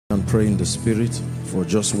pray in the spirit for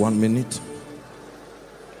just 1 minute.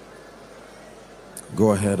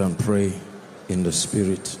 Go ahead and pray in the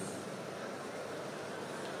spirit.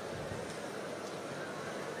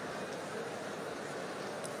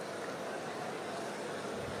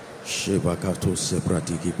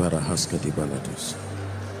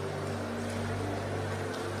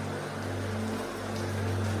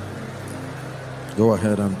 Go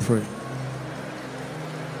ahead and pray.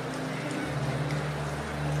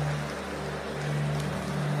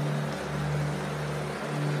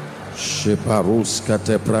 Sheparus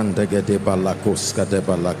kate prandegede balakos kate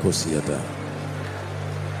balakos yada.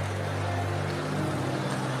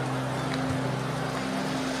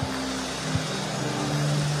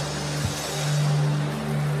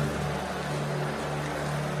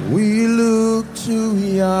 We look to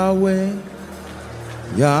Yahweh,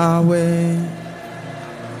 Yahweh.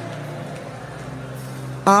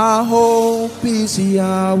 Our hope is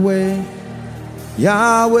Yahweh,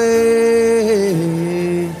 Yahweh.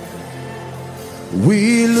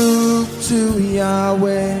 We look to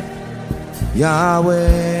Yahweh,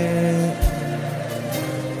 Yahweh.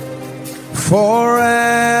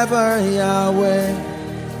 Forever Yahweh,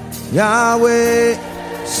 Yahweh.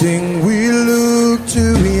 Sing, we look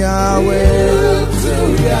to Yahweh,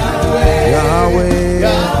 Yahweh,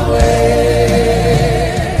 Yahweh.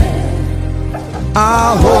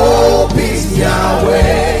 Our hope is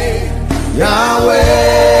Yahweh, Yahweh.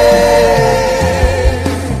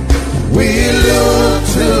 We look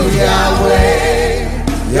to Yahweh,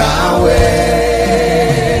 Yahweh.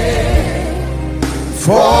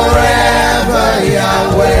 Forever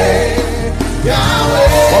Yahweh, Yahweh.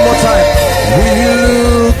 One more time. We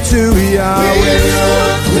look to Yahweh,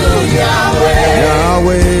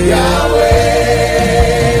 Yahweh, Yahweh.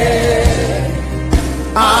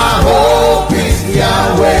 Our hope is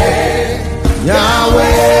Yahweh,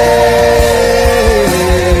 Yahweh.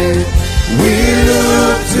 We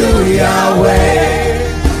look to Yahweh,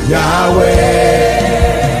 Yahweh.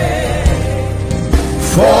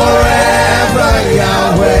 Forever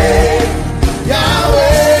Yahweh,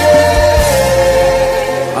 Yahweh.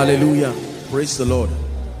 Hallelujah. Praise the Lord.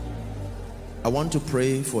 I want to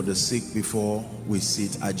pray for the sick before we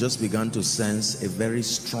sit. I just began to sense a very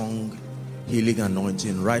strong healing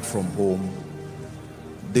anointing right from home.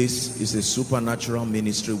 This is a supernatural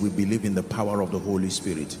ministry. We believe in the power of the Holy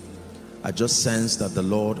Spirit. I just sensed that the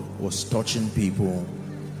Lord was touching people.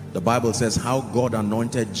 The Bible says how God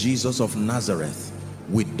anointed Jesus of Nazareth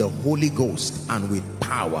with the Holy Ghost and with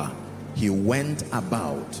power. He went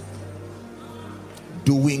about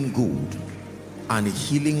doing good and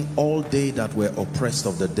healing all they that were oppressed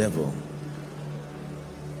of the devil.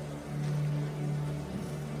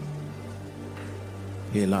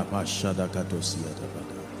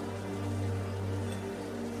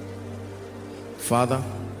 Father,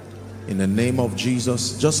 in the name of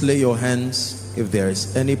Jesus, just lay your hands. If there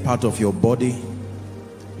is any part of your body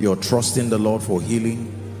you're trusting the Lord for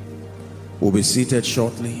healing, we'll be seated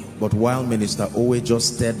shortly. But while Minister Owe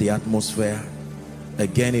just stirred the atmosphere,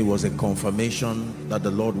 again, it was a confirmation that the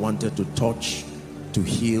Lord wanted to touch, to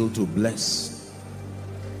heal, to bless.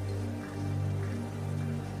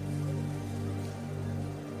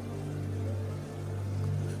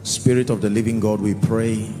 Spirit of the living God, we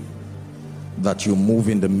pray that you move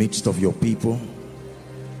in the midst of your people,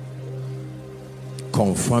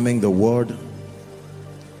 confirming the word,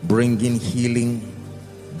 bringing healing,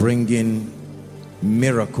 bringing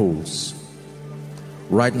miracles.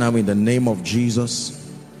 Right now, in the name of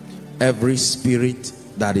Jesus, every spirit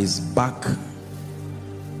that is back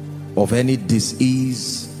of any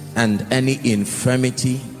disease and any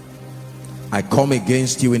infirmity, I come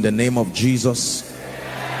against you in the name of Jesus.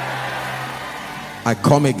 I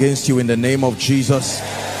come against you in the name of Jesus.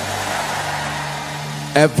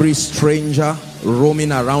 Every stranger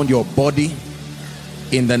roaming around your body,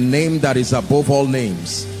 in the name that is above all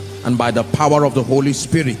names, and by the power of the Holy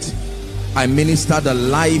Spirit, I minister the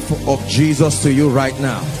life of Jesus to you right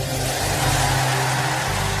now.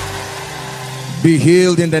 Be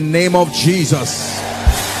healed in the name of Jesus.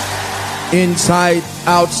 Inside,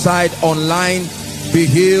 outside, online, be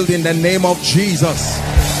healed in the name of Jesus.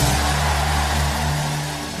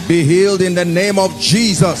 Be healed in the name of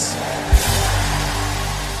Jesus.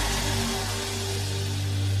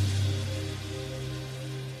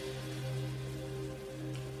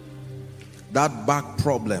 That back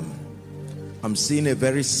problem, I'm seeing a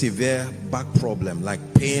very severe back problem, like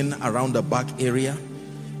pain around the back area.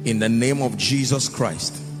 In the name of Jesus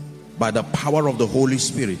Christ, by the power of the Holy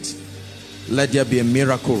Spirit, let there be a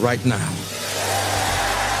miracle right now.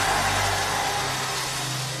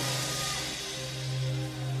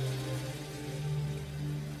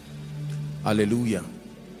 Hallelujah.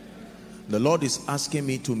 The Lord is asking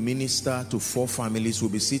me to minister to 4 families.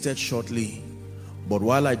 We'll be seated shortly. But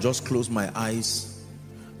while I just closed my eyes,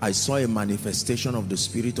 I saw a manifestation of the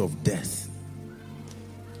spirit of death.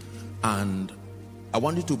 And I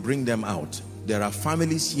wanted to bring them out. There are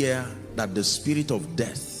families here that the spirit of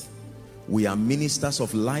death, we are ministers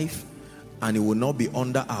of life, and it will not be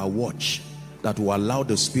under our watch that will allow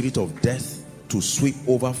the spirit of death to sweep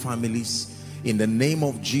over families. In the name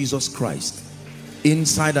of Jesus Christ,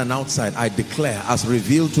 inside and outside, I declare, as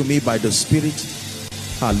revealed to me by the Spirit,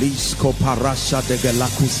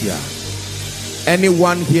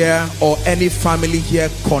 anyone here or any family here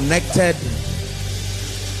connected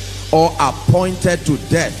or appointed to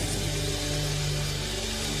death,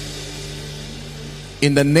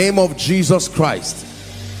 in the name of Jesus Christ,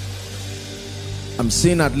 I'm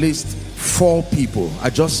seeing at least 4 people.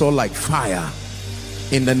 I just saw like fire.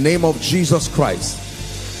 In the name of Jesus Christ,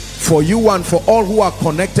 for you and for all who are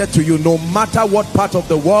connected to you, no matter what part of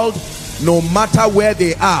the world, no matter where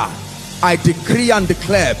they are, I decree and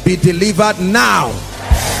declare, be delivered now.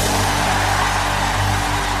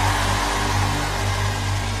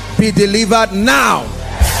 Be delivered now.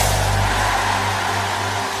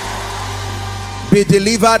 Be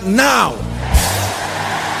delivered now.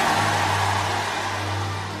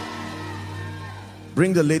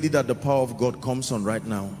 Bring the lady that the power of God comes on right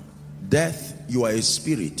now. Death, you are a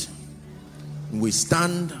spirit. We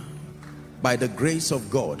stand by the grace of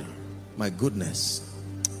God. My goodness.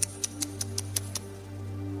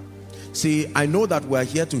 See, I know that we are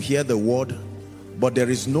here to hear the word, but there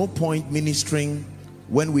is no point ministering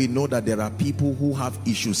when we know that there are people who have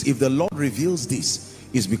issues. If the Lord reveals this,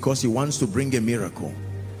 it's because he wants to bring a miracle.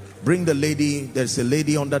 Bring the lady. There's a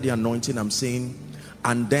lady under the anointing, I'm saying,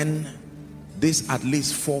 and then this at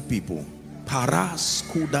least 4 people. Paras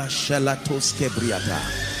kuda shelatos kebriata.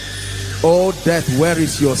 Oh death, where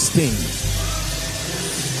is your sting?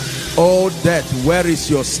 Oh death, where is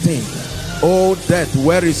your sting? Oh death,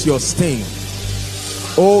 where is your sting?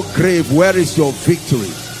 Oh grave, where is your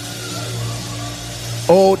victory?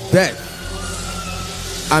 Oh death.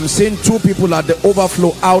 I'm seeing 2 people at the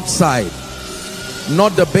overflow outside,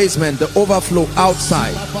 not the basement, the overflow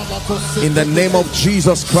outside. In the name of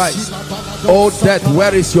Jesus Christ. Oh death,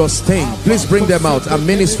 where is your sting? Please bring them out. I'm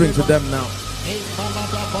ministering to them now.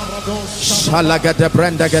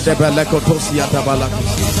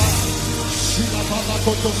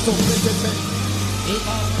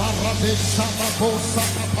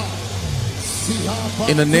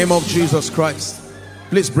 In the name of Jesus Christ.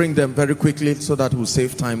 Please bring them very quickly so that we'll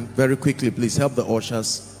save time. Very quickly, please help the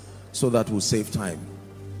ushers so that we'll save time.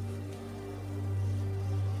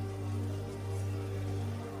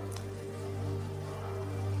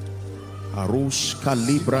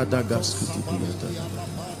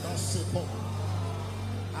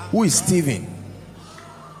 Who is Stephen?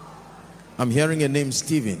 I'm hearing a name,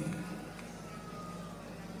 Stephen.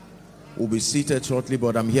 We'll be seated shortly,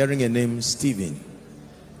 but I'm hearing a name, Stephen.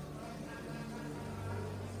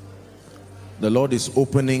 The Lord is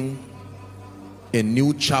opening a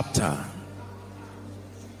new chapter.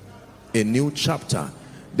 A new chapter.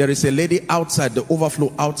 There is a lady outside, the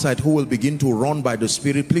overflow outside, who will begin to run by the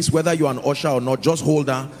Spirit. Please, whether you're an usher or not, just hold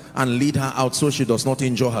her and lead her out so she does not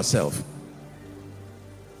injure herself.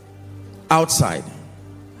 Outside.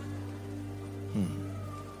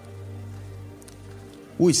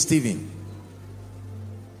 Who is Stephen?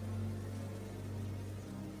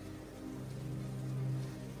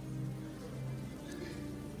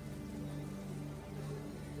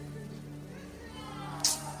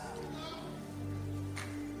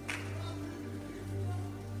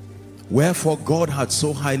 Wherefore God had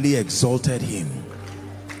so highly exalted him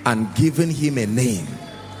and given him a name.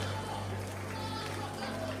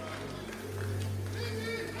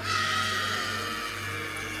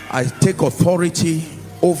 I take authority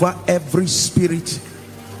over every spirit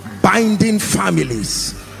binding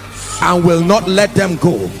families and will not let them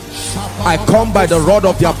go. I come by the rod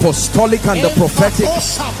of the apostolic and the prophetic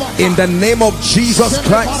in the name of Jesus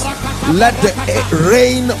Christ. Let the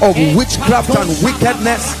reign of witchcraft and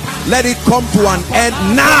wickedness, let it come to an end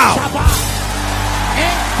now.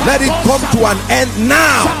 Let it come to an end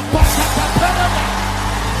now.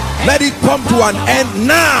 Let it come to an end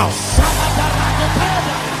now.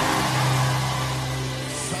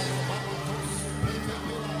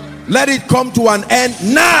 Let it come to an end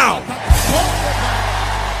now.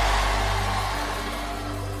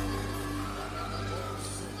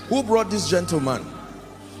 Who brought this gentleman?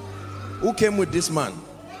 Who came with this man?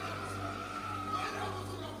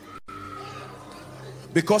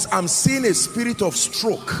 Because I'm seeing a spirit of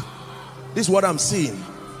stroke. This is what I'm seeing.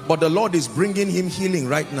 but the Lord is bringing him healing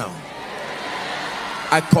right now.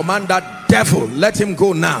 I command that devil, let him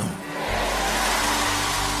go now.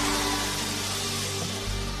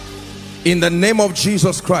 In the name of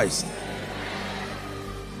Jesus Christ.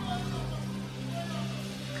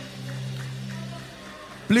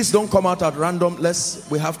 Please don't come out at random.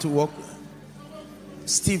 We have to walk.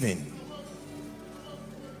 Stephen,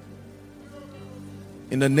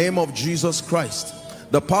 in the name of Jesus Christ,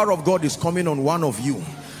 the power of God is coming on one of you.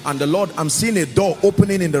 And the Lord, I'm seeing a door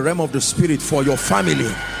opening in the realm of the spirit for your family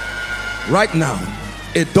right now.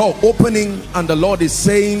 A door opening, and the Lord is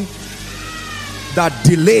saying that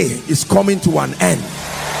delay is coming to an end.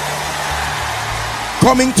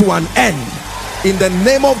 Coming to an end in the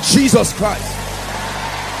name of Jesus Christ.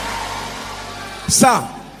 Sir,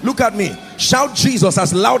 look at me. Shout Jesus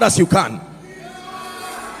as loud as you can.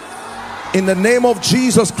 In the name of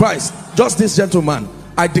Jesus Christ. Just this gentleman,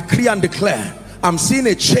 I decree and declare, I'm seeing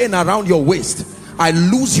a chain around your waist. I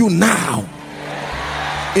lose you now.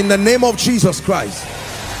 In the name of Jesus Christ.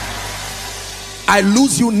 I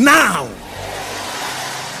lose you now.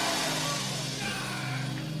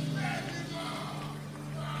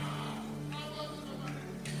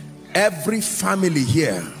 Every family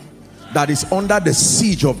here that is under the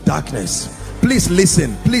siege of darkness, please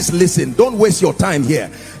listen, please listen. Don't waste your time here.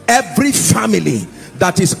 Every family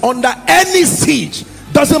that is under any siege,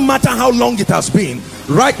 doesn't matter how long it has been,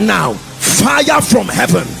 right now, fire from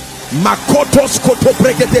heaven.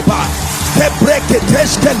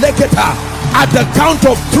 At the count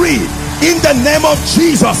of 3, in the name of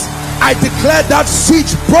Jesus, I declare that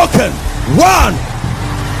siege broken. 1,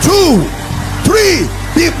 2, 3.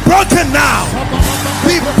 Be broken now.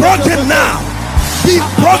 Be broken now. Be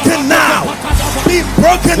broken now. Be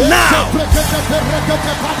broken now.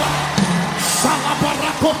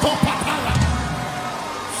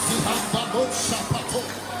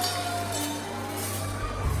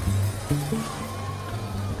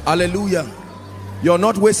 Hallelujah. You're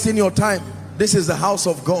not wasting your time. This is the house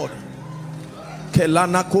of God.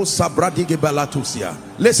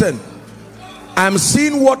 Listen, I'm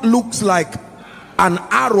seeing what looks like an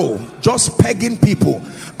arrow just pegging people,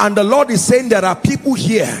 and the Lord is saying there are people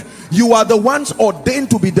here, you are the ones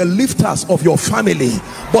ordained to be the lifters of your family,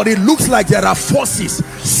 but it looks like there are forces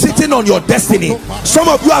sitting on your destiny. Some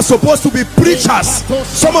of you are supposed to be preachers,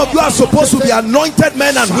 some of you are supposed to be anointed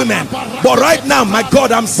men and women, but right now, my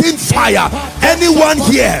God, I'm seeing fire. Anyone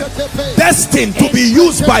here destined to be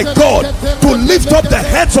used by God to lift up the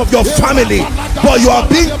heads of your family, but you are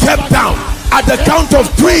being kept down. At the count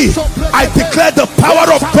of 3, I declare the power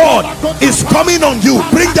of God is coming on you.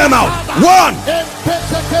 Bring them out. 1,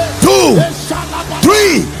 2,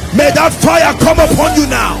 3. May that fire come upon you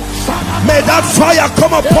now. May that fire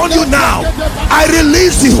come upon you now. I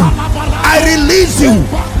release you. I release you.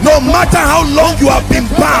 No matter how long you have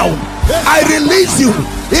been bound, I release you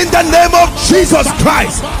in the name of Jesus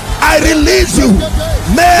Christ. I release you,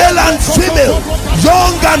 male and female,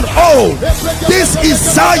 young and old. This is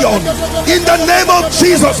Zion. In the name of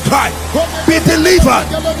Jesus Christ, be delivered.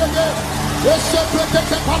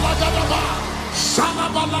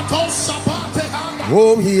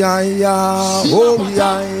 Oh yeah, yeah. Oh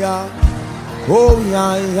yeah, yeah. Oh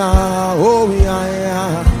yeah, yeah. Oh yeah,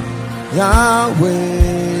 yeah.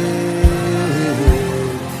 Yahweh.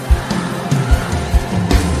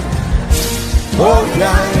 Oh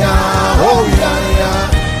yeah, yeah, oh yeah, yeah,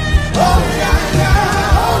 oh yeah,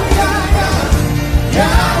 yeah, oh yeah, yeah,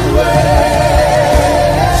 Yahweh,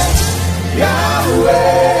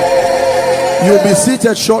 Yahweh. You'll be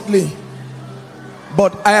seated shortly,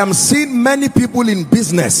 but I am seeing many people in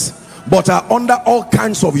business but are under all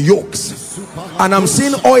kinds of yokes, and I'm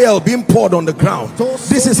seeing oil being poured on the ground.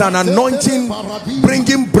 This is an anointing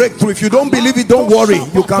bringing breakthrough. If you don't believe it, don't worry,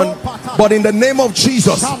 you can. But in the name of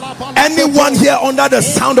Jesus, anyone here under the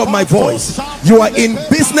sound of my voice, you are in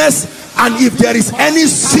business, and if there is any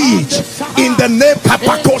siege in the name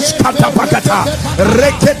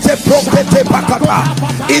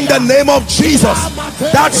in the name of Jesus,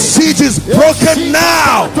 that siege is broken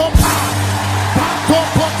now.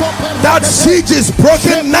 That siege is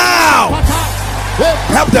broken now.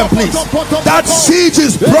 Help them, please. That siege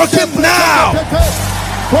is broken now.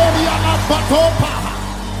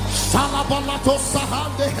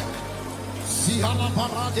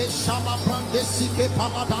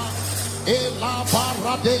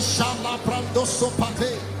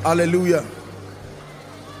 Hallelujah.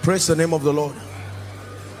 Praise the name of the Lord.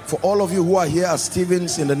 For all of you who are here as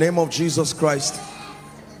Stevens, in the name of Jesus Christ,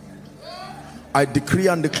 I decree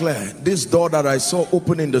and declare this door that I saw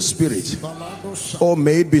open in the spirit, oh,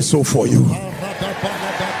 may it be so for you.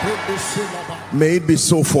 May it be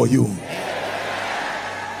so for you.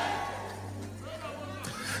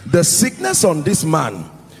 The sickness on this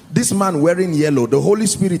man wearing yellow, the Holy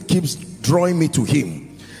Spirit keeps drawing me to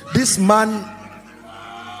him. This man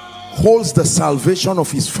holds the salvation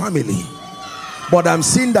of his family, but I'm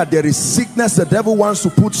seeing that there is sickness. The devil wants to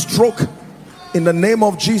put stroke. In the name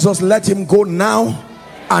of Jesus, let him go now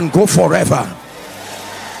and go forever.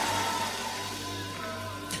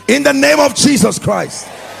 In the name of Jesus Christ.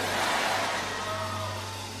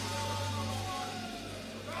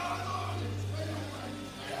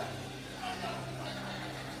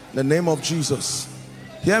 The name of Jesus.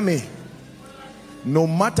 Hear me. No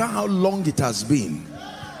matter how long it has been,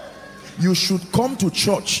 you should come to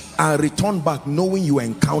church and return back knowing you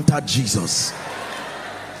encountered Jesus.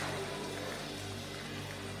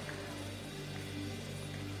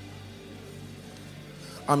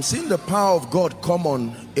 I'm seeing the power of God come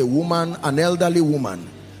on a woman, an elderly woman.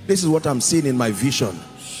 This is what I'm seeing in my vision.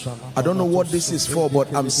 I don't know what this is for,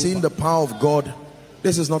 but I'm seeing the power of God.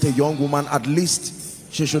 This is not a young woman. At least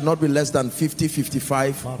she should not be less than 50,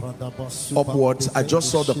 55 upwards. I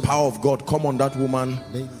just saw the power of God come on that woman,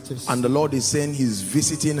 and the Lord is saying he's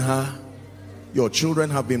visiting her. Your children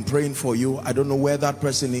have been praying for you. I don't know where that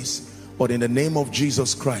person is, but in the name of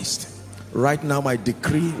Jesus Christ, right now I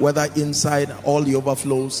decree, whether inside, all the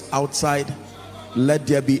overflows, outside, let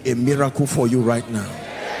there be a miracle for you right now.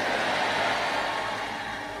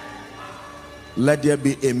 Let there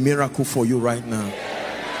be a miracle for you right now.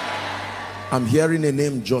 I'm hearing a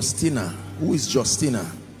name, Justina. Who is Justina?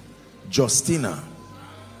 Justina.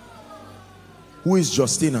 Who is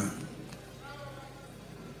Justina?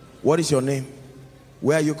 What is your name?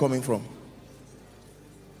 Where are you coming from?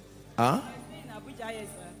 Huh?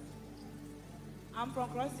 I'm from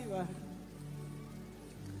Cross River.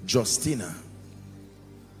 Justina.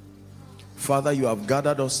 Father, you have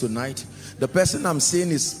gathered us tonight. The person I'm seeing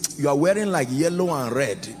is, you are wearing like yellow and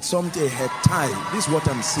red. Something, a head tie. This is what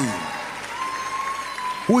I'm seeing.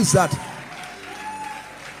 Who is that?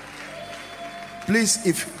 Please,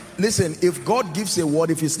 listen, if God gives a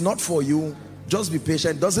word, if it's not for you, just be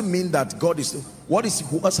patient. Doesn't mean that God is.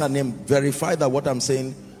 What's her name? Verify that what I'm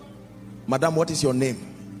saying. Madam, what is your name?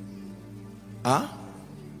 Huh?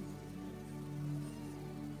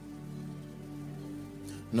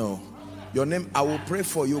 No. Your name, I will pray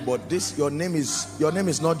for you, but this, your name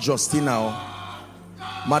is not Justina.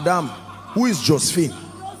 Madam, who is Josephine?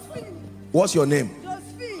 Josephine. What's your name?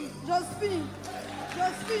 Josephine.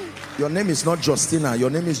 Your name is not Justina, your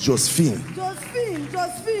name is Josephine.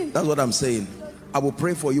 Josephine. That's what I'm saying. I will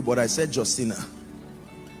pray for you, but I said Justina.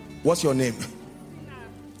 What's your name?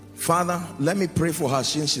 Father, let me pray for her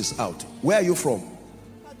since she's out. Where are you from?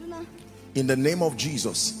 Kaduna. In the name of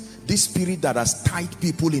Jesus, this spirit that has tied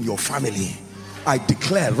people in your family, I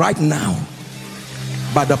declare right now,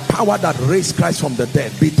 by the power that raised Christ from the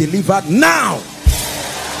dead, be delivered now.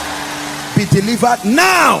 Be delivered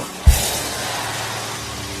now.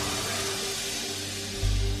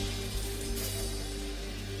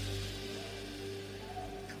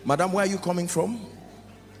 Madam, where are you coming from?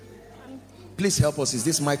 Please help us. Is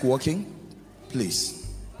this mic working? Please.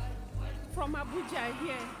 From Abuja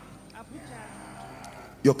here. Abuja.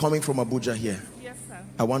 You're coming from Abuja here? Yes, sir.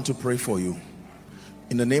 I want to pray for you.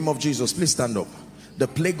 In the name of Jesus, please stand up. The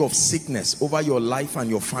plague of sickness over your life and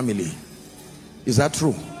your family. Is that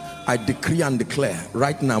true? I decree and declare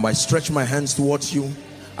right now, I stretch my hands towards you.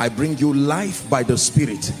 I bring you life by the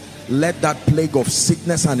Spirit. Let that plague of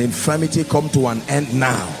sickness and infirmity come to an end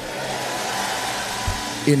now.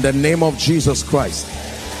 In the name of Jesus Christ,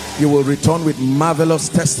 you will return with marvelous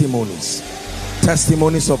testimonies.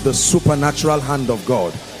 Testimonies of the supernatural hand of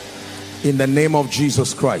God. In the name of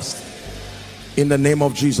Jesus Christ. In the name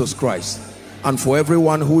of Jesus Christ. And for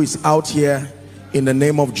everyone who is out here, in the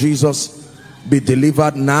name of Jesus, be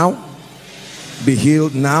delivered now. Be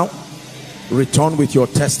healed now. Return with your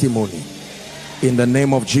testimony. In the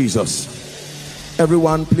name of Jesus.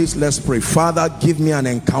 Everyone, please let's pray. Father, give me an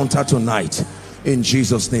encounter tonight. In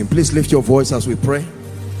Jesus' name. Please lift your voice as we pray.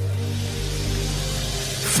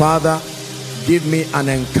 Father, give me an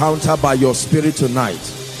encounter by your Spirit tonight.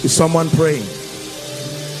 Is someone praying?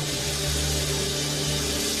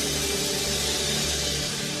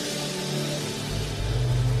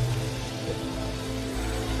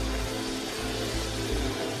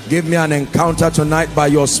 Give me an encounter tonight by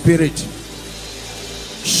your Spirit.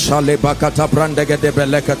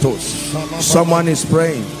 Someone is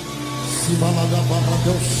praying.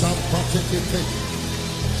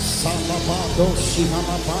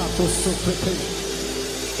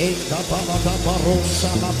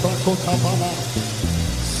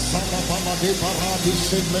 From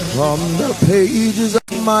the pages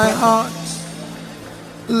of my heart,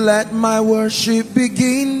 let my worship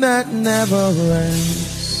begin that never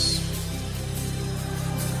ends.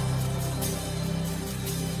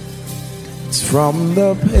 It's from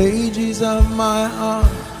the pages of my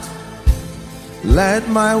heart, let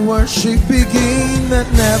my worship begin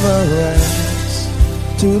that never ends.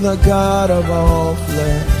 To the God of all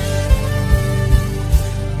flesh.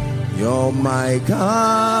 You're my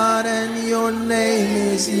God and your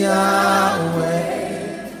name is Yahweh.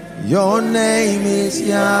 Your name is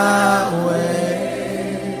Yahweh.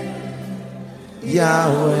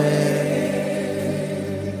 Yahweh.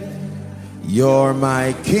 You're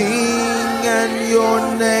my King and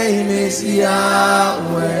your name is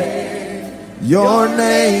Yahweh. Your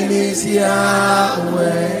name is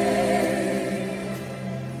Yahweh.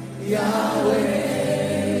 Yahweh.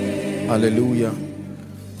 Hallelujah.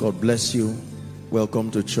 God bless you. Welcome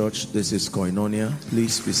to church. This is Koinonia.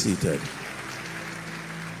 Please be seated.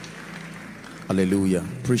 Hallelujah.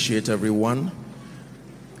 Appreciate everyone.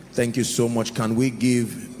 Thank you so much. Can we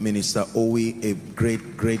give Minister Owi a great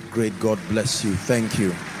God bless you. Thank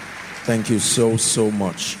you. Thank you so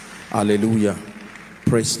much. Hallelujah.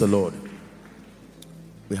 Praise the Lord.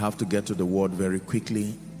 We have to get to the word very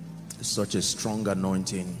quickly. It's such a strong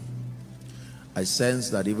anointing. I sense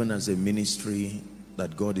that even as a ministry,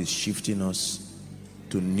 that God is shifting us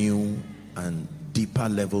to new and deeper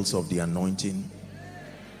levels of the anointing.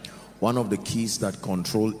 One of the keys that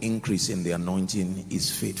control increase in the anointing is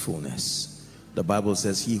faithfulness. The Bible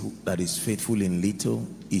says he that is faithful in little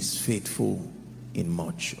is faithful in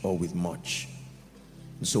much, or with much.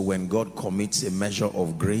 So when God commits a measure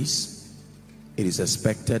of grace, it is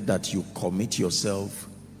expected that you commit yourself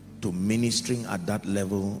to ministering at that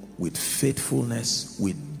level with faithfulness,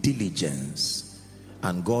 with diligence.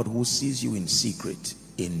 And God, who sees you in secret,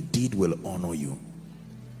 indeed will honor you.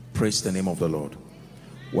 Praise the name of the Lord.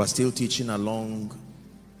 We're still teaching along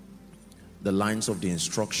the lines of the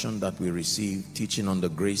instruction that we receive, teaching on the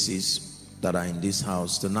graces that are in this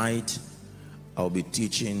house. Tonight, I'll be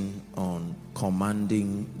teaching on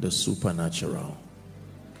commanding the supernatural.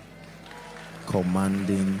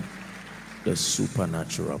 Commanding the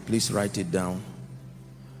supernatural. Please write it down.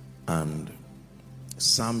 And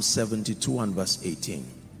Psalm 72 and verse 18.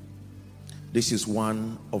 This is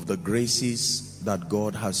one of the graces that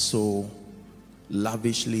God has so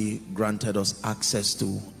lavishly granted us access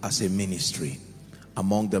to as a ministry.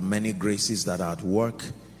 Among the many graces that are at work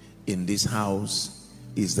in this house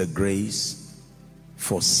is the grace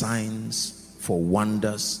for signs, for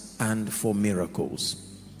wonders, and for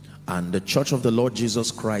miracles. And the Church of the Lord Jesus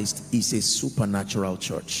Christ is a supernatural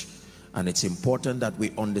church. And it's important that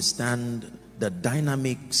we understand the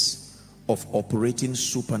dynamics of operating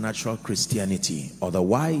supernatural Christianity.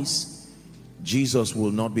 Otherwise, Jesus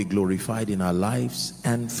will not be glorified in our lives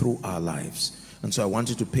and through our lives. And so I want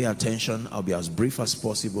you to pay attention. I'll be as brief as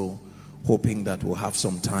possible, hoping that we'll have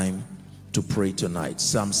some time to pray tonight.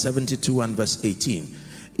 Psalm 72 and verse 18.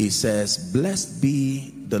 It says, "Blessed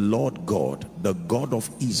be the Lord God, the God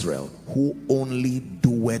of Israel, who only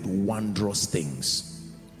doeth wondrous things."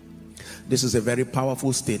 This is a very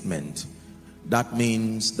powerful statement. That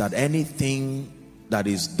means that anything that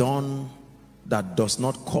is done that does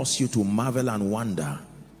not cause you to marvel and wonder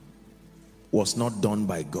was not done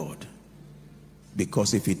by God.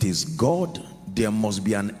 Because if it is God, there must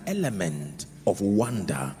be an element of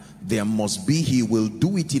wonder. There must be, he will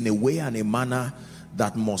do it in a way and a manner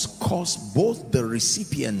that must cause both the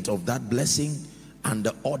recipient of that blessing and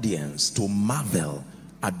the audience to marvel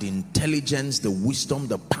at the intelligence, the wisdom,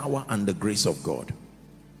 the power, and the grace of God.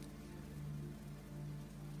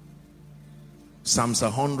 Psalms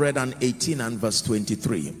 118 and verse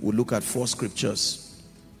 23. We'll look at 4 scriptures.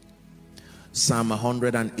 Psalm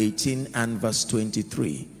 118 and verse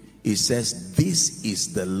 23. It says, "This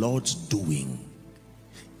is the Lord's doing.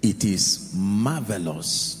 It is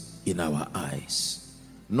marvelous in our eyes."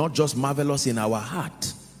 Not just marvelous in our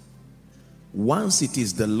heart. Once it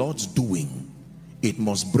is the Lord's doing, it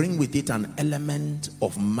must bring with it an element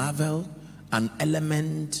of marvel, an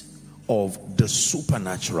element of the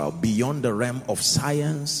supernatural, beyond the realm of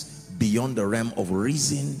science, beyond the realm of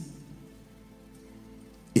reason.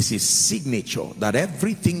 It's his signature that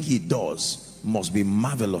everything he does must be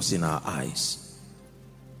marvelous in our eyes.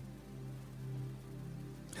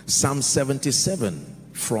 Psalm 77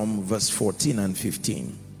 from verse 14 and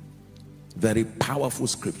 15. Very powerful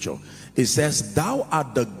scripture. It says, "Thou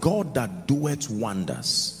art the God that doeth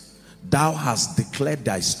wonders. Thou hast declared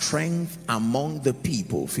thy strength among the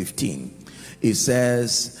people." 15. It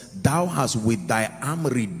says, "Thou hast with thy arm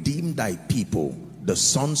redeemed thy people, the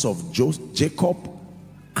sons of Jacob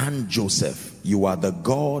and Joseph. You are the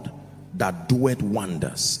God that doeth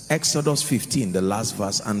wonders. Exodus 15, the last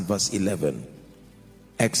verse, and verse 11.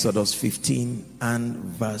 Exodus 15 and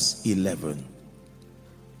verse 11.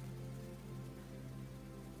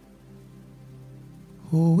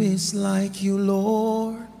 Who is like you,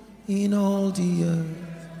 Lord, in all the earth?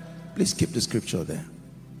 Please keep the scripture there.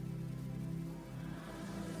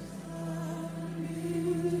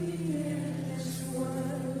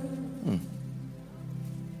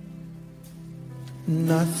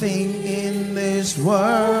 Nothing in this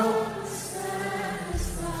world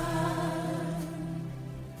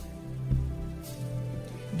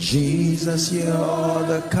Jesus, you're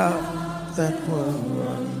the cup that will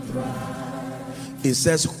run dry. It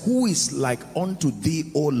says, who is like unto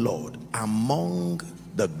thee, O Lord, among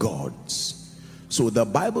the gods? So the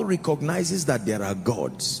Bible recognizes that there are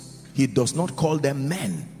gods. He does not call them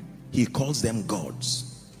men, he calls them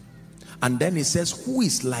gods. And then he says, who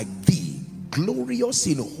is like thee, glorious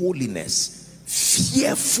in holiness,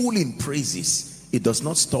 fearful in praises. It does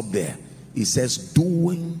not stop there. It says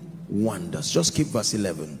doing wonders. Just keep verse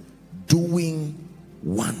 11. Doing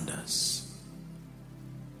wonders.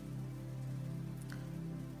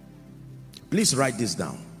 Please write this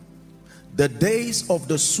down. The days of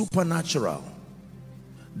the supernatural,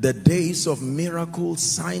 the days of miracles,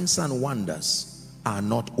 signs and wonders are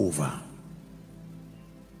not over.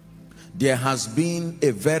 There has been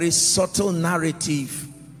a very subtle narrative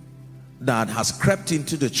that has crept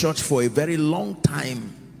into the church for a very long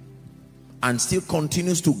time and still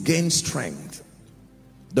continues to gain strength.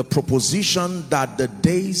 The proposition that the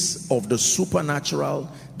days of the supernatural,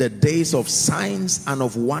 the days of signs and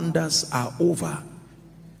of wonders are over.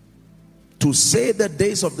 To say the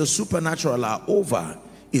days of the supernatural are over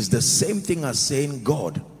is the same thing as saying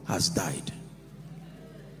God has died.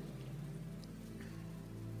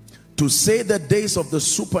 To say the days of the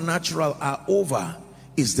supernatural are over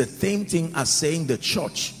is the same thing as saying the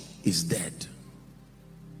church is dead.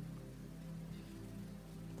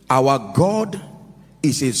 Our God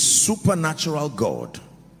is a supernatural God.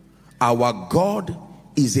 Our God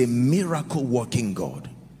is a miracle working God.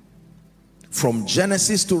 From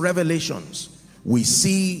Genesis to Revelations, we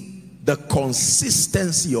see the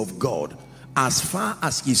consistency of God as far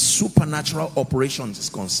as his supernatural operations is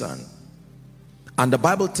concerned. And the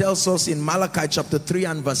Bible tells us in Malachi chapter 3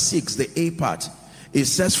 and verse 6, the A part, it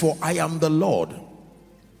says, for I am the Lord,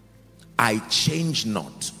 I change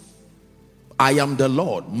not. I am the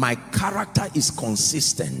Lord, my character is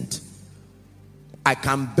consistent. I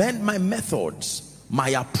can bend my methods, my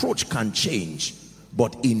approach can change,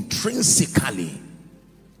 but intrinsically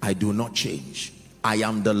I do not change. I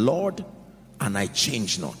am the Lord and I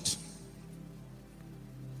change not.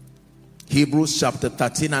 Hebrews chapter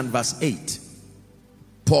 13 and verse 8.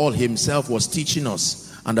 Paul himself was teaching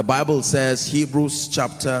us, and the Bible says, Hebrews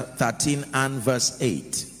chapter 13 and verse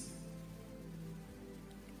 8.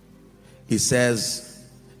 He says,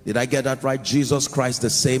 did I get that right? Jesus Christ the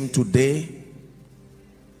same today,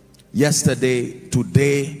 yesterday,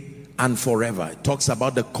 today, and forever. It talks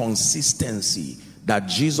about the consistency that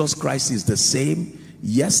Jesus Christ is the same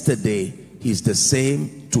yesterday, he's the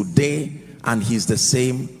same today, and he's the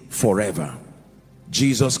same forever.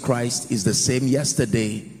 Jesus Christ is the same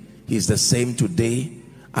yesterday, he's the same today,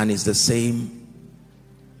 and is the same.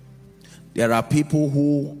 There are people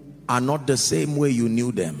who are not the same way you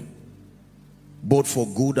knew them, both for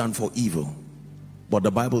good and for evil. But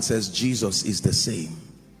the Bible says Jesus is the same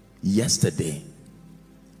yesterday.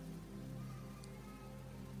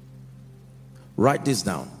 Write this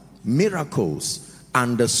down. Miracles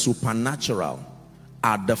and the supernatural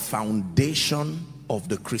are the foundation of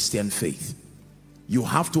the Christian faith. You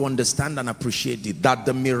have to understand and appreciate it, that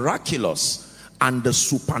the miraculous and the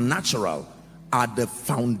supernatural are the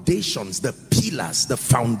foundations, the pillars, the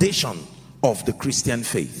foundation of the Christian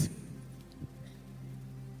faith.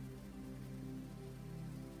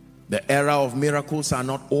 The era of miracles are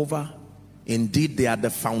not over. Indeed, they are the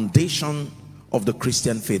foundation of the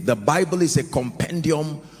Christian faith. The Bible is a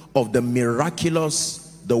compendium of the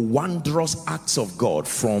miraculous, the wondrous acts of God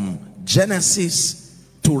from Genesis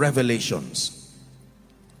to Revelations.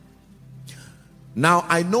 Now,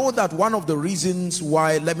 I know that one of the reasons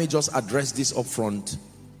why, let me just address this up front.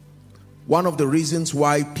 One of the reasons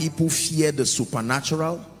why people fear the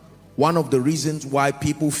supernatural, one of the reasons why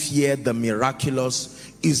people fear the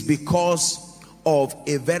miraculous is because of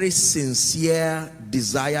a very sincere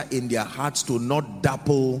desire in their hearts to not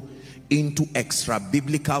dabble into extra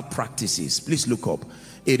biblical practices. Please look up.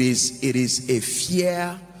 It is a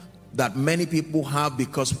fear that many people have,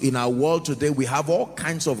 because in our world today we have all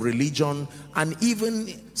kinds of religion, and even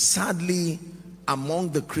sadly among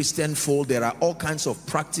the Christian fold there are all kinds of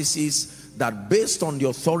practices that, based on the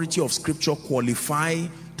authority of scripture, qualify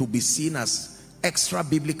to be seen as extra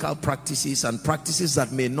biblical practices, and practices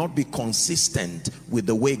that may not be consistent with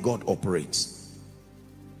the way God operates.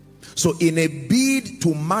 So in a bid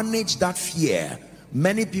to manage that fear,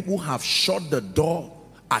 many people have shut the door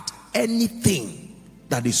at anything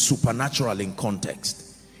that is supernatural in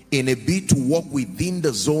context, in a bid to walk within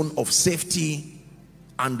the zone of safety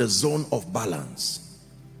and the zone of balance.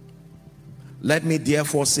 Let me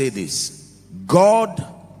therefore say this: God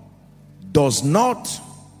does not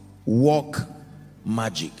work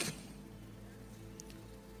magic.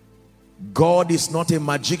 God is not a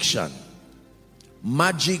magician.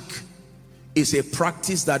 Magic is a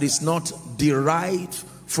practice that is not derived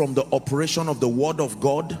from the operation of the Word of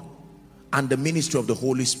God and the ministry of the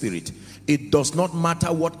Holy Spirit. It does not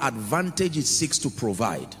matter what advantage it seeks to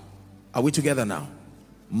provide. Are we together now?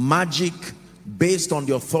 Magic, based on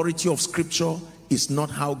the authority of scripture, is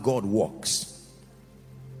not how God works.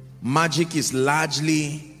 Magic is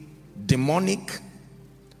largely demonic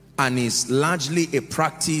and is largely a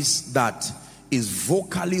practice that is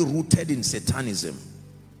vocally rooted in Satanism.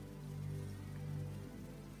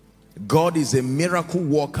 God is a miracle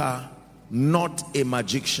worker, not a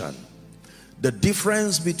magician. The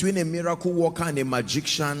difference between a miracle worker and a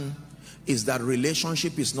magician is that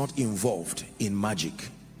relationship is not involved in magic.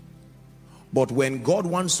 But when God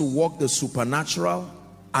wants to work the supernatural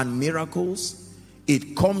and miracles,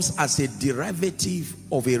 it comes as a derivative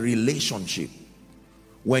of a relationship.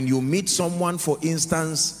 When you meet someone, for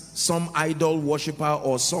instance, some idol worshiper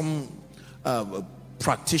or some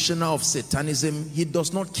practitioner of Satanism, he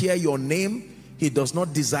does not care your name. He does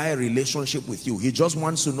not desire a relationship with you. He just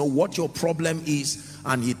wants to know what your problem is,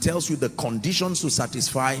 and he tells you the conditions to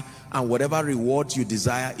satisfy, and whatever reward you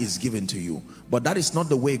desire is given to you. But that is not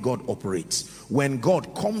the way God operates. When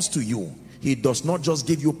God comes to you, he does not just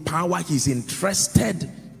give you power. He's interested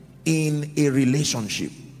in a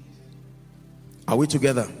relationship. Are we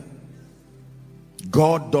together?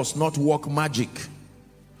 God does not work magic.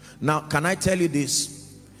 Now, can I tell you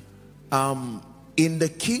this? In the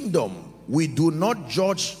kingdom, we do not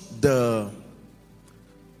judge the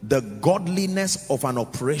godliness of an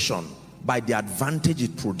operation by the advantage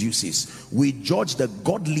it produces. We judge the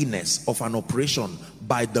godliness of an operation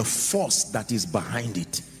by the force that is behind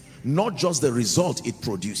it, not just the result it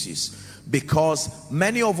produces. Because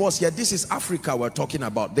many of us, this is Africa we're talking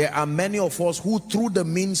about, there are many of us who, through the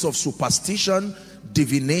means of superstition,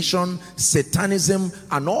 divination, satanism,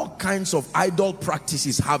 and all kinds of idol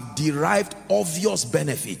practices, have derived obvious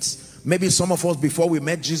benefits. Maybe some of us, before we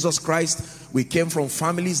met Jesus Christ, we came from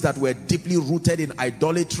families that were deeply rooted in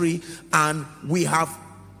idolatry, and we have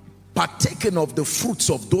partaken of the fruits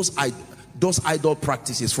of those idol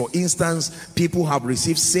practices. For instance, people have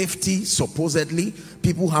received safety, supposedly.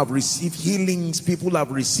 People have received healings. People have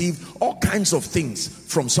received all kinds of things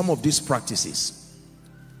from some of these practices.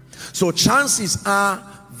 So chances are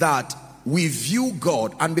that we view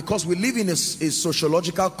God, and because we live in a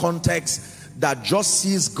sociological context that just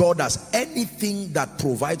sees God as anything that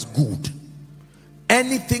provides good.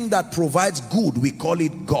 Anything that provides good, we call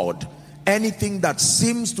it God. Anything that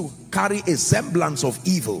seems to carry a semblance of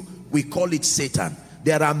evil, we call it Satan.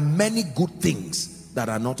 There are many good things that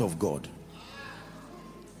are not of God.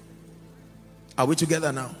 Are we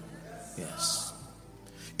together now? Yes.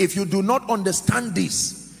 If you do not understand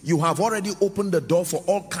this, you have already opened the door for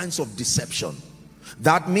all kinds of deception.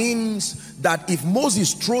 That means that if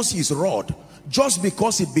Moses throws his rod, just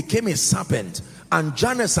because it became a serpent, and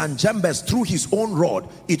Jannes and Jambres threw his own rod,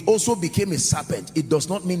 it also became a serpent, it does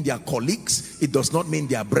not mean they are colleagues. It does not mean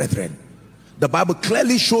they are brethren. The Bible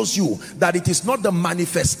clearly shows you that it is not the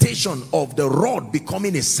manifestation of the rod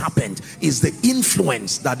becoming a serpent, it's the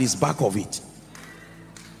influence that is back of it.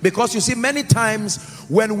 Because you see, many times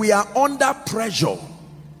when we are under pressure,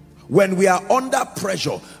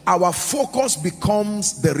 our focus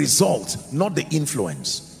becomes the result, not the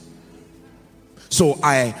influence. So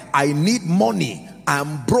I need money,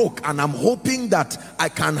 I'm broke, and I'm hoping that I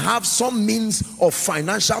can have some means of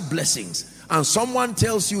financial blessings. And someone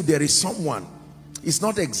tells you there is someone, it's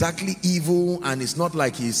not exactly evil, and it's not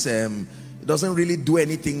like he's it doesn't really do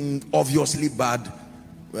anything obviously bad.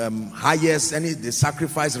 The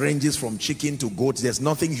sacrifice ranges from chicken to goats. There's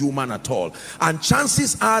nothing human at all, and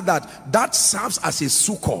chances are that serves as a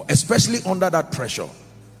succor, especially under that pressure.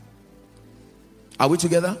 Are we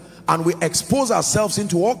together? and we expose ourselves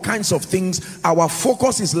into all kinds of things, our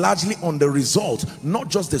focus is largely on the result, not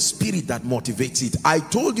just the spirit that motivates it. I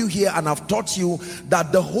told you here, and I've taught you,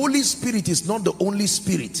 that the Holy Spirit is not the only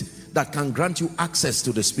spirit that can grant you access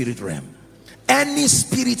to the spirit realm. Any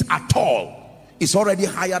spirit at all is already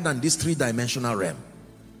higher than this three-dimensional realm.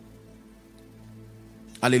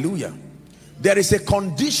 Hallelujah. There is a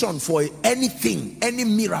condition for anything, any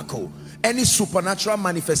miracle, any supernatural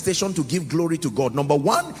manifestation to give glory to God. Number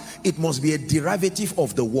one, it must be a derivative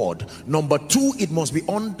of the word. Number two, it must be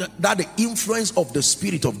under the influence of the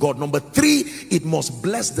Spirit of God. Number three, it must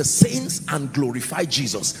bless the saints and glorify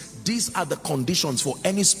Jesus. These are the conditions for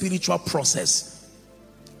any spiritual process.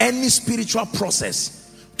 Any spiritual process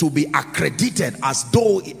to be accredited as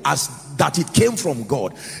though that it came from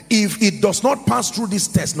God. If it does not pass through this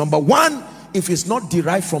test, number one, if it's not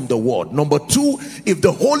derived from the word. Number two, if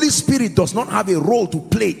the Holy Spirit does not have a role to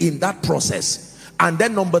play in that process. And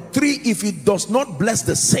then number three, if it does not bless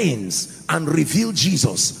the saints and reveal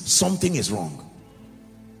Jesus, something is wrong.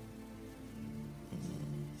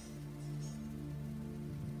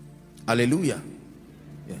 Hallelujah.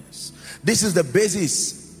 Yes. This is the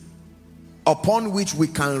basis upon which we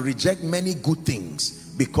can reject many good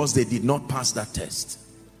things because they did not pass that test.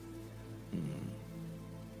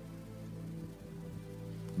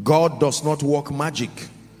 God does not work magic,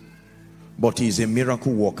 but he is a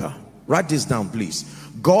miracle worker. Write this down, please.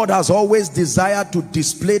 God has always desired to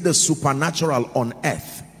display the supernatural on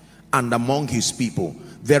earth and among his people.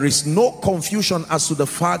 There is no confusion as to the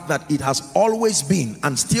fact that it has always been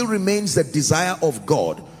and still remains the desire of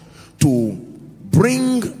God to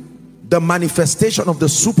bring the manifestation of the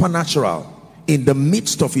supernatural in the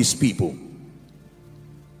midst of his people.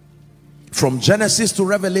 From Genesis to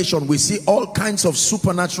Revelation, we see all kinds of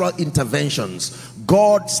supernatural interventions.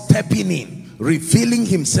 God stepping in, revealing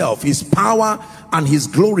himself, his power and his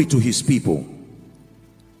glory to his people.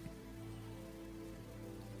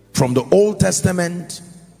 From the Old Testament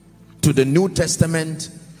to the New Testament,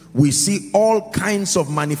 we see all kinds of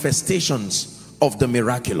manifestations of the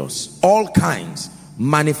miraculous. All kinds.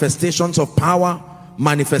 Manifestations of power,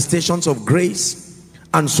 manifestations of grace,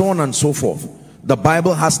 and so on and so forth. The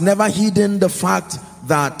Bible has never hidden the fact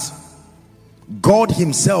that God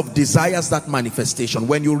himself desires that manifestation.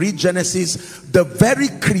 When you read Genesis, the very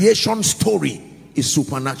creation story is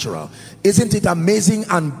supernatural. Isn't it amazing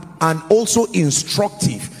and also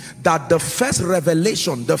instructive that the first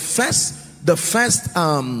revelation, the first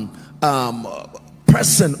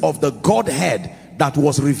person of the Godhead that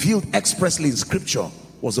was revealed expressly in scripture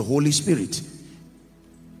was the Holy Spirit?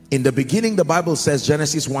 In the beginning, the Bible says,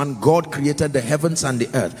 Genesis 1, God created the heavens and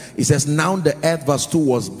the earth. It says, now the earth, verse 2,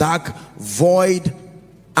 was dark, void,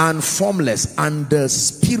 and formless, and the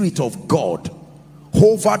Spirit of God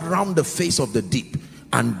hovered round the face of the deep.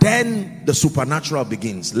 And then the supernatural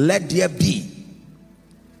begins. Let there be.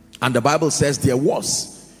 And the Bible says there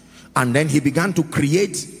was. And then he began to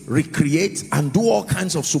create, recreate, and do all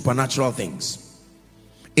kinds of supernatural things.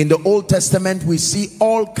 In the Old Testament, we see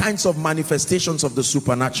all kinds of manifestations of the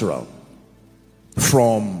supernatural.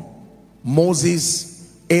 From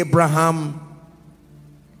Moses, Abraham,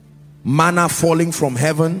 manna falling from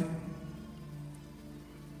heaven,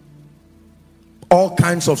 all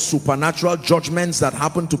kinds of supernatural judgments that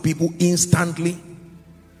happen to people instantly.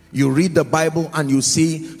 You read the Bible and you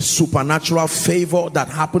see supernatural favor that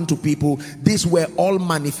happened to people. These were all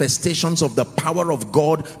manifestations of the power of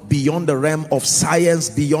God beyond the realm of science,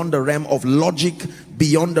 beyond the realm of logic,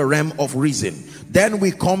 beyond the realm of reason. Then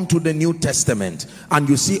we come to the New Testament and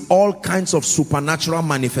you see all kinds of supernatural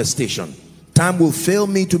manifestation. Time will fail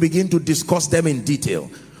me to begin to discuss them in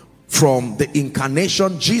detail. From the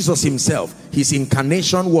incarnation, Jesus himself, his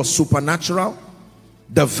incarnation was supernatural.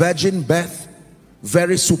 The virgin birth,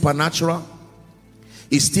 very supernatural.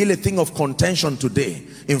 Is still a thing of contention today.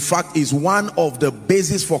 In fact, is one of the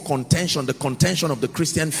bases for contention, the contention of the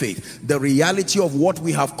Christian faith, the reality of what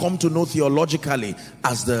we have come to know theologically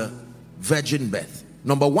as the virgin birth.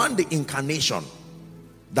 Number one, the incarnation,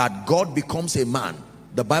 that God becomes a man.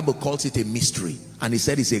 The Bible calls it a mystery, and he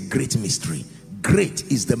said it's a great mystery.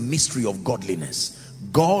 Great is the mystery of godliness.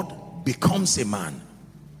 God becomes a man.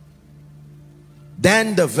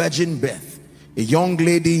 Then the virgin birth. A young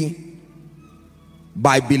lady,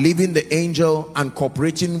 by believing the angel and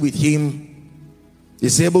cooperating with him,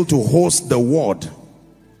 is able to host the word,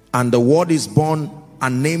 and the word is born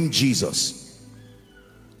and named Jesus.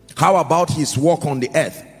 How about his work on the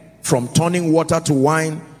earth, from turning water to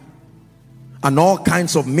wine and all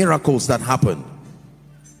kinds of miracles that happen?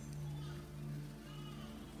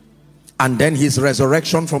 And then his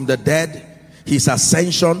resurrection from the dead, his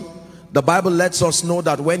ascension, The Bible lets us know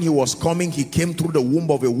that when he was coming, he came through the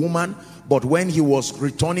womb of a woman, but when he was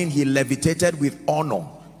returning, he levitated with honor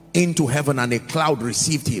into heaven, and a cloud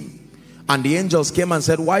received him. And the angels came and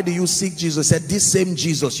said, why do you seek Jesus? He said, this same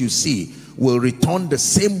Jesus you see will return the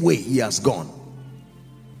same way he has gone.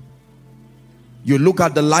 You look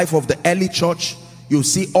at the life of the early church, you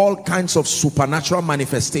see all kinds of supernatural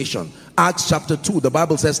manifestation. Acts chapter 2, the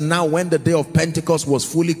Bible says, now when the day of Pentecost was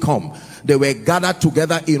fully come, they were gathered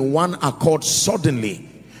together in one accord suddenly.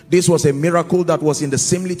 This was a miracle that was in the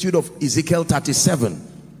similitude of Ezekiel 37.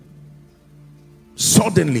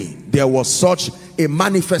 Suddenly there was such a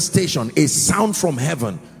manifestation, a sound from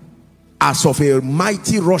heaven as of a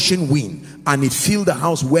mighty rushing wind, and it filled the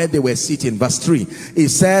house where they were sitting. Verse 3, it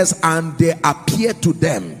says, and they appeared to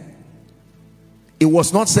them. It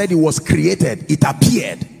was not said it was created, it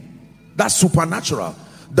appeared. That's supernatural.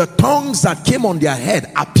 The tongues that came on their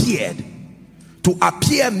head appeared. To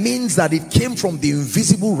appear means that it came from the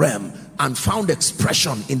invisible realm and found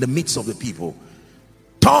expression in the midst of the people.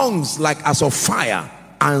 Tongues like as of fire,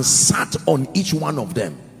 and sat on each one of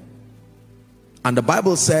them. And the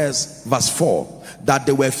Bible says, verse 4, that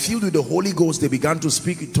they were filled with the Holy Ghost. They began to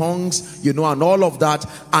speak in tongues, you know, and all of that.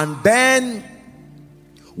 And then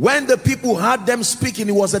when the people heard them speaking,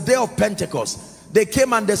 it was a day of Pentecost. They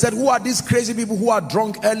came and they said, who are these crazy people who are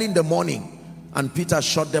drunk early in the morning? And Peter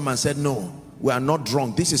shot them and said, no, we are not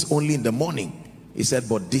drunk. This is only in the morning. He said,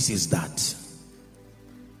 but this is that.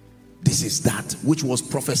 This is that which was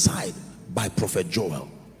prophesied by Prophet Joel.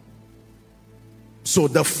 So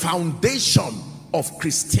the foundation of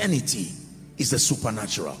Christianity is the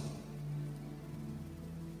supernatural.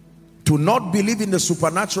 To not believe in the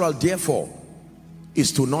supernatural, therefore,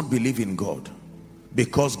 is to not believe in God,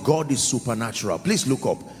 because God is supernatural. Please look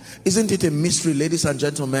up. Isn't it a mystery, ladies and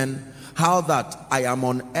gentlemen, how that I am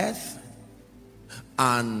on earth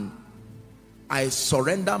and I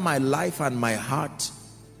surrender my life and my heart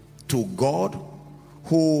to God,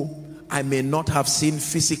 who I may not have seen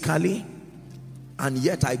physically, and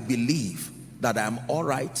yet I believe that I am all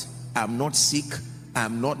right, I am not sick, I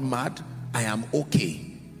am not mad, I am okay.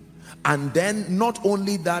 And then not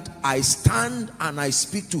only that, I stand and I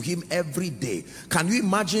speak to him every day. Can you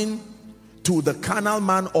imagine, to the carnal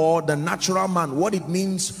man or the natural man, what it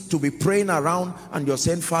means to be praying around and you're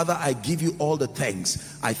saying, Father, I give you all the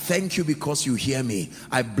thanks. I thank you because you hear me.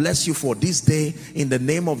 I bless you for this day. In the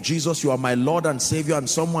name of Jesus, you are my Lord and Savior. And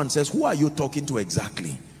someone says, who are you talking to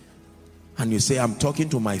exactly? And you say, I'm talking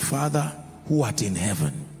to my Father who art in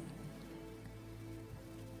heaven.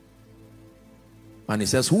 And he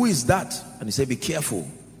says, who is that? And he said, be careful.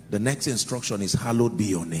 The next instruction is, hallowed be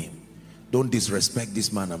your name. Don't disrespect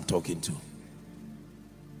this man I'm talking to.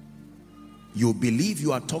 You believe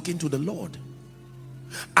you are talking to the Lord,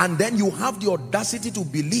 and then you have the audacity to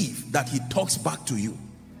believe that he talks back to you.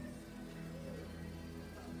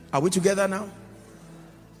 Are we together now?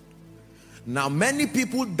 Now many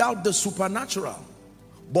people doubt the supernatural,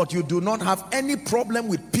 but you do not have any problem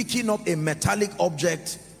with picking up a metallic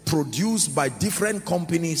object produced by different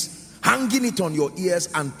companies, hanging it on your ears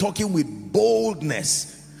and talking with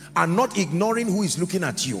boldness and not ignoring who is looking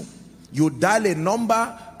at you. You dial a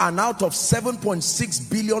number, and out of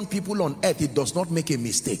 7.6 billion people on earth, it does not make a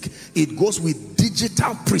mistake. It goes with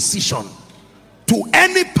digital precision to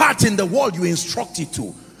any part in the world you instruct it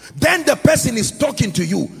to. Then the person is talking to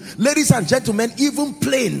you. Ladies and gentlemen, even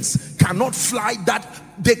planes cannot fly that,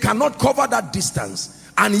 they cannot cover that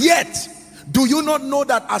distance. And yet, do you not know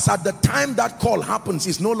that as at the time that call happens,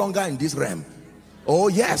 it's no longer in this realm? Oh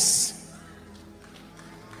yes.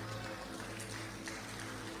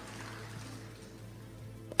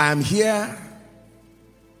 I'm here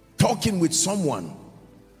talking with someone,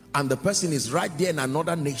 and the person is right there in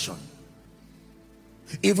another nation.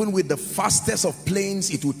 Even with the fastest of planes,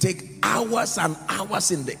 it will take hours and hours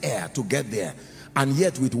in the air to get there. And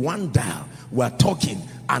yet with one dial, we're talking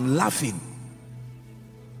and laughing.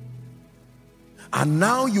 And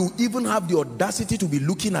now you even have the audacity to be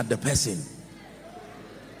looking at the person.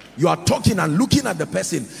 You are talking and looking at the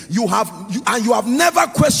person. You have never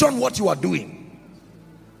questioned what you are doing.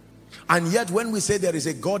 And yet when we say there is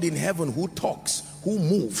a God in heaven who talks, who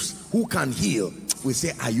moves, who can heal, we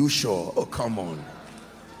say, are you sure? Oh, come on.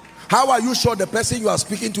 How are you sure the person you are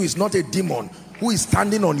speaking to is not a demon who is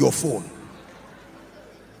standing on your phone?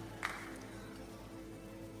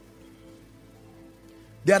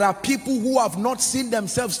 There are people who have not seen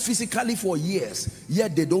themselves physically for years,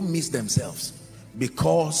 yet they don't miss themselves,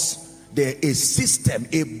 because there is a system,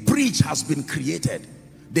 a bridge has been created.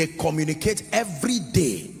 They communicate every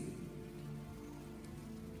day.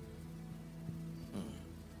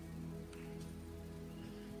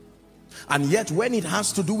 And yet when it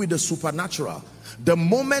has to do with the supernatural, the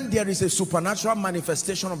moment there is a supernatural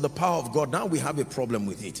manifestation of the power of God, now we have a problem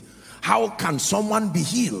with it. How can someone be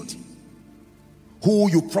healed who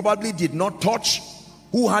you probably did not touch,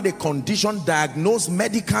 who had a condition diagnosed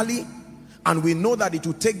medically, and we know that it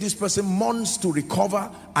will take this person months to recover,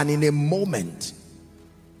 and in a moment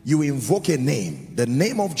you invoke a name, the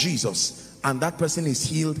name of Jesus, and that person is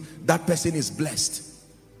healed, that person is blessed?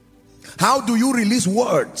 How do you release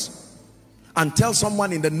words and tell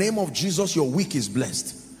someone in the name of Jesus your week is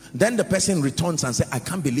blessed, then the person returns and says, I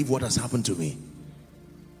can't believe what has happened to me?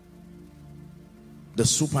 The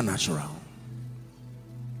supernatural.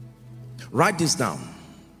 Write this down.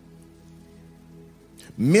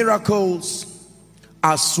 Miracles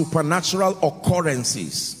are supernatural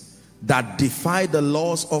occurrences that defy the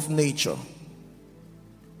laws of nature.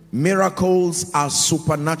 Miracles are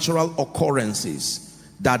supernatural occurrences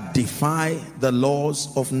that defy the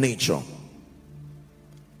laws of nature.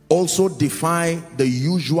 Also defy the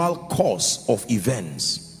usual course of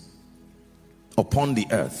events upon the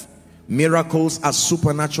earth. Miracles are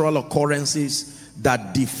supernatural occurrences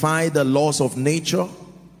that defy the laws of nature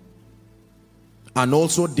and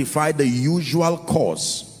also defy the usual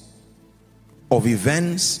course of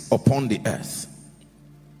events upon the earth.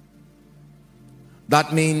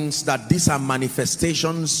 That means that these are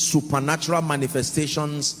manifestations, supernatural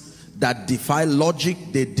manifestations that defy logic.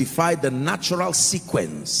 They defy the natural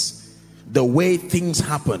sequence, the way things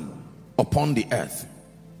happen upon the earth.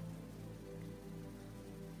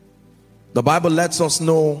 The Bible lets us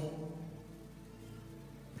know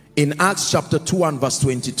in Acts chapter 2 and verse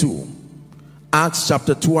 22. Acts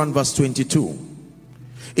chapter 2 and verse 22.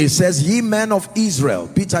 It says, ye men of Israel,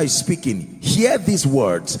 Peter is speaking, hear these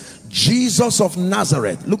words, Jesus of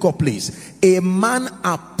Nazareth, look up please, a man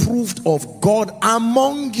approved of God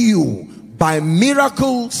among you by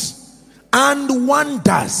miracles and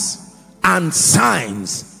wonders and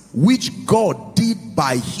signs which God did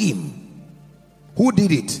by him. Who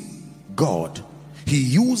did it? God. He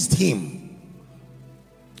used him.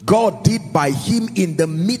 God did by him in the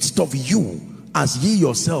midst of you, as ye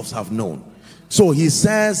yourselves have known. So he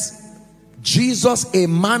says, Jesus, a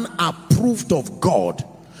man approved of God.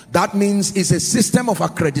 That means it's a system of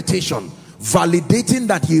accreditation, validating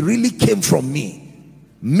that he really came from me.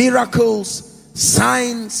 Miracles,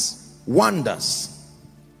 signs, wonders.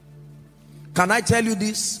 Can I tell you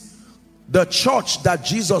this? The church that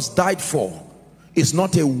Jesus died for is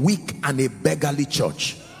not a weak and a beggarly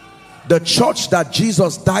church. The church that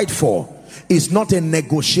Jesus died for is not a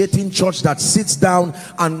negotiating church that sits down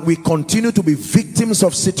and we continue to be victims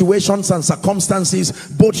of situations and circumstances,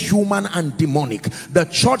 both human and demonic. The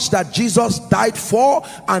church that Jesus died for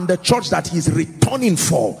and the church that he's returning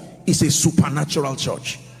for is a supernatural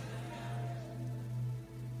church.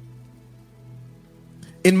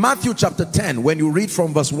 In Matthew chapter 10, when you read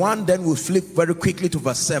from verse 1, then we'll flip very quickly to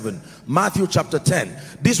verse 7. Matthew chapter 10.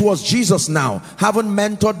 This was Jesus now, having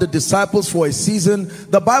mentored the disciples for a season.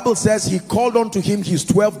 The Bible says he called unto him his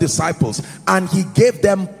 12 disciples and he gave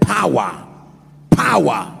them power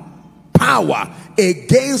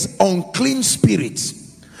against unclean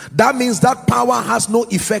spirits. That means that power has no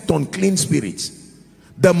effect on clean spirits.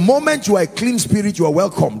 The moment you are a clean spirit, you are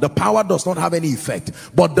welcome. The power does not have any effect.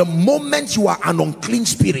 But the moment you are an unclean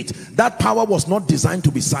spirit, that power was not designed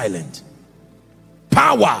to be silent.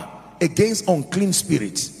 Power against unclean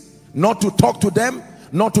spirits. Not to talk to them,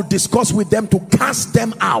 not to discuss with them, to cast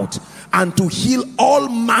them out and to heal all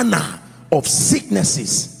manner of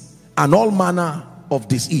sicknesses and all manner of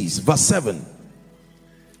disease. Verse 7.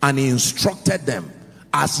 And he instructed them,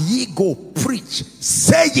 as ye go preach,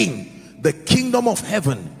 saying, the kingdom of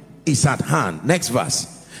heaven is at hand. Next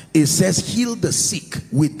verse. It says, heal the sick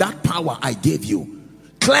with that power I gave you.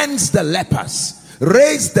 Cleanse the lepers.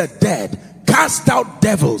 Raise the dead. Cast out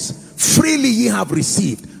devils. Freely ye have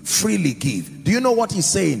received, freely give. Do you know what he's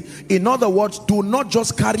saying? In other words, do not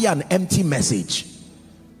just carry an empty message.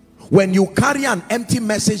 When you carry an empty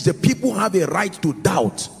message, the people have a right to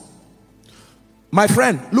doubt. My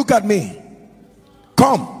friend, look at me.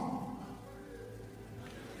 Come.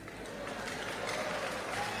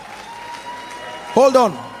 Hold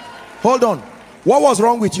on. Hold on. What was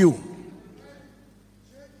wrong with you?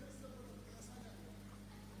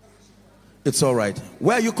 It's all right.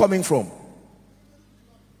 Where are you coming from?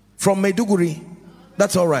 From Maiduguri?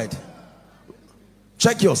 That's all right.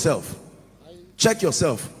 Check yourself. Check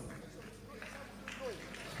yourself.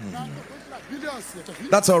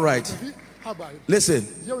 That's all right. Listen.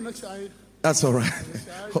 That's all right.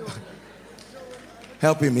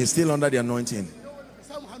 Help him. He's still under the anointing.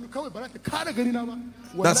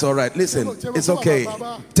 That's all right. Listen, it's okay.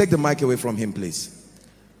 Take the mic away from him, please.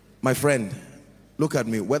 My friend, look at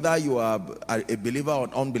me. Whether you are a believer or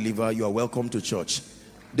an unbeliever, you are welcome to church.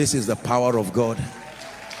 This is the power of God.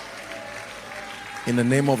 In the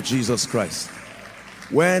name of Jesus Christ.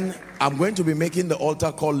 When I'm going to be making the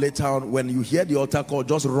altar call later on, when you hear the altar call,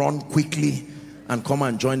 just run quickly and come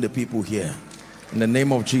and join the people here. In the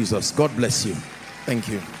name of Jesus. God bless you. Thank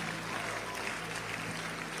you.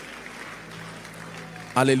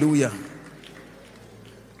 Hallelujah.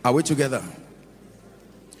 Are we together?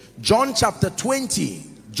 John chapter 20.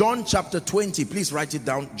 John chapter 20. Please write it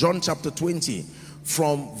down. John chapter 20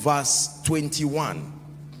 from verse 21.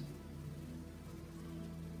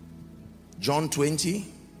 John 20.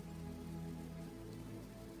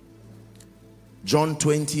 John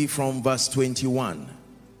 20 from verse 21.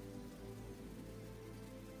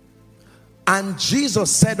 And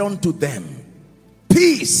Jesus said unto them,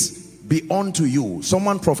 peace be unto you.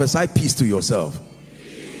 Someone prophesy peace to yourself.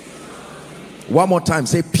 One more time,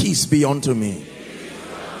 say peace be unto me.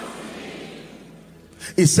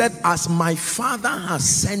 He said, as my Father has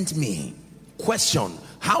sent me. Question,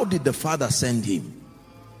 how did the Father send him?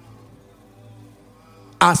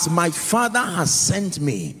 As my Father has sent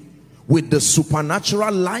me with the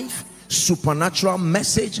supernatural life, supernatural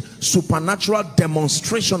message, supernatural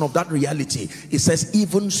demonstration of that reality, it says,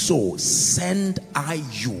 even so send I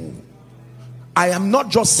you. I am not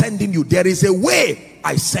just sending you. There is a way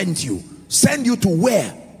I send you. Send you to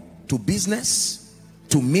where? To business,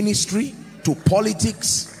 to ministry, to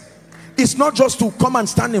politics. It's not just to come and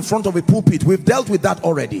stand in front of a pulpit. We've dealt with that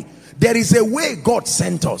already. There is a way God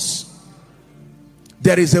sent us.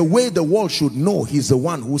 There is a way the world should know he's the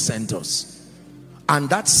one who sent us. And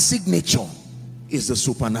that signature is the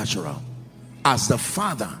supernatural. As the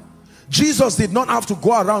Father. Jesus did not have to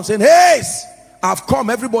go around saying, hey, I've come,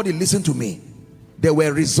 everybody listen to me. There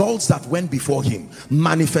were results that went before him.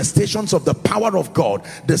 Manifestations of the power of God.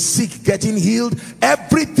 The sick getting healed.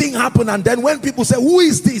 Everything happened. And then when people say, who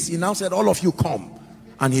is this? He now said, all of you come.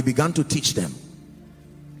 And he began to teach them.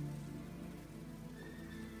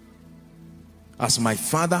 As my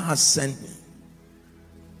Father has sent me.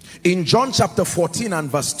 In John chapter 14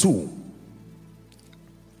 and verse 2.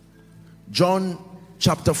 John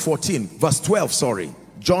chapter 14, verse 12, sorry.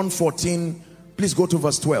 John 14, please go to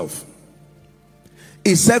verse 12.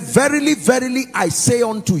 He said, verily, verily, I say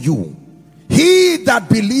unto you, he that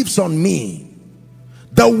believes on me,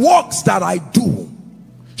 the works that I do,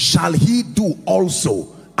 shall he do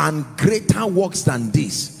also, and greater works than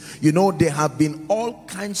this. You know, there have been all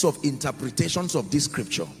kinds of interpretations of this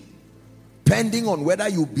scripture, depending on whether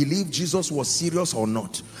you believe Jesus was serious or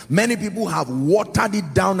not. Many people have watered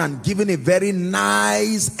it down and given a very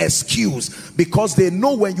nice excuse, because they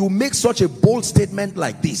know when you make such a bold statement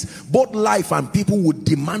like this, both life and people would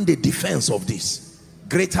demand a defense of this.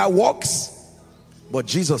 Greater works, but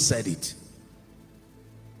Jesus said it.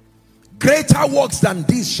 Greater works than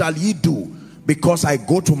this shall ye do, because I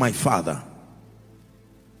go to my Father.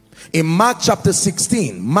 In Mark chapter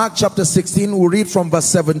 16, we'll read from verse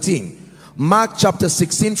 17. Mark chapter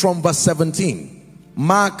 16 from verse 17.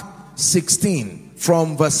 Mark 16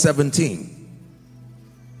 from verse 17.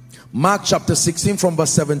 Mark chapter 16 from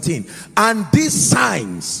verse 17. And these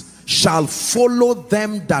signs shall follow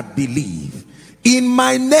them that believe. In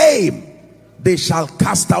my name they shall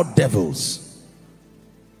cast out devils.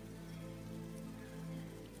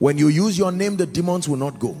 When you use your name, the demons will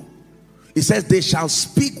not go. It says they shall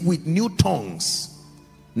speak with new tongues.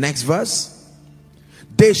 Next verse.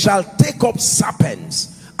 They shall take up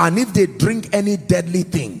serpents, and if they drink any deadly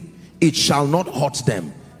thing, it shall not hurt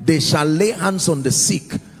them. They shall lay hands on the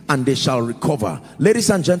sick, and they shall recover. Ladies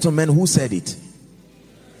and gentlemen, who said it?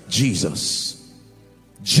 Jesus.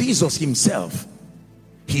 Jesus himself.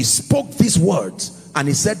 He spoke these words, and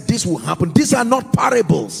he said this will happen. These are not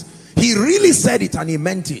parables. He really said it, and he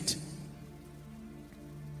meant it.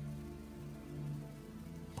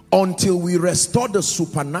 Until we restore the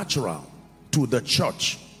supernatural to the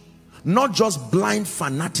church, not just blind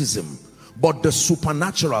fanaticism, but the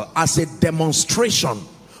supernatural as a demonstration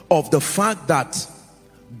of the fact that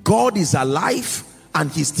God is alive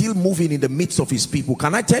and he's still moving in the midst of his people.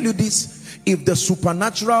 Can I tell you this? If the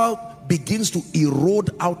supernatural begins to erode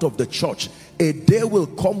out of the church, a day will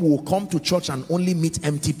come to church and only meet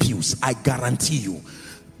empty pews. I guarantee you.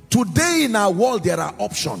 Today in our world there are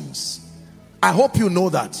options. I hope you know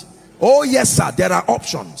that. Oh yes sir, there are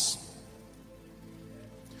options.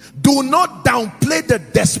 Do not downplay the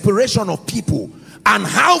desperation of people and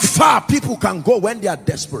how far people can go when they are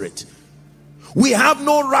desperate. We have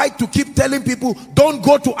no right to keep telling people, don't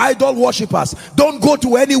go to idol worshippers, don't go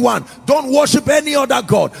to anyone, don't worship any other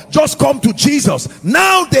God, just come to Jesus.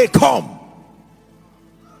 Now they come.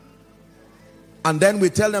 And then we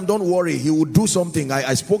tell them, don't worry, he will do something.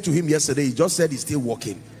 I spoke to him yesterday. He just said he's still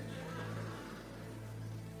working.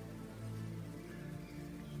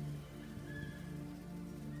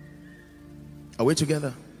 Are we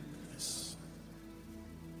together? Yes.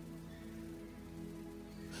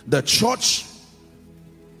 The church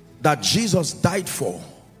that Jesus died for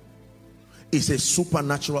is a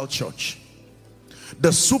supernatural church.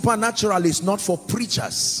 The supernatural is not for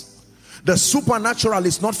preachers. The supernatural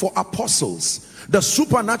is not for apostles. The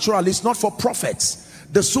supernatural is not for prophets.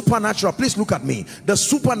 The supernatural, please look at me. The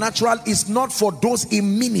supernatural is not for those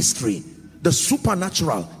in ministry. The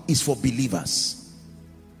supernatural is for believers.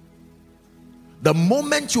 The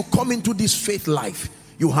moment you come into this faith life,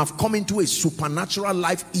 you have come into a supernatural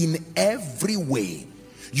life in every way.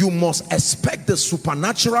 You must expect the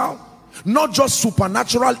supernatural, not just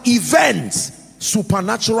supernatural events,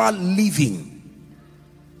 supernatural living.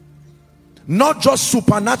 Not just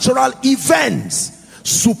supernatural events,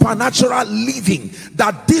 supernatural living,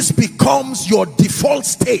 that this becomes your default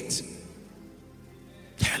state.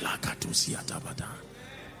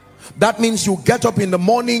 That means you get up in the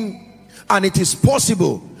morning and it is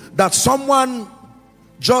possible that someone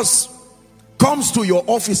just comes to your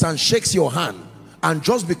office and shakes your hand, and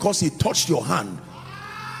just because he touched your hand,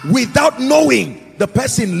 without knowing, the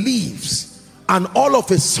person leaves, and all of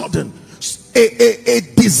a sudden a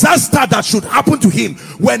disaster that should happen to him,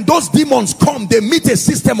 when those demons come, they meet a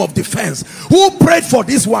system of defense. Who prayed for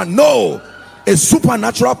this one? No, a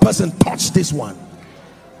supernatural person touched this one.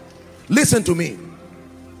 Listen to me.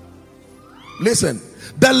 Listen.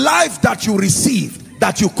 The life that you received,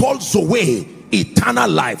 that you call Zoe, eternal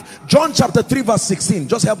life. John chapter 3 verse 16.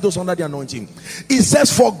 Just help those under the anointing. It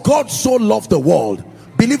says, for God so loved the world.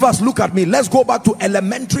 Believers, look at me. Let's go back to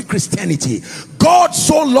elementary Christianity. God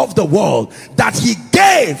so loved the world that he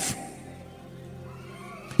gave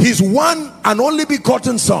his one and only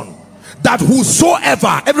begotten son, that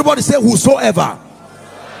whosoever, everybody say whosoever.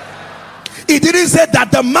 He didn't say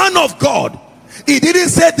that the man of God. He didn't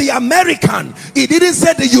say the American. He didn't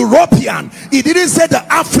say the European. He didn't say the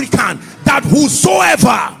African. That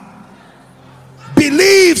whosoever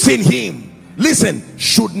believes in him, listen,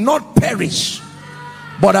 should not perish,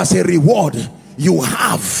 but as a reward you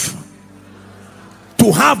have.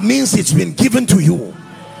 To have means it's been given to you.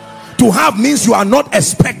 To have means you are not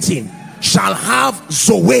expecting. Shall have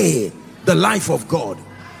Zoe, the life of God.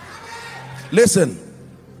 Listen,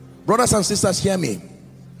 brothers and sisters, hear me.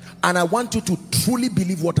 And I want you to truly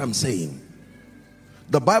believe what I'm saying.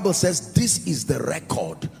 The Bible says this is the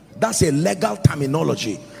record. That's a legal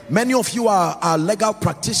terminology. Many of you are legal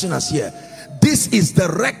practitioners here. This is the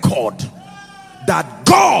record that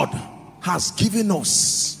God has given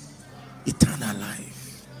us eternal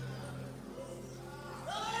life.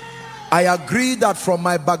 I agree that from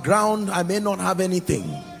my background I may not have anything.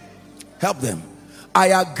 Help them. I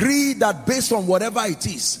agree that based on whatever it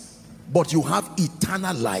is, but you have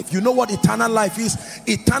eternal life. You know what eternal life is?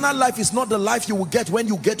 Eternal life is not the life you will get when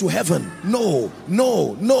you get to heaven. No,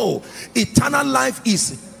 no, no. Eternal life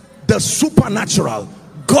is the supernatural.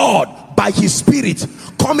 God, by his spirit,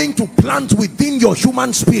 coming to plant within your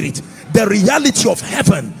human spirit the reality of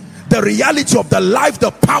heaven, the reality of the life,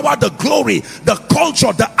 the power, the glory, the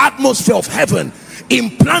culture, the atmosphere of heaven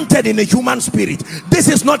implanted in a human spirit. This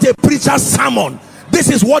is not a preacher's sermon. This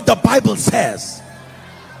is what the Bible says.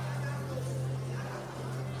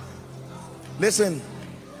 Listen,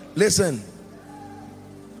 listen.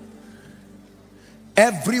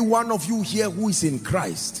 Every one of you here who is in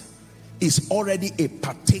Christ is already a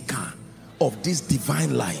partaker of this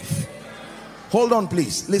divine life. Hold on,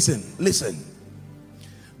 please. Listen, listen.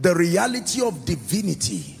 The reality of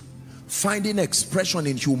divinity finding expression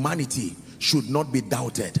in humanity should not be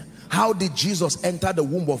doubted. How did Jesus enter the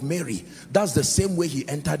womb of Mary? That's the same way he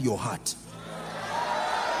entered your heart.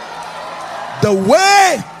 The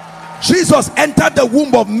way Jesus entered the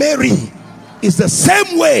womb of Mary is the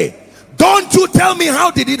same way. Don't you tell me how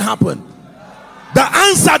did it happen. The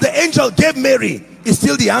answer the angel gave Mary is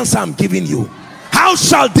still the answer I'm giving you. How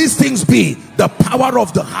shall these things be? The power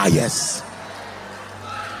of the highest.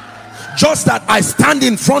 Just that I stand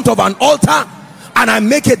in front of an altar and I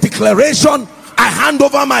make a declaration, I hand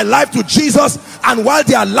over my life to Jesus, and while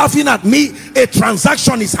they are laughing at me, a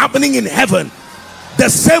transaction is happening in heaven. The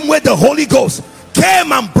same way the Holy Ghost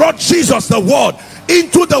came and brought Jesus, the word,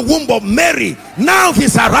 into the womb of Mary. Now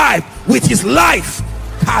he's arrived with his life.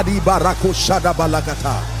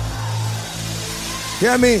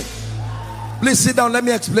 Hear me. Please sit down. Let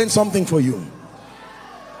me explain something for you.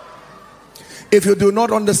 If you do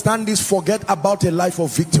not understand this, forget about a life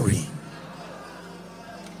of victory.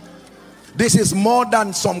 This is more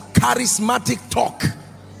than some charismatic talk.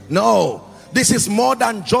 No, this is more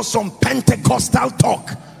than just some Pentecostal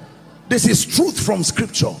talk. This is truth from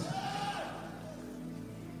scripture.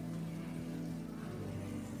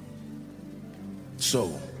 So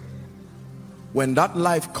when that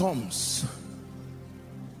life comes,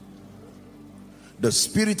 the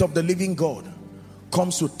Spirit of the living God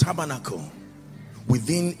comes to tabernacle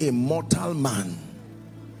within a mortal man.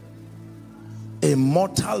 A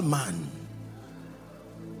mortal man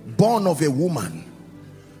born of a woman.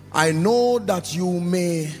 I know that you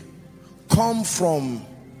may come from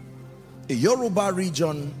a Yoruba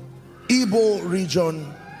region, Igbo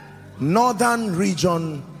region, northern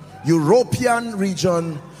region, European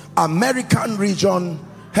region, American region.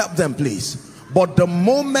 Help them, please. But the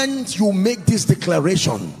moment you make this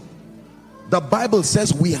declaration, the Bible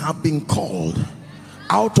says we have been called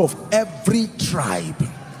out of every tribe,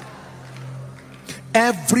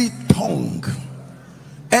 every tongue,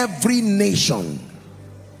 every nation.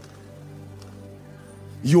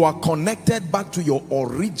 You are connected back to your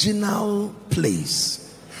original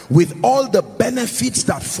place with all the benefits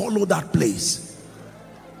that follow that place.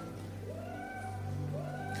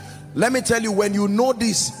 Let me tell you, when you know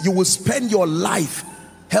this, you will spend your life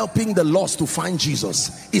helping the lost to find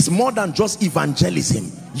Jesus. It's more than just evangelism.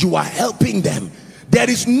 You are helping them. There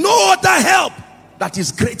is no other help that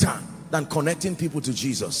is greater than connecting people to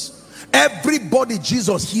Jesus. Everybody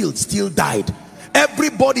Jesus healed still died.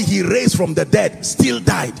 Everybody he raised from the dead still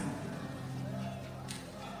died.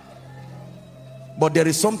 But there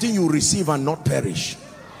is something you receive and not perish.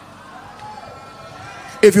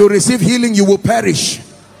 If you receive healing, you will perish.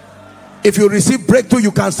 If you receive breakthrough,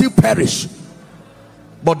 you can still perish.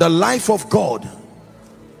 But the life of God.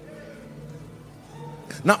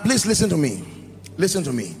 Now please listen to me. Listen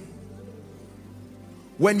to me.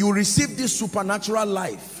 When you receive this supernatural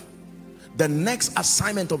life, the next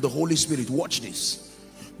assignment of the Holy Spirit, watch this.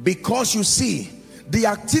 Because you see, the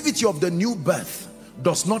activity of the new birth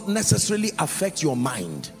does not necessarily affect your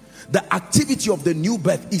mind. The activity of the new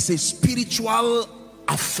birth is a spiritual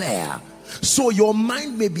affair. So your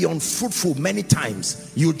mind may be unfruitful many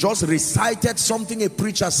times. You just recited something a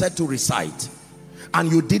preacher said to recite, and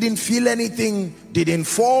you didn't feel anything, didn't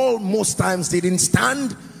fall, most times didn't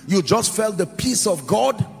stand. You just felt the peace of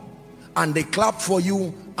God, and they clapped for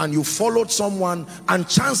you, and you followed someone, and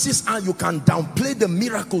chances are you can downplay the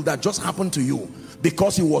miracle that just happened to you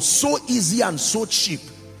because it was so easy and so cheap.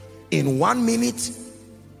 In 1 minute,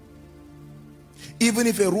 even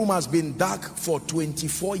if a room has been dark for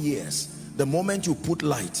 24 years, the moment you put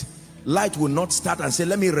light, light will not start and say,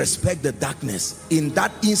 let me respect the darkness. In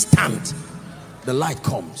that instant, the light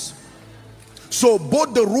comes. So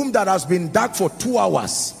both the room that has been dark for 2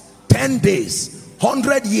 hours, 10 days,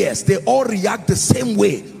 100 years, they all react the same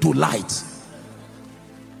way to light.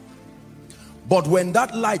 But when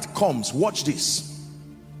that light comes, watch this.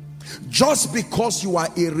 Just because you are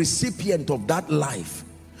a recipient of that life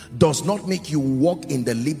does not make you walk in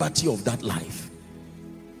the liberty of that life.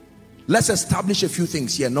 Let's establish a few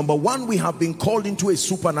things here. Number one, we have been called into a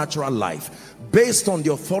supernatural life based on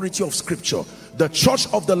the authority of scripture. The church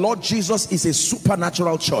of the Lord Jesus is a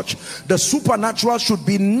supernatural church. The supernatural should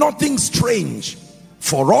be nothing strange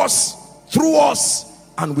for us, through us,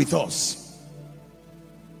 and with us.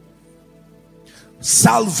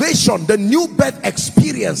 Salvation, the new birth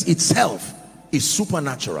experience itself, is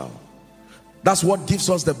supernatural. That's what gives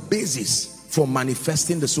us the basis for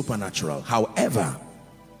manifesting the supernatural. However,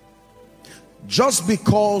 just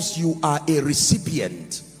because you are a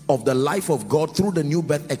recipient of the life of God through the new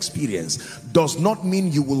birth experience does not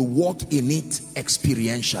mean you will walk in it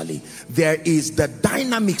experientially. There is the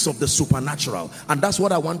dynamics of the supernatural, and that's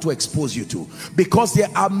what I want to expose you to, because there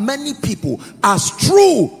are many people, as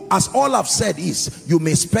true as all I've said is, you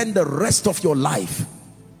may spend the rest of your life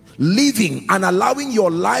living and allowing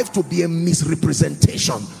your life to be a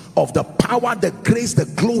misrepresentation of the power, the grace, the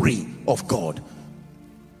glory of God.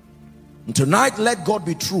 And tonight, let God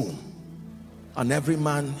be true and every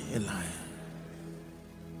man a liar.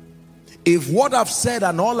 If what I've said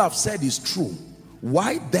and all I've said is true,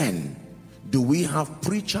 why then do we have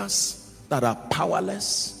preachers that are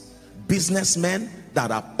powerless, businessmen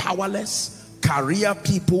that are powerless, career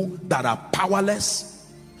people that are powerless,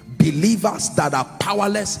 believers that are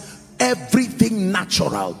powerless? Everything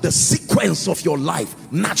natural, the sequence of your life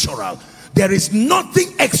natural. There is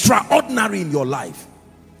nothing extraordinary in your life.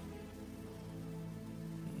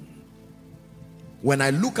 When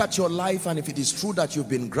I look at your life, and if it is true that you've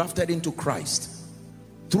been grafted into Christ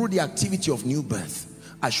through the activity of new birth,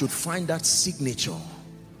 I should find that signature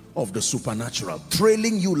of the supernatural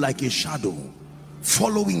trailing you like a shadow,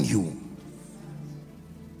 following you.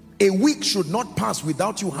 A week should not pass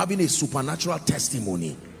without you having a supernatural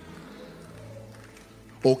testimony.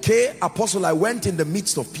 Okay, Apostle, I went in the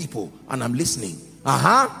midst of people and I'm listening.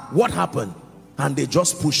 What happened? And they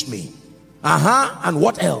just pushed me. And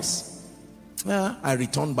what else? I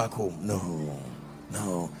returned back home.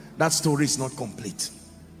 No, that story is not complete.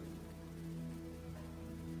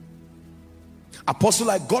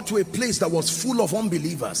 Apostle, I got to a place that was full of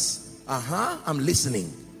unbelievers. I'm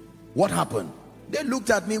listening. What happened? They looked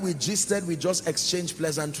at me, we gisted, we just exchanged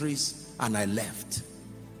pleasantries, and I left.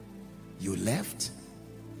 You left?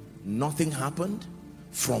 Nothing happened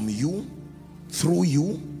from you, through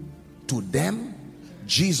you, to them.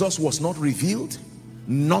 Jesus was not revealed.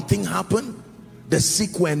 Nothing happened. The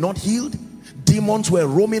sick were not healed. Demons were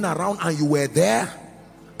roaming around and you were there,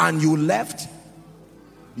 and you left.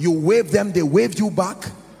 You waved them, they waved you back.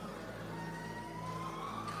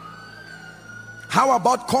 How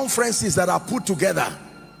about conferences that are put together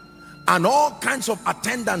and all kinds of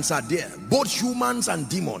attendants are there, both humans and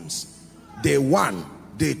demons? Day 1,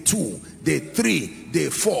 day 2, day 3, day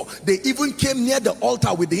 4. They even came near the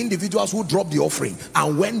altar with the individuals who dropped the offering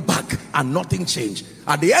and went back, and nothing changed.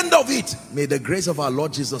 At the end of it, may the grace of our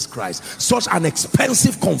Lord Jesus Christ, such an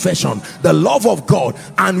expensive confession, the love of God,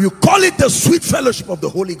 and you call it the sweet fellowship of the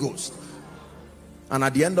Holy Ghost. And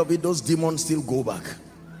at the end of it, those demons still go back.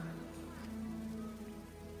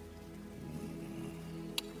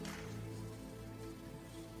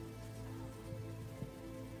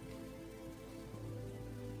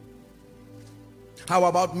 How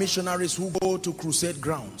about missionaries who go to crusade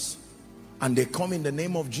grounds and they come in the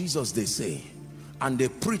name of Jesus, they say, and they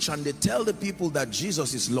preach and they tell the people that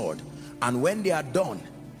Jesus is Lord, and when they are done,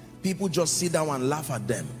 people just sit down and laugh at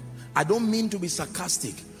them. I don't mean to be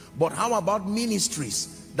sarcastic, but how about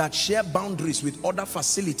ministries that share boundaries with other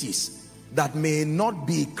facilities that may not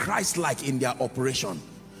be Christ-like in their operation,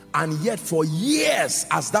 and yet for years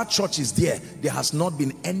as that church is there has not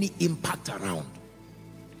been any impact around?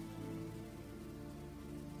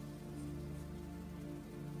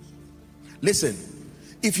 Listen,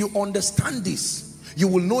 if you understand this, you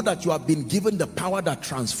will know that you have been given the power that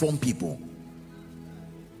transforms people.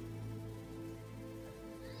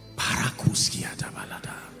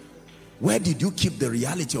 Where did you keep the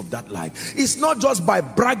reality of that life? It's not just by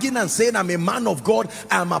bragging and saying I'm a man of God,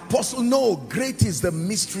 I'm apostle. No, great is the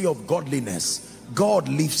mystery of godliness. God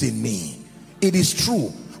lives in me. It is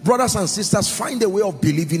true. Brothers and sisters, find a way of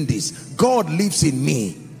believing this. God lives in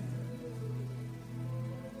me.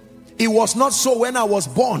 It was not so when I was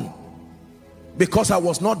born, because I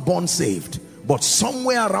was not born saved, but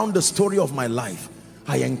somewhere around the story of my life,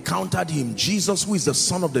 I encountered him, Jesus, who is the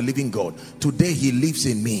Son of the living God. Today he lives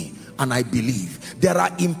in me, and I believe. There are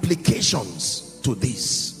implications to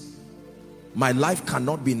this. My life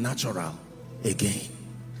cannot be natural again.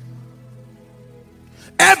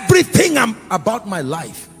 Everything about my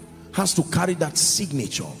life has to carry that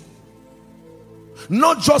signature,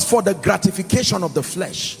 not just for the gratification of the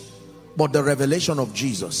flesh, but the revelation of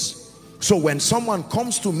Jesus. So when someone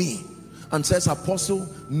comes to me and says, Apostle,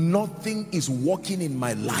 nothing is working in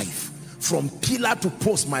my life, from pillar to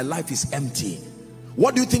post my life is empty,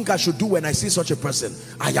 what do you think I should do when I see such a person?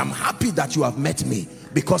 I am happy that you have met me,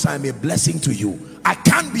 because I am a blessing to you. I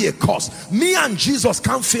can't be a curse. Me and Jesus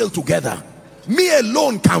can't fail together. Me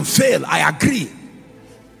alone can fail, I agree.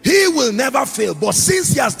 He will never fail, but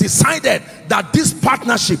since he has decided that this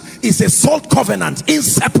partnership is a salt covenant,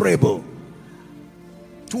 inseparable,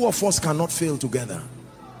 two of us cannot fail together.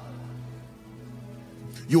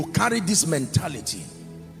 You carry this mentality.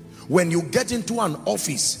 When you get into an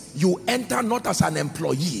office, you enter not as an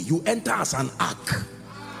employee, you enter as an ark.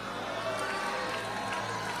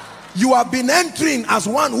 You have been entering as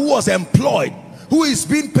one who was employed, who is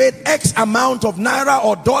being paid X amount of naira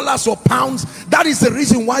or dollars or pounds. That is the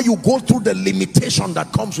reason why you go through the limitation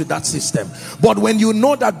that comes with that system. But when you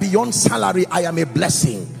know that beyond salary, I am a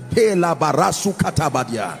blessing. Doors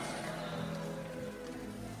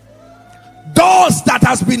that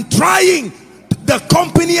has been trying, the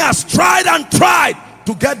company has tried and tried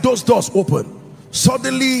to get those doors open.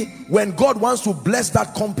 Suddenly, when God wants to bless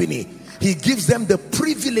that company, he gives them the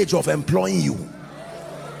privilege of employing you.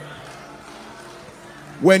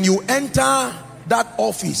 When you enter that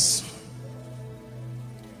office,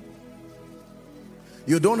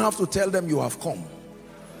 you don't have to tell them you have come.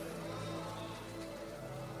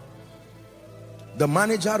 The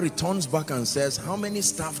manager returns back and says, how many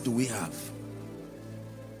staff do we have?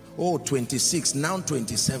 Oh, 26, now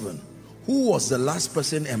 27. Who was the last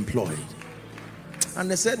person employed?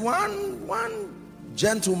 And they said, one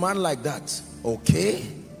gentleman like that. Okay.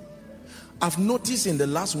 I've noticed in the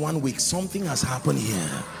last 1 week, something has happened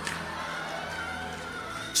here.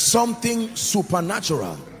 Something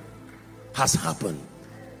supernatural has happened.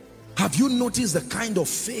 Have you noticed the kind of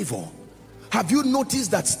favor? Have you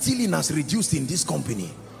noticed that stealing has reduced in this company?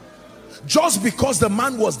 Just because the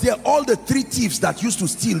man was there, all the 3 thieves that used to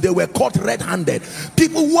steal, they were caught red-handed.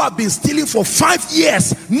 People who have been stealing for 5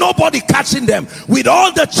 years, nobody catching them. With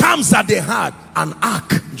all the charms that they had, an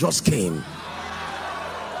ark just came.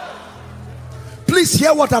 Please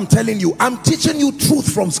hear what I'm telling you. I'm teaching you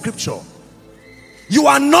truth from scripture. You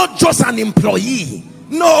are not just an employee.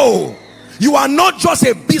 No. You are not just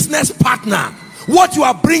a business partner. What you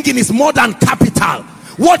are bringing is more than capital.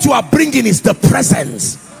 What you are bringing is the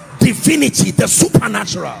presence, divinity, the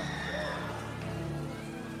supernatural.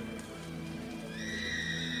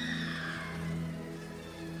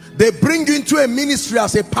 They bring you into a ministry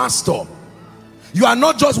as a pastor. You are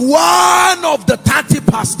not just one of the 30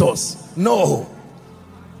 pastors. No.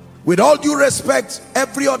 With all due respect,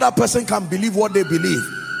 every other person can believe what they believe,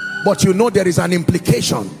 but you know there is an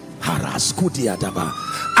implication. I'm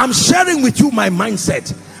sharing with you my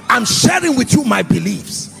mindset. I'm sharing with you my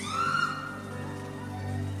beliefs.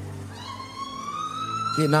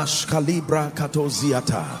 The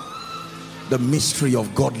mystery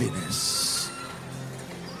of godliness.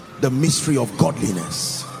 The mystery of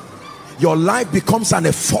godliness. Your life becomes an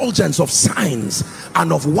effulgence of signs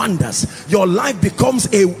and of wonders. Your life becomes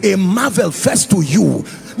a marvel first to you,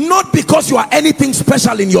 not because you are anything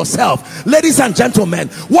special in yourself. Ladies and gentlemen,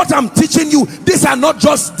 what I'm teaching you, these are not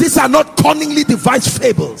cunningly devised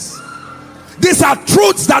fables. These are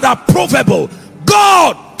truths that are provable.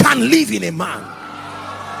 God can live in a man.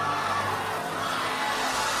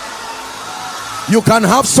 You can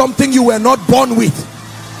have something you were not born with.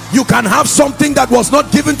 You can have something that was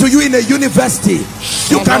not given to you in a university.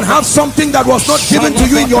 You can have something that was not given to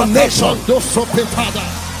you in your nation.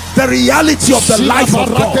 The reality of the life of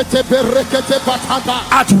God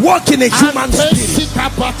at work in a human spirit.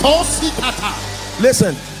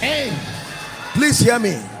 Listen, please hear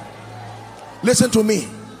me. Listen to me.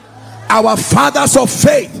 Our fathers of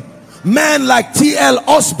faith, men like T.L.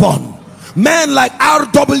 Osborne, men like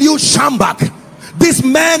R.W. Shambach, these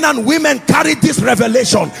men and women carried this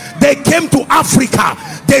revelation. They came to Africa.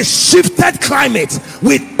 They shifted climate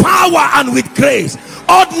with power and with grace.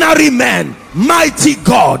 Ordinary men, mighty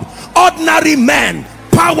God. Ordinary men,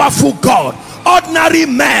 powerful God. Ordinary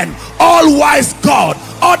men, all-wise God.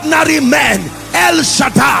 Ordinary men, El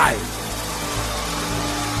Shaddai.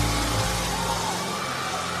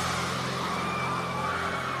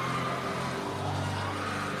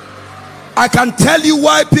 I can tell you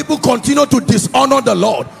why people continue to dishonor the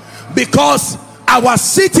Lord. Because our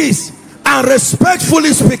cities, and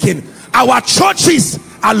respectfully speaking, our churches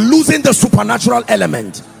are losing the supernatural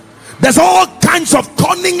element. There's all kinds of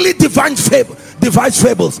cunningly devised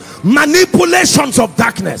fables, manipulations of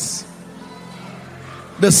darkness.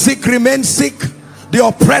 The sick remain sick, the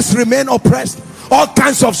oppressed remain oppressed. All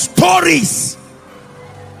kinds of stories.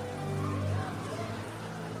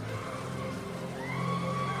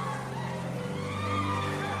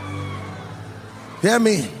 Hear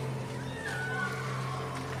me.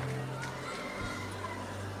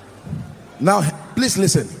 Now, please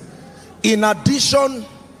listen. In addition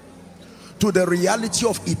to the reality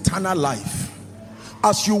of eternal life,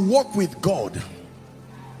 as you walk with God,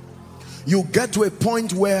 you get to a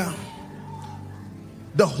point where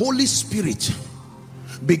the Holy Spirit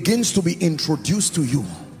begins to be introduced to you,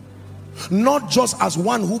 not just as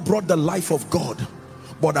one who brought the life of God,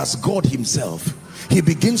 but as God himself. He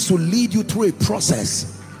begins to lead you through a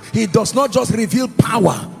process. He does not just reveal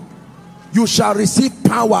power. You shall receive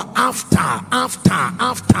power after.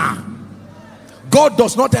 God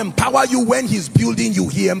does not empower you when he's building you.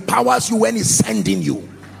 He empowers you when he's sending you.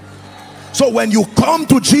 So when you come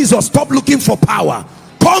to Jesus, stop looking for power.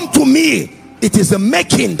 Come to me. It is the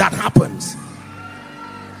making that happens.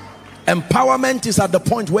 Empowerment is at the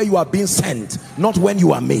point where you are being sent, not when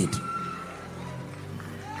you are made.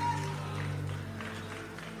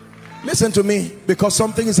 Listen to me, because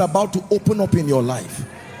something is about to open up in your life.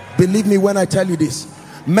 Believe me when I tell you this.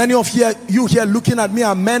 Many of you here looking at me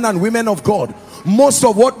are men and women of God. Most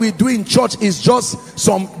of what we do in church is just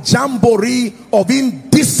some jamboree of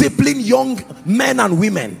indisciplined young men and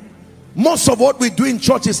women. Most of what we do in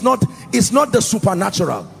church is not the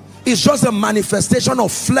supernatural. It's just a manifestation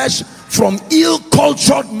of flesh from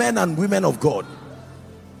ill-cultured men and women of God.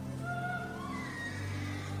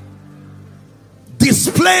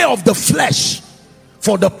 display of the flesh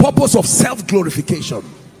for the purpose of self-glorification.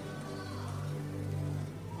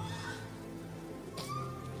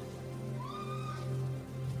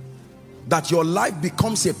 That your life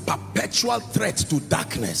becomes a perpetual threat to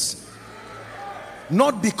darkness.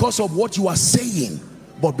 Not because of what you are saying,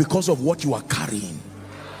 but because of what you are carrying.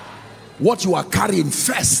 What you are carrying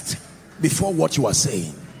first before what you are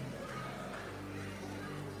saying.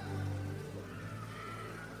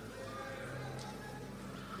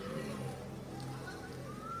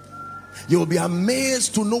 You'll be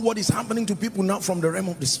amazed to know what is happening to people now from the realm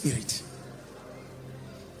of the spirit.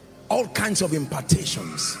 All kinds of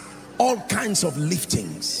impartations, all kinds of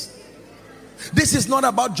liftings. This is not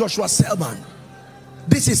about Joshua Selman.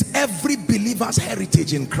 This is every believer's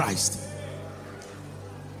heritage in Christ.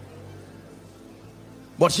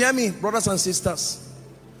 But hear me, brothers and sisters.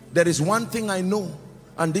 There is one thing I know,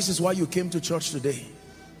 and this is why you came to church today.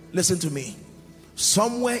 Listen to me.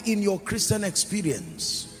 Somewhere in your Christian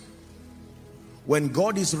experience, when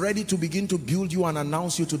God is ready to begin to build you and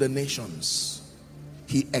announce you to the nations,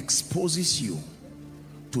 he exposes you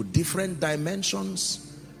to different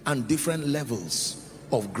dimensions and different levels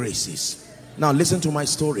of graces. Now listen to my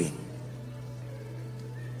story.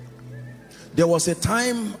 There was a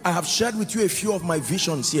time, I have shared with you a few of my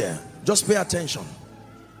visions here. Just pay attention.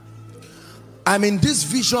 I'm in this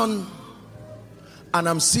vision and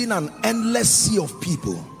I'm seeing an endless sea of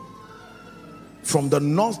people. From the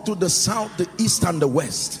north to the south, the east and the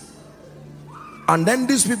west. And then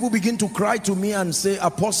these people begin to cry to me and say,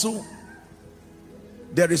 Apostle,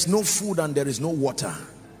 there is no food and there is no water.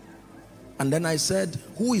 And then I said,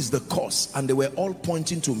 who is the cause? And they were all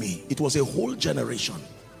pointing to me. It was a whole generation.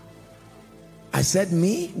 I said,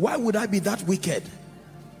 me? Why would I be that wicked?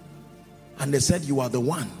 And they said, you are the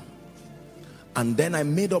one. And then I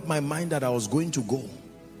made up my mind that I was going to go.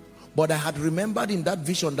 But I had remembered in that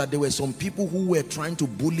vision that there were some people who were trying to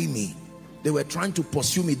bully me. They were trying to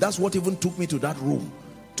pursue me. That's what even took me to that room,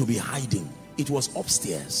 to be hiding. It was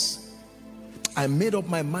upstairs. I made up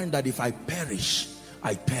my mind that if I perish,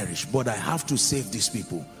 I perish. But I have to save these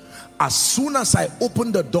people. As soon as I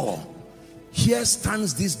opened the door, here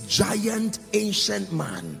stands this giant ancient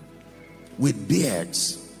man with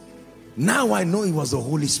beards. Now I know it was the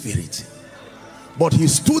Holy Spirit. But he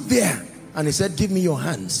stood there and he said, give me your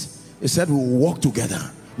hands. He said, we will walk together.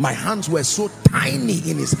 My hands were so tiny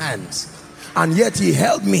in his hands, and yet he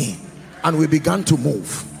held me and we began to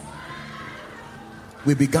move.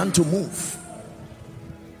 We began to move,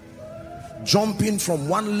 jumping from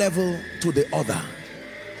one level to the other.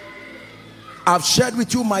 I've shared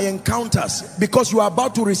with you my encounters because you are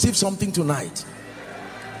about to receive something tonight.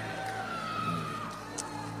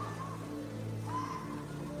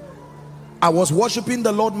 I was worshiping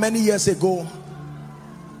the Lord many years ago,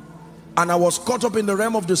 and I was caught up in the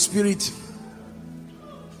realm of the spirit.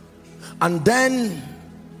 And then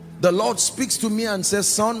the Lord speaks to me and says,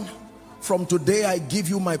 son, from today I give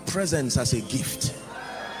you my presence as a gift.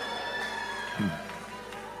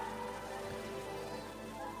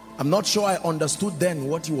 I'm not sure I understood then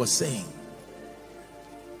what he was saying.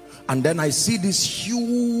 And then I see this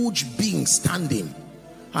huge being standing,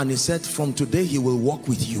 and he said, from today he will walk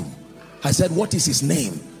with you. I said, what is his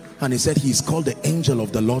name? And he said, he is called the angel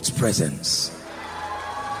of the Lord's presence.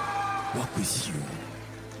 Walk with you.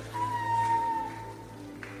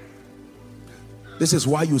 This is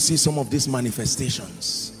why you see some of these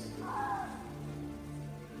manifestations.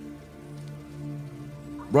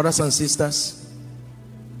 Brothers and sisters,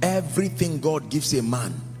 everything God gives a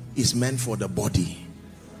man is meant for the body.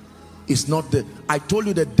 It's not the, I told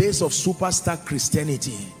you the days of superstar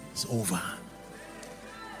Christianity is over.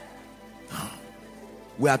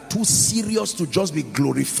 We are too serious to just be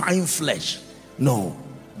glorifying flesh. No,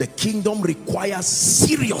 the kingdom requires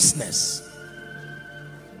seriousness.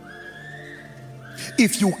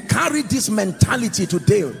 If you carry this mentality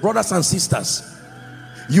today, brothers and sisters,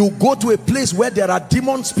 you go to a place where there are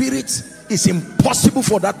demon spirits, it's impossible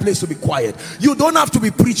for that place to be quiet. You don't have to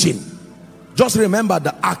be preaching. Just remember,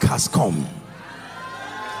 the ark has come.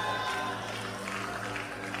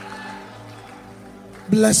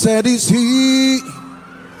 Blessed is he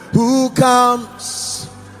who comes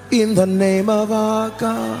in the name of our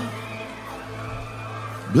God.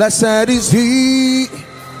 Blessed is he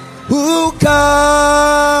who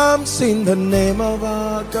comes in the name of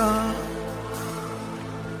our God.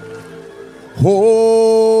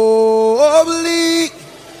 Holy,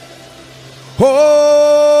 holy,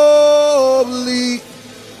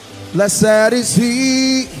 blessed is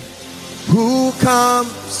he who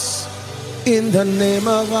comes in the name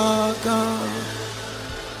of our God.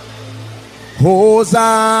 Hosanna,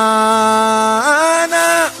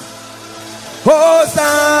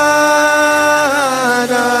 Hosanna,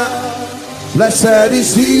 blessed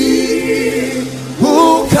is he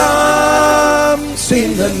who comes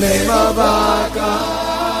in the name of our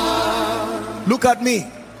God. Look at me.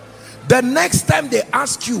 The next time they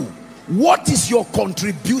ask you, what is your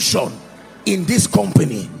contribution in this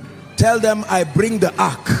company? Tell them, I bring the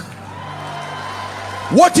ark.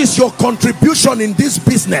 What is your contribution in this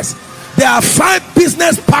business? There are 5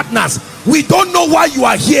 business partners. We don't know why you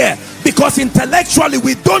are here, because intellectually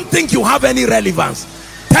we don't think you have any relevance.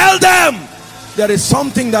 Tell them, there is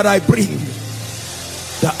something that I bring.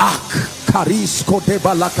 The ark. I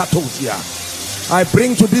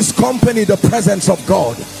bring to this company the presence of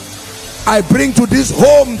God. I bring to this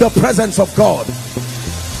home the presence of God.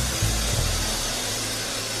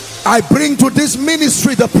 I bring to this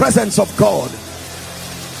ministry the presence of God.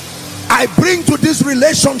 I bring to this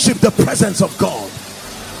relationship the presence of God.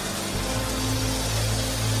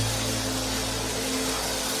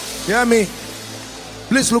 Hear me?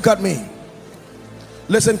 Please look at me.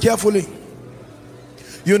 Listen carefully.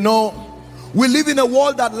 You know, we live in a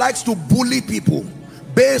world that likes to bully people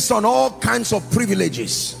based on all kinds of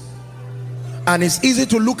privileges. And it's easy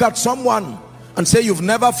to look at someone and say, you've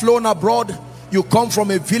never flown abroad, you come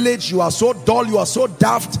from a village, you are so dull, you are so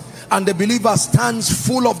daft, and the believer stands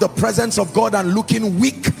full of the presence of God and looking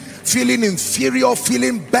weak, feeling inferior,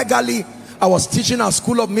 feeling beggarly. I was teaching our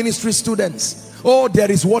school of ministry students, oh, there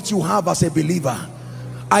is what you have as a believer.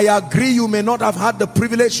 I agree you may not have had the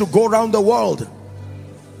privilege to go around the world.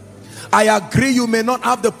 I agree you may not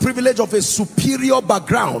have the privilege of a superior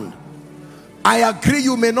background. I agree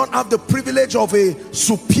you may not have the privilege of a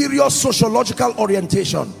superior sociological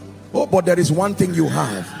orientation. Oh, but there is one thing you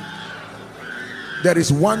have. There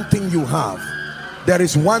is one thing you have. There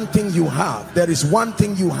is one thing you have. There is one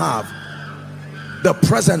thing you have. The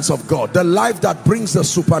presence of God. The life that brings the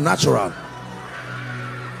supernatural.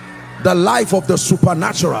 The life of the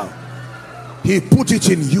supernatural. He put it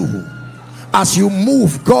in you. As you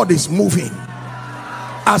move, God is moving.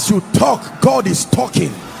 As you talk, God is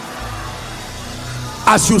talking.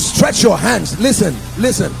 As you stretch your hands, listen,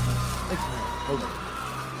 listen.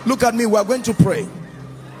 Look at me, we're going to pray.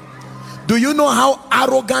 Do you know how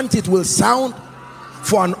arrogant it will sound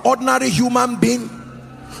for an ordinary human being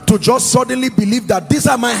to just suddenly believe that these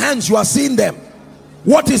are my hands, you are seeing them?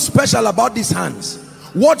 What is special about these hands?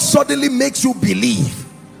 What suddenly makes you believe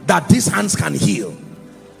that these hands can heal?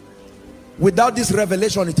 Without this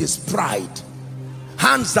revelation, it is pride.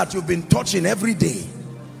 Hands that you've been touching every day,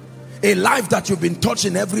 a life that you've been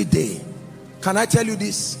touching every day. Can I tell you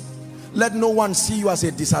this? Let no one see you as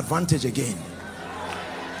a disadvantage again.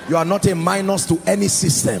 You are not a minus to any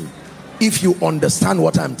system if you understand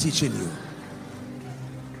what I'm teaching you.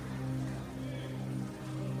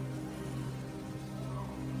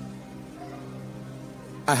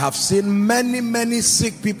 I have seen many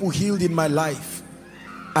sick people healed in my life.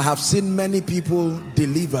 I have seen many people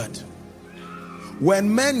delivered.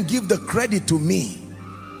 When men give the credit to me,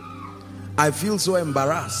 I feel so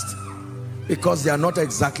embarrassed because they are not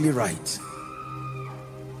exactly right.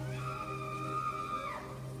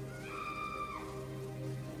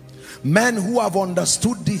 Men who have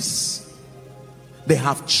understood this, they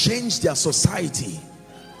have changed their society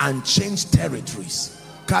and changed territories,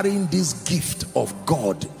 carrying this gift of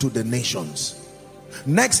God to the nations.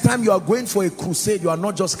 Next time you are going for a crusade, you are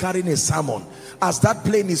not just carrying a sermon. As that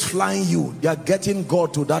plane is flying you, they are getting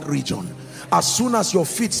God to that region. As soon as your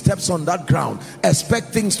feet steps on that ground, expect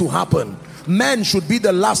things to happen. Men should be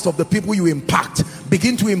the last of the people you impact.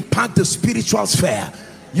 Begin to impact the spiritual sphere.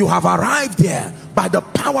 You have arrived there by the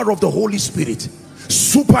power of the Holy Spirit.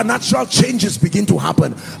 Supernatural changes begin to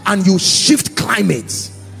happen and you shift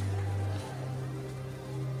climates.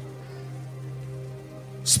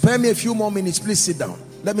 Spare me a few more minutes, please sit down.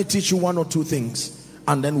 Let me teach you one or two things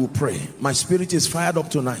and then we'll pray. My spirit is fired up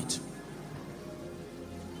tonight.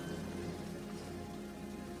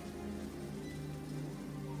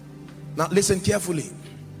 Now listen carefully.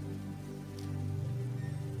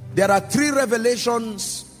 There are 3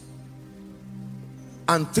 revelations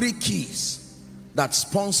and 3 keys that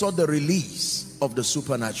sponsor the release of the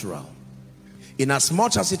supernatural. In as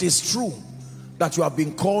much as it is true that you have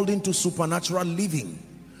been called into supernatural living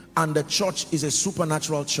and the church is a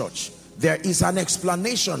supernatural church, there is an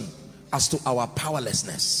explanation as to our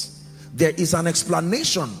powerlessness. There is an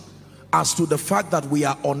explanation as to the fact that we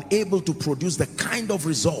are unable to produce the kind of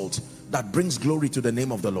result that brings glory to the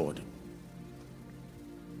name of the Lord.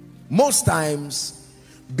 Most times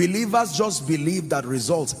believers just believe that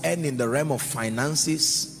results end in the realm of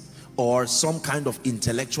finances or some kind of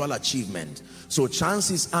intellectual achievement. So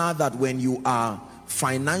chances are that when you are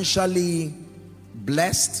financially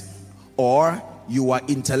blessed or you are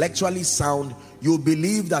intellectually sound, you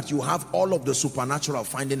believe that you have all of the supernatural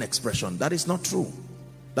finding expression. That is not true.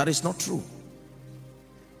 That is not true.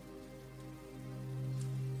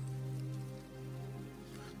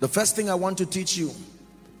 The first thing I want to teach you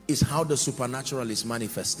is how the supernatural is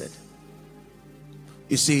manifested.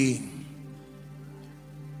 You see,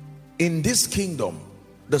 in this kingdom,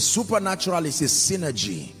 the supernatural is a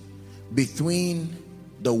synergy between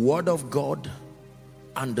the Word of God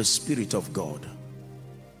and the Spirit of God.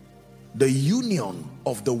 The union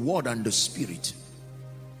of the Word and the Spirit.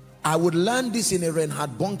 I would learn this in a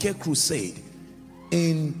Reinhard Bonnke crusade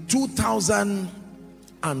in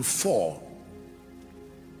 2004.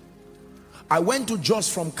 I went to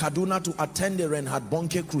Jos from Kaduna to attend the Reinhard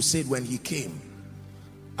Bonnke crusade when he came.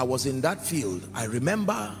 I was in that field, I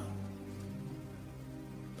remember,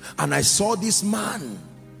 and I saw this man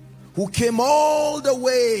who came all the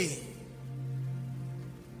way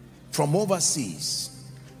from overseas,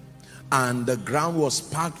 and the ground was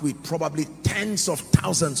packed with probably tens of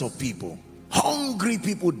thousands of people, hungry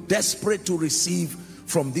people, desperate to receive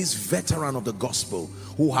from this veteran of the gospel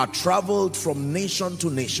who had traveled from nation to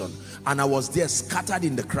nation. And I was there scattered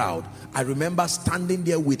in the crowd. I remember standing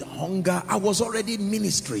there with hunger. I was already in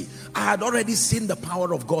ministry. I had already seen the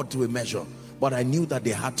power of God to a measure, but I knew that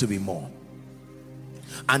there had to be more.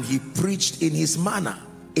 And he preached in his manner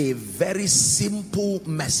a very simple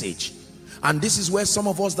message. And this is where some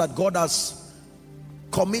of us that God has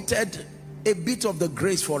committed a bit of the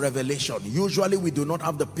grace for revelation. Usually we do not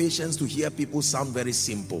have the patience to hear people sound very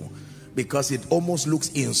simple, because it almost looks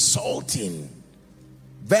insulting.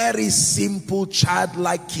 Very simple,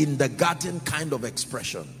 childlike, kindergarten kind of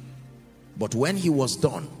expression. But when he was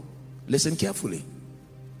done, listen carefully.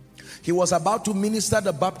 He was about to minister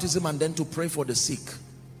the baptism and then to pray for the sick.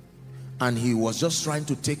 And he was just trying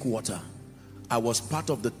to take water. I was part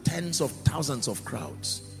of the tens of thousands of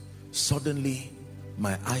crowds. Suddenly,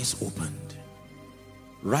 my eyes opened.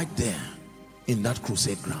 Right there in that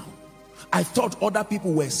crusade ground. I thought other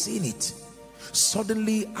people were seeing it.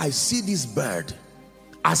 Suddenly, I see this bird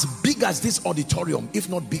as big as this auditorium, if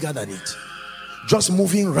not bigger than it, just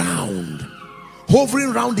moving round, hovering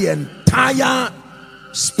around the entire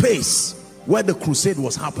space where the crusade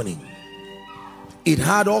was happening. It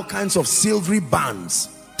had all kinds of silvery bands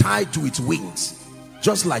tied to its wings,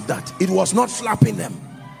 just like that. It was not flapping them,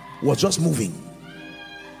 it was just moving.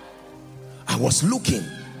 I was looking,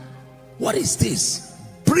 what is this?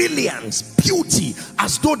 Brilliance, beauty,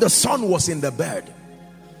 as though the sun was in the bird.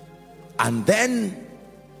 And then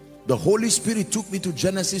the Holy Spirit took me to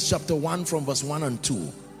Genesis chapter 1 from verse 1 and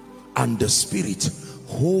 2. And the Spirit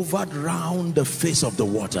hovered round the face of the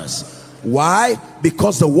waters. Why?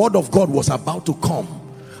 Because the word of God was about to come.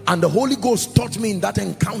 And the Holy Ghost taught me in that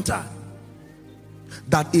encounter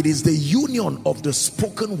that it is the union of the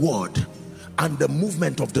spoken word and the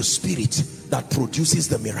movement of the Spirit that produces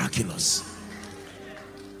the miraculous.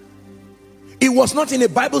 It was not in a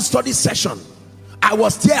Bible study session. I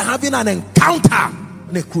was there having an encounter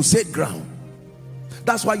in a crusade ground.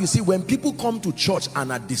 That's why you see, when people come to church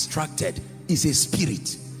and are distracted, it's a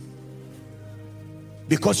spirit.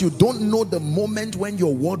 Because you don't know the moment when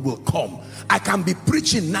your word will come. I can be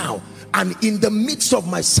preaching now, and in the midst of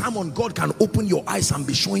my sermon, God can open your eyes and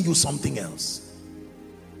be showing you something else.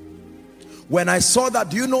 When I saw that,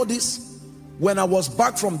 do you know this? When I was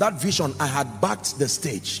back from that vision, I had backed the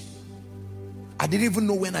stage. I didn't even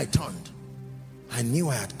know when I turned. I knew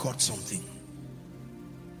I had caught something.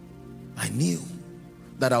 I knew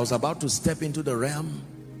that I was about to step into the realm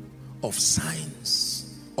of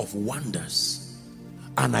signs, of wonders.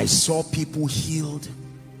 And I saw people healed.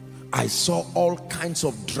 I saw all kinds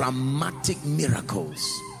of dramatic miracles.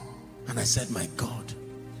 And I said, my God.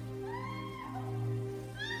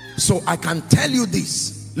 So I can tell you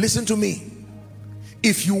this. Listen to me.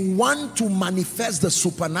 If you want to manifest the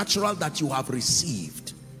supernatural that you have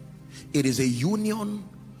received, it is a union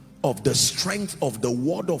of the strength of the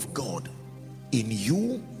word of God in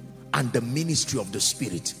you and the ministry of the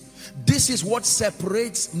Spirit. This is what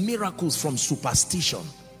separates miracles from superstition.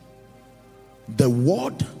 The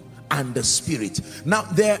word and the Spirit. Now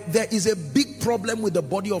there is a big problem with the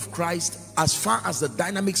body of Christ as far as the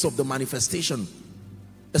dynamics of the manifestation,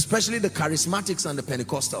 especially the charismatics and the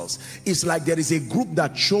Pentecostals. It's like there is a group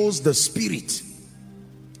that chose the Spirit.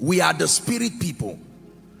 We are the Spirit people.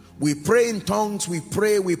 We pray in tongues, we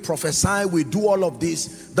pray, we prophesy, we do all of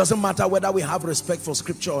this. Doesn't matter whether we have respect for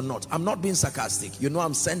scripture or not. I'm not being sarcastic. You know,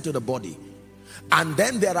 I'm sent to the body. And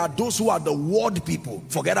then there are those who are the word people.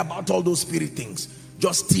 Forget about all those spirit things.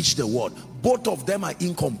 Just teach the word. Both of them are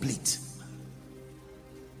incomplete.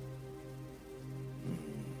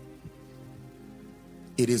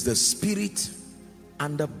 It is the spirit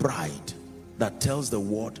and the bride that tells the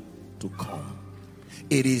word to come.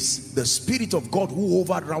 It is the Spirit of God who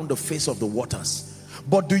hovered around the face of the waters.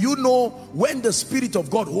 But do you know, when the Spirit of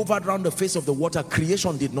God hovered around the face of the water,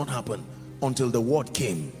 creation did not happen until the word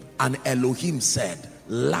came. And Elohim said,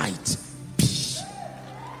 light be.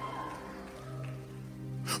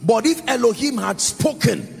 But if Elohim had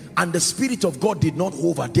spoken and the Spirit of God did not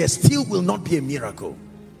hover, there still will not be a miracle.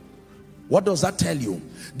 What does that tell you?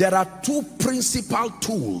 There are two principal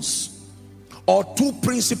tools or two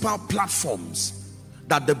principal platforms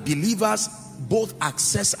that the believers both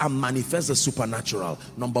access and manifest the supernatural.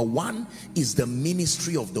 Number one is the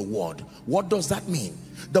ministry of the word. What does that mean?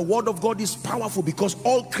 The word of God is powerful because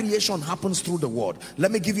all creation happens through the word.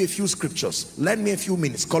 Let me give you a few scriptures. Lend me a few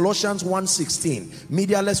minutes. Colossians 1:16.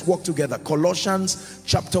 Media, let's walk together. Colossians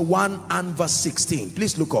chapter 1 and verse 16.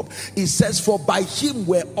 Please look up. It says, for by him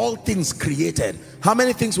were all things created. How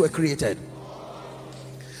many things were created?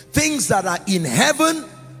 Things that are in heaven,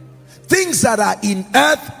 things that are in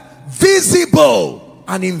earth, visible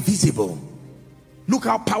and invisible. Look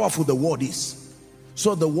how powerful the word is.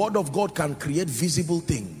 So the word of God can create visible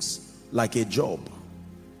things like a job,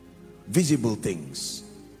 visible things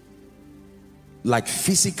like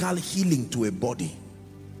physical healing to a body,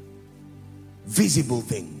 visible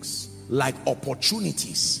things like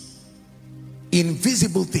opportunities,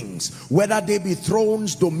 invisible things, whether they be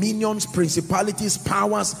thrones, dominions, principalities,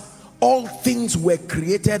 powers. All things were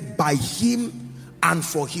created by him and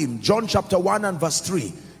for him. John chapter 1 and verse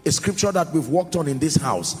 3, a scripture that we've worked on in this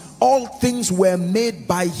house. All things were made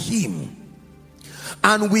by him,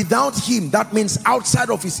 and without him, that means outside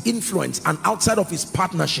of his influence and outside of his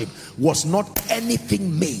partnership, was not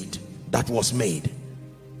anything made that was made.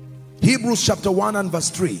 Hebrews chapter 1 and verse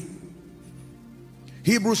 3.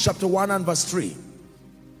 Hebrews chapter 1 and verse 3.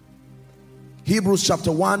 Hebrews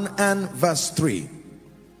chapter 1 and verse 3.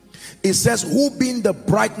 It says, who being the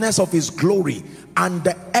brightness of his glory and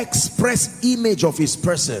the express image of his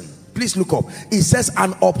person. Please look up. It says,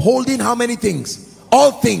 and upholding how many things?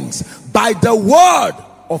 All things by the word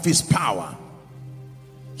of his power.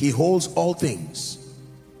 He holds all things,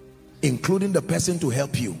 including the person to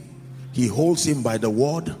help you. He holds him by the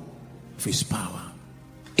word of his power,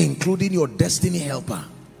 including your destiny helper,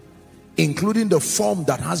 including the form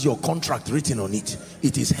that has your contract written on it.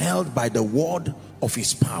 It is held by the word of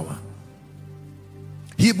his power.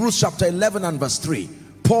 Hebrews chapter 11 and verse 3.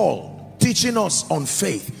 Paul teaching us on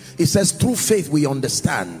faith. It says, through faith we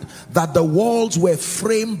understand that the worlds were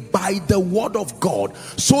framed by the word of God,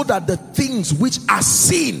 so that the things which are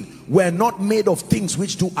seen were not made of things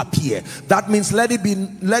which do appear. That means, let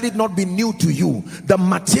it not be new to you. The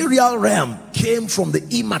material realm came from the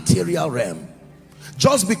immaterial realm.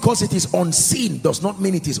 Just because it is unseen does not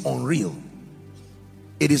mean it is unreal.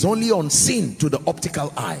 It is only unseen to the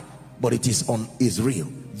optical eye, but it is real.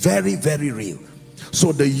 Very, very real.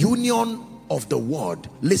 So the union of the word.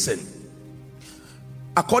 Listen,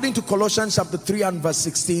 according to Colossians chapter 3 and verse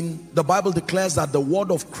 16, the Bible declares that the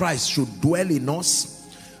word of Christ should dwell in us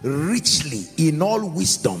richly in all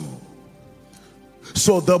wisdom.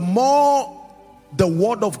 So the more the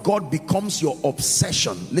word of God becomes your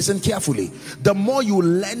obsession, listen carefully, the more you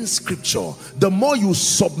learn scripture, the more you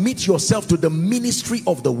submit yourself to the ministry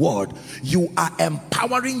of the word, you are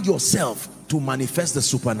empowering yourself to manifest the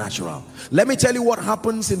supernatural. Let me tell you what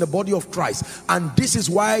happens in the body of Christ, and this is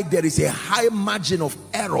why there is a high margin of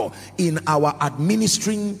error in our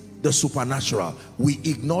administering the supernatural. We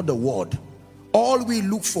ignore the word. All we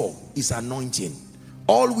look for is anointing.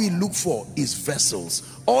 All we look for is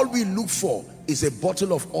vessels. All we look for is a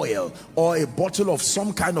bottle of oil or a bottle of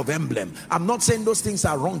some kind of emblem. I'm not saying those things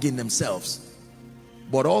are wrong in themselves,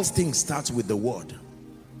 but all things start with the word.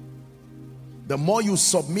 The more you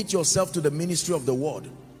submit yourself to the ministry of the word,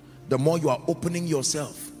 the more you are opening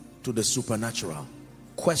yourself to the supernatural.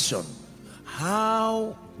 Question: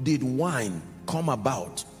 how did wine come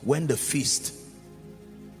about when the feast?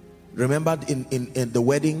 Remember in the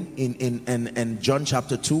wedding in John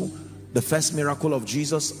chapter 2, the first miracle of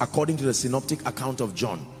Jesus, according to the synoptic account of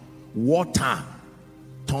John, water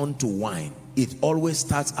turned to wine. It always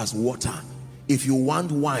starts as water. If you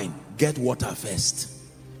want wine, get water first.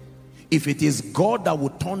 If it is God that will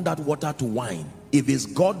turn that water to wine, if it's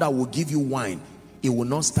God that will give you wine, it will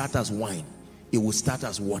not start as wine. It will start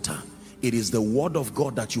as water. It is the word of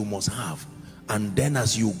God that you must have. And then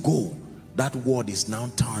as you go, that word is now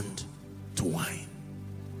turned to wine.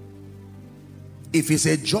 If it's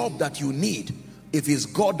a job that you need, if it's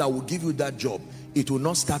God that will give you that job, it will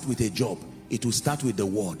not start with a job. It will start with the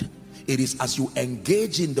word. It is as you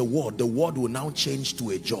engage in the word will now change to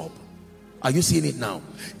a job. Are you seeing it now?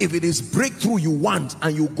 If it is breakthrough you want,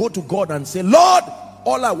 and you go to God and say, Lord,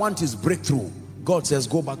 all I want is breakthrough, God says,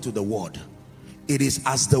 go back to the word. It is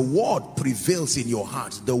as the word prevails in your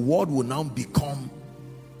heart, the word will now become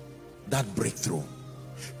that breakthrough.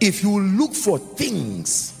 If you look for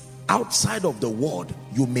things outside of the word,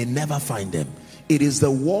 you may never find them. It is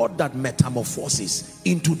the word that metamorphoses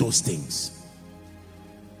into those things.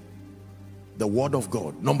 The word of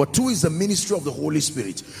God. Number two is the ministry of the Holy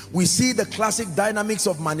Spirit. We see the classic dynamics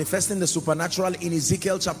of manifesting the supernatural in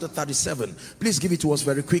Ezekiel chapter 37. Please give it to us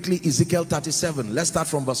very quickly. Ezekiel 37. Let's start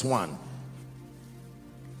from verse 1.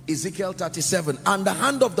 Ezekiel 37. And the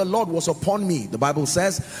hand of the Lord was upon me, the Bible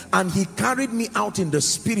says, and he carried me out in the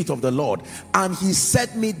spirit of the Lord, and he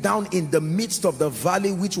set me down in the midst of the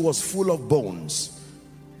valley which was full of bones.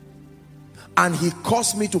 And he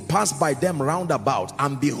caused me to pass by them round about,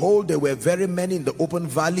 and behold, there were very many in the open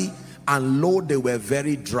valley, and lo, they were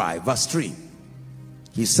very dry. Verse 3.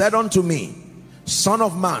 He said unto me, Son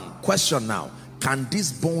of man, question now, can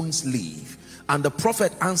these bones live? And the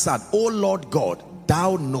prophet answered, O Lord God,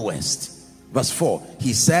 thou knowest. Verse 4.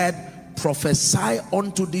 He said, prophesy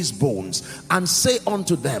unto these bones, and say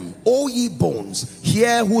unto them, O ye bones,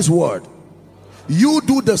 hear whose word? You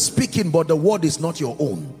do the speaking, but the word is not your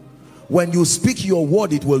own. When you speak your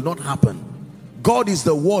word, it will not happen. God is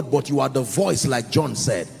the word, but you are the voice, like John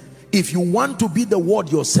said. If you want to be the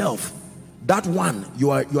word yourself, that one, you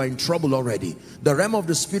are in trouble already. The realm of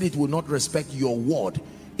the spirit will not respect your word.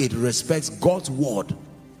 It respects God's word.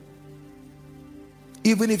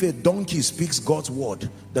 Even if a donkey speaks God's word,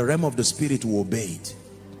 the realm of the spirit will obey it.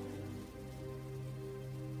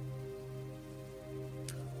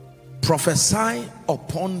 Prophesy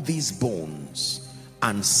upon these bones,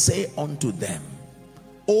 and say unto them,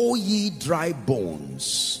 O ye dry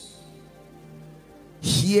bones,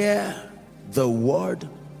 hear the word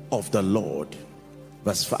of the Lord.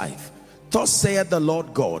 Verse 5. Thus saith the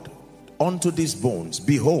Lord God unto these bones,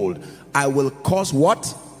 behold, I will cause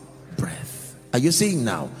what? Breath. Are you seeing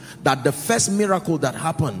now that the first miracle that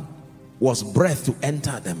happened was breath to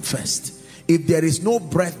enter them first? If there is no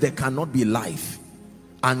breath, there cannot be life.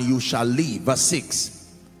 And you shall live. Verse 6.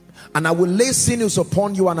 And I will lay sinews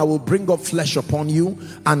upon you, and I will bring up flesh upon you,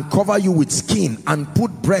 and cover you with skin, and put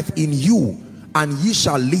breath in you, and ye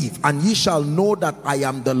shall live, and ye shall know that I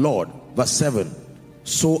am the Lord. Verse 7.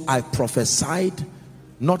 So I prophesied,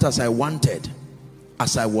 not as I wanted,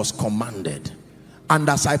 as I was commanded. And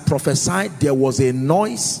as I prophesied, there was a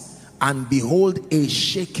noise, and behold, a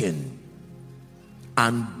shaking,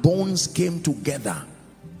 and bones came together,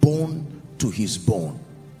 bone to his bone.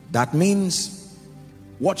 That means,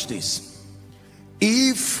 watch this,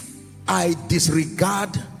 if I disregard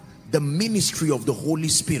the ministry of the Holy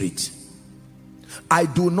Spirit, I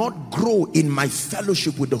do not grow in my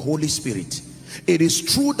fellowship with the Holy Spirit. It is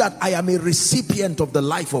true that I am a recipient of the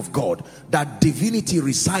life of God, that divinity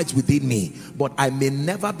resides within me, but I may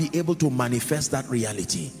never be able to manifest that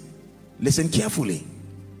reality. Listen carefully.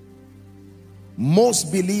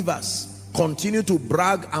 Most believers continue to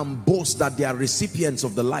brag and boast that they are recipients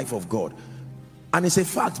of the life of God. And it's a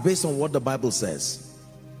fact based on what the Bible says.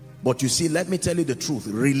 But you see, let me tell you the truth.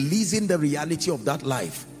 Releasing the reality of that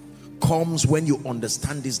life comes when you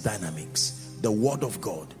understand these dynamics. The word of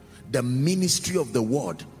God, the ministry of the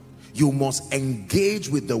word. You must engage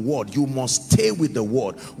with the word. You must stay with the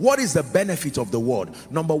word. What is the benefit of the word?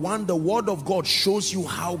 Number one, the word of God shows you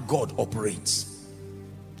how God operates.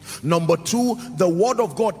 Number two, the word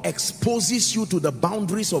of God exposes you to the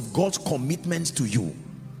boundaries of God's commitments to you.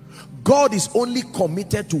 God is only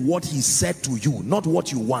committed to what he said to you, not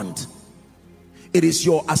what you want. It is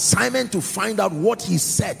your assignment to find out what he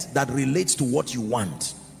said that relates to what you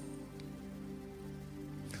want.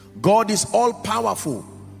 God is all powerful,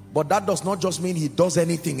 but that does not just mean he does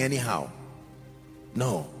anything anyhow.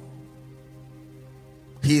 No.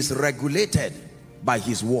 He is regulated by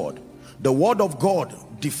his word. The word of God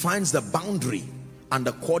defines the boundary and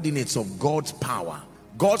the coordinates of God's power.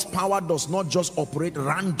 God's power does not just operate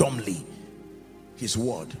randomly. His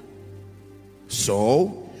word.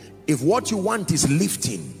 So, if what you want is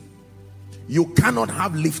lifting, you cannot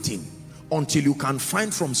have lifting until you can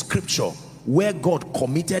find from scripture where God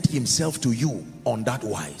committed himself to you on that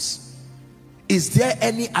wise. Is there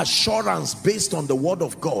any assurance based on the word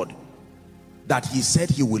of God that he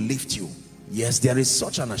said he will lift you? Yes, there is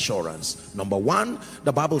such an assurance. Number one,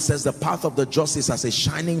 the Bible says the path of the just is as a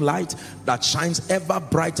shining light that shines ever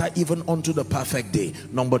brighter even unto the perfect day.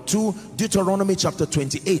 Number two, Deuteronomy chapter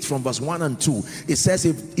 28 from verse 1 and 2. It says,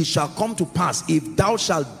 if it shall come to pass, if thou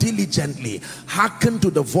shalt diligently hearken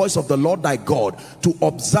to the voice of the Lord thy God, to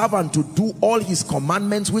observe and to do all his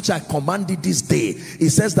commandments which I command thee this day, it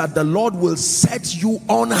says that the Lord will set you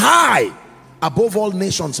on high above all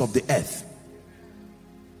nations of the earth.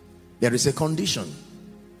 There is a condition.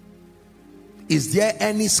 Is there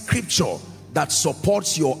any scripture that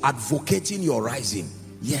supports your advocating your rising?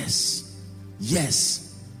 Yes.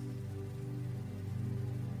 Yes.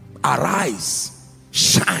 Arise,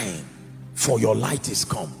 shine, for your light is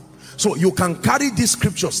come. So you can carry these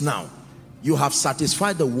scriptures now. You have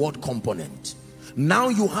satisfied the word component. Now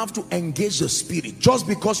you have to engage the spirit. Just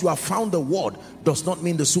because you have found the word does not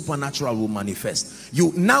mean the supernatural will manifest.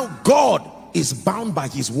 God is bound by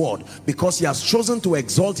his word because he has chosen to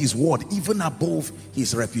exalt his word even above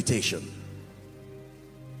his reputation.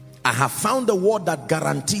 I have found the word that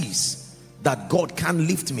guarantees that God can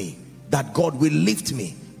lift me, that God will lift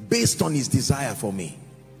me based on his desire for me.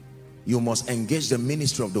 You must engage the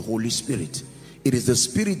ministry of the Holy Spirit. It is the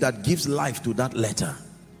Spirit that gives life to that letter.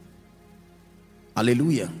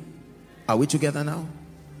 Hallelujah. Are we together now?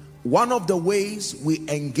 One of the ways we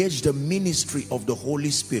engage the ministry of the Holy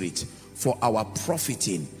Spirit for our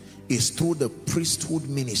profiting is through the priesthood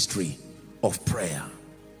ministry of prayer.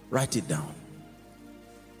 Write it down.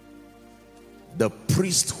 The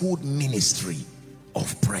priesthood ministry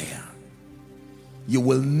of prayer. You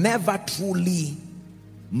will never truly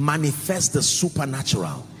manifest the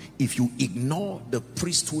supernatural if you ignore the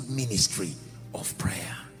priesthood ministry of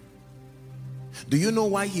prayer. Do you know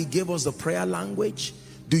why he gave us the prayer language?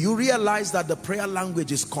 Do you realize that the prayer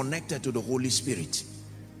language is connected to the Holy Spirit?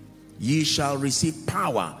 Ye shall receive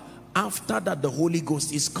power after that the Holy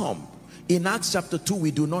Ghost is come. In Acts chapter 2, we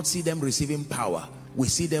do not see them receiving power. We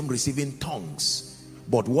see them receiving tongues.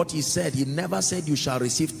 But what he said, he never said you shall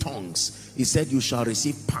receive tongues. He said you shall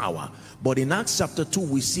receive power. But in Acts chapter 2,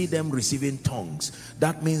 we see them receiving tongues.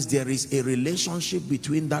 That means there is a relationship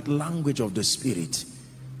between that language of the Spirit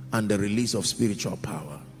and the release of spiritual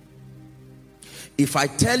power. If I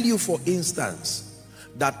tell you, for instance,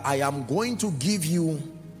 that I am going to give you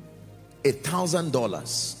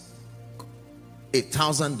 $1,000,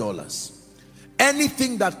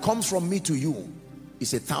 anything that comes from me to you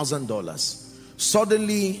is $1,000.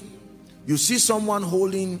 Suddenly you see someone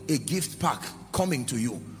holding a gift pack coming to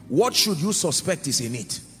you. What should you suspect is in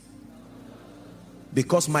it?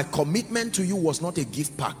 Because my commitment to you was not a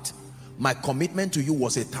gift pack. My commitment to you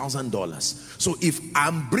was $1,000. So if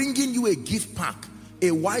I'm bringing you a gift pack,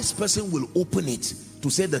 a wise person will open it to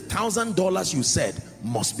say the $1,000 you said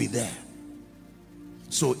must be there.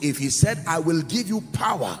 So if he said, I will give you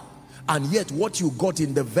power, and yet what you got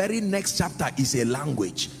in the very next chapter is a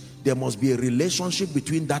language, there must be a relationship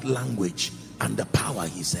between that language and the power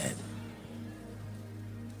he said.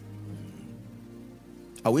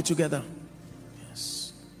 Are we together?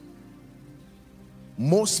 Yes.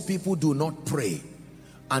 Most people do not pray,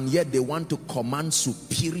 and yet they want to command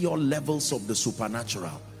superior levels of the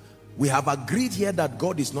supernatural. We have agreed here that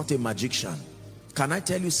God is not a magician. Can I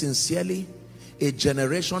tell you sincerely, a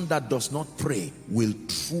generation that does not pray will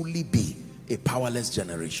truly be a powerless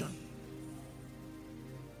generation.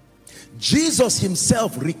 Jesus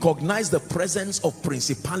himself recognized the presence of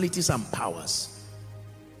principalities and powers.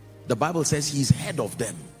 The Bible says he's head of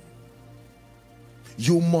them.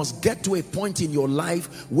 You must get to a point in your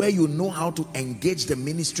life where you know how to engage the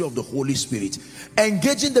ministry of the Holy Spirit.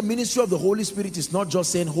 Engaging the ministry of the Holy Spirit is not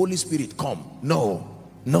just saying, Holy Spirit, come. No,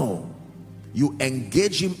 no. You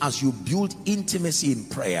engage him as you build intimacy in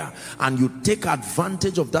prayer, and you take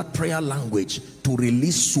advantage of that prayer language to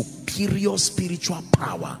release superior spiritual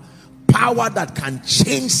power. Power that can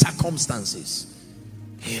change circumstances.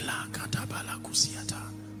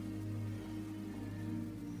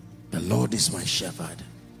 The Lord is my shepherd.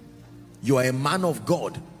 You are a man of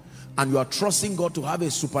God and you are trusting God to have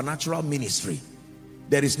a supernatural ministry.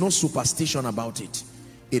 There is no superstition about it.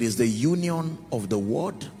 It is the union of the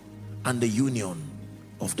word and the union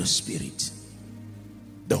of the Spirit.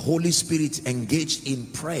 The Holy Spirit engaged in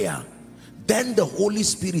prayer, then the Holy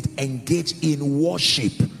Spirit engaged in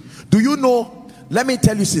worship. Do you know, let me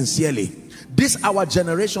tell you sincerely, this our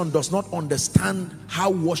generation does not understand how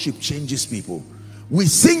worship changes people. We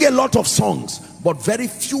sing a lot of songs, but very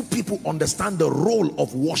few people understand the role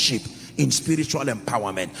of worship in spiritual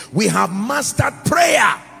empowerment. We have mastered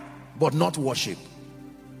prayer, but not worship.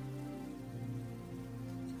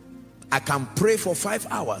 I can pray for 5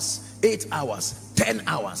 hours, 8 hours, 10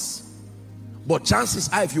 hours. But chances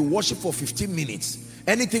are, if you worship for 15 minutes,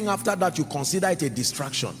 anything after that, you consider it a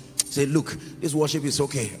distraction. Say, look, this worship is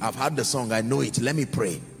okay. I've heard the song. I know it. Let me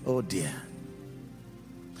pray. Oh dear.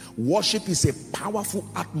 Worship is a powerful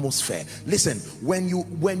atmosphere. Listen, when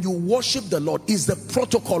you worship the Lord, is the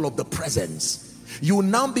protocol of the presence. You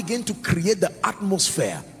now begin to create the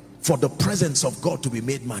atmosphere for the presence of God to be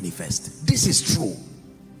made manifest. This is true.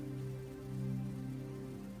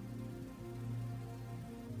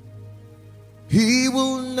 He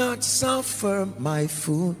will not suffer my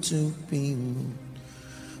foot to be moved.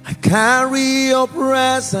 I carry your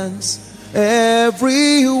presence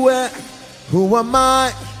everywhere. Who am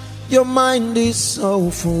I? Your mind is so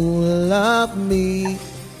full of me.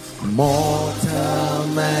 Mortal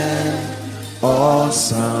man,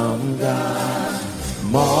 awesome God.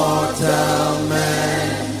 Mortal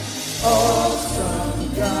man,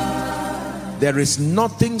 awesome God. There is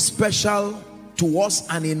nothing special to us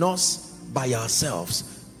and in us by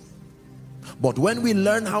ourselves. But when we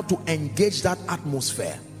learn how to engage that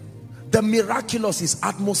atmosphere, the miraculous is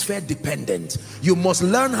atmosphere dependent. You must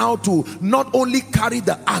learn how to not only carry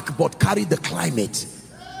the ark, but carry the climate.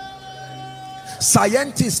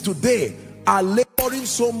 Scientists today are laboring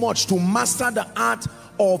so much to master the art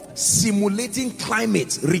of simulating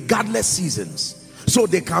climates regardless seasons, so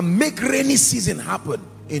they can make rainy season happen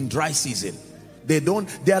in dry season.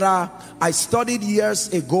 I studied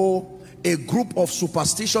years ago a group of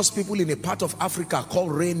superstitious people in a part of Africa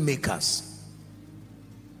called rainmakers.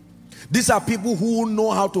 These are people who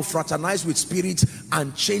know how to fraternize with spirits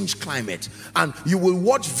and change climate. And you will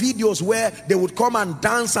watch videos where they would come and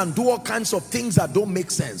dance and do all kinds of things that don't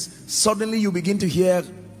make sense. Suddenly you begin to hear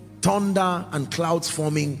thunder and clouds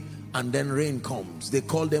forming, and then rain comes. They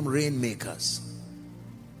call them rainmakers.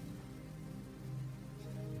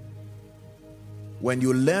 When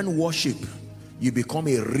you learn worship, you become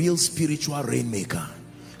a real spiritual rainmaker.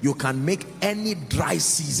 You can make any dry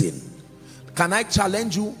season. Can I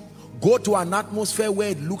challenge you? Go to an atmosphere where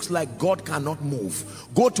it looks like God cannot move.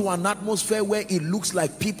 Go to an atmosphere where it looks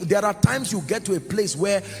like people. There are times you get to a place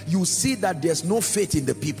where you see that there's no faith in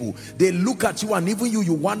the people. They look at you, and even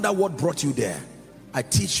you wonder what brought you there. I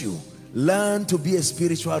teach you. Learn to be a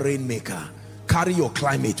spiritual rainmaker. Carry your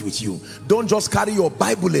climate with you. Don't just carry your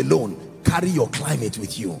Bible alone. Carry your climate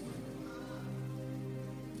with you.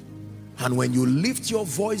 And when you lift your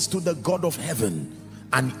voice to the God of heaven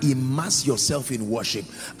and immerse yourself in worship,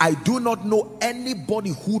 I do not know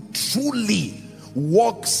anybody who truly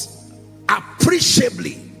walks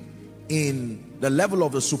appreciably in the level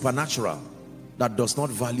of the supernatural that does not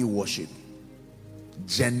value worship.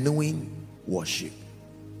 Genuine worship.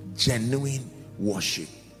 Genuine worship.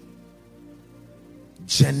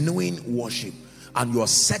 Genuine worship. And you are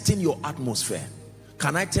setting your atmosphere.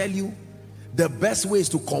 Can I tell you, the best way is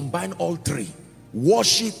to combine all three: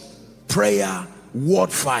 worship, prayer,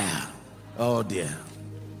 word fire. Oh dear.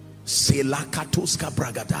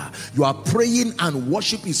 You are praying and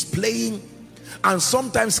worship is playing, and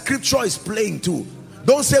sometimes scripture is playing too.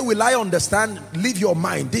 Don't say, will I understand? Leave your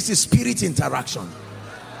mind. This is spirit interaction.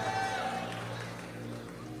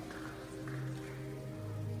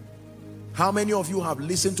 How many of you have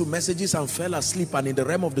listened to messages and fell asleep, and in the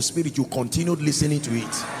realm of the spirit you continued listening to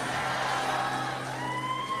it,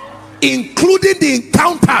 including the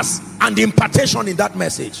encounters and the impartation in that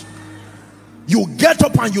message? You get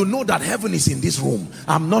up and you know that heaven is in this room.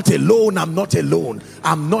 I'm not alone. I'm not alone.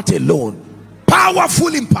 I'm not alone.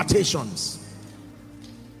 Powerful impartations.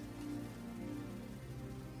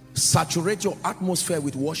 Saturate your atmosphere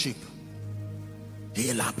with worship,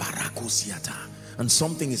 and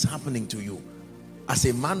something is happening to you. As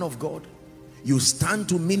a man of God, you stand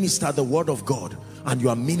to minister the word of God, and you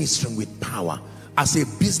are ministering with power. As a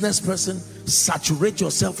business person, saturate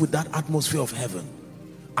yourself with that atmosphere of heaven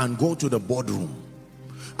and go to the boardroom,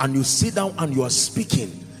 and you sit down and you are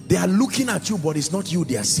speaking. They are looking at you, but it's not you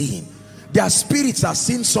they are seeing. Their spirits are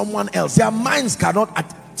seeing someone else. Their minds cannot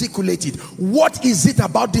articulate it. What is it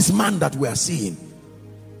about this man that we are seeing?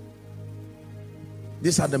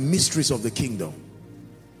 These are the mysteries of the kingdom.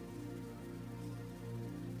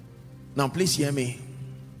 Now please hear me.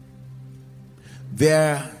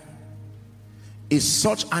 There is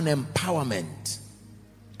such an empowerment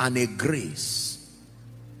and a grace.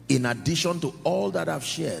 In addition to all that I've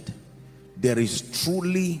shared, there is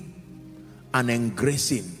truly an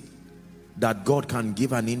engracing that God can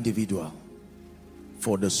give an individual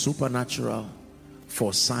for the supernatural,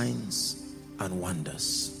 for signs and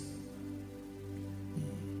wonders.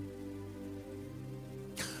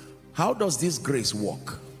 How does this grace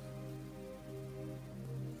work?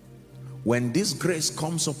 When this grace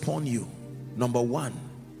comes upon you, number one,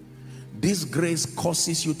 This grace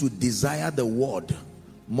causes you to desire the word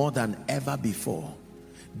more than ever before.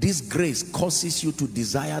 This grace causes you to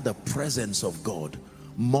desire the presence of God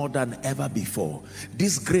more than ever before.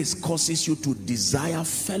 This grace causes you to desire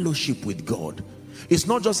fellowship with God. It's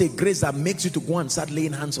not just a grace that makes you to go and start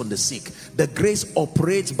laying hands on the sick. The grace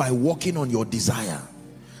operates by working on your desire.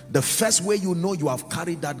 The first way you know you have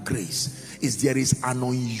carried that grace is there is an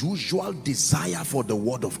unusual desire for the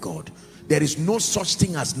word of God. There is no such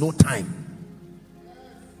thing as no time.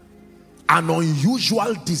 An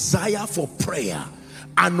unusual desire for prayer,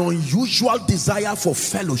 an unusual desire for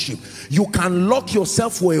fellowship. You can lock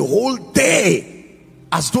yourself for a whole day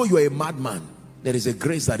as though you are a madman. There is a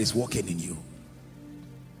grace that is working in you.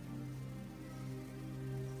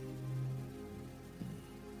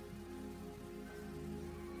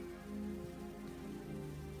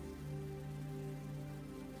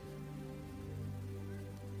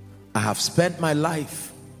 I have spent my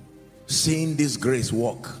life seeing this grace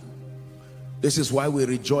work. This is why we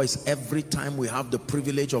rejoice every time we have the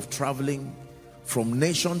privilege of traveling from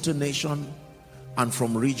nation to nation and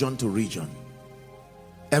from region to region.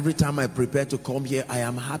 Every time I prepare to come here, I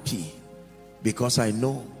am happy because I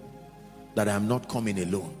know that I am not coming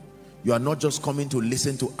alone. You are not just coming to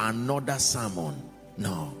listen to another sermon.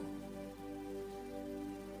 No.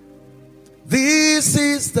 This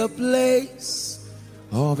is the place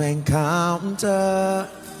of encounter.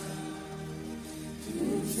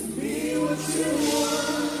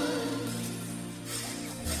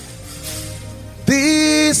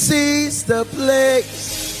 This is the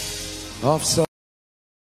place of sorrow.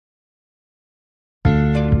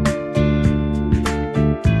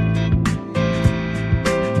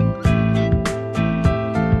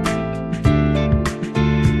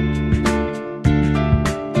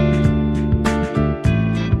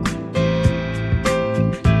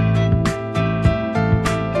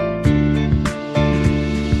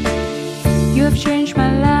 You have changed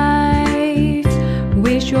my life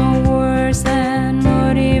with your words and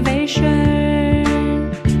motivation.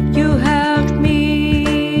 You helped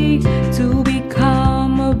me to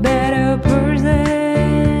become a better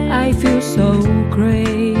person. I feel so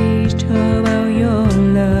great about your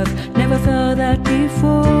love. Never felt that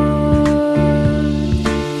before.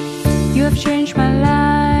 You have changed my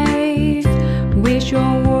life with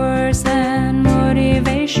your words and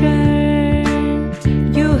motivation.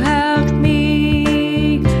 You helped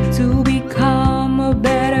me to become a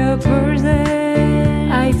better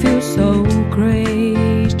person. I feel so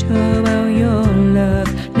great about your love.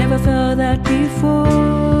 Never felt that before.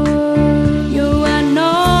 You are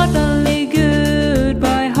not only good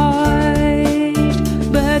by heart,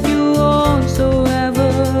 but you also have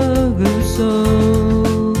a good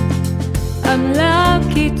soul. I'm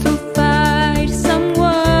lucky to find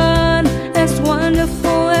someone as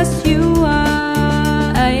wonderful as you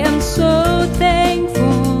are. I am so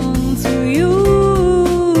thankful to you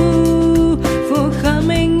for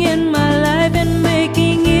coming in my life and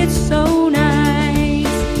making it so nice.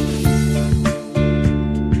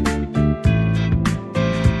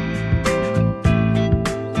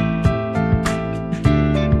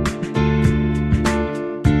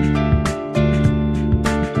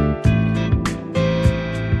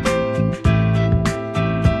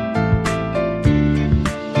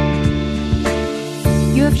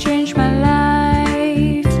 You have changed my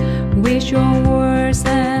life with your words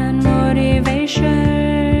and motivation.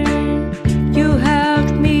 You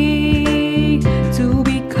helped me to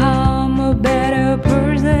become a better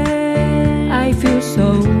person. I feel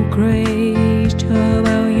so great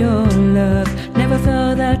about your love. Never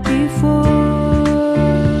felt that before.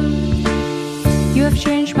 You have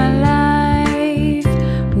changed my life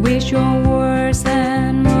with your words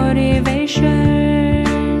and motivation.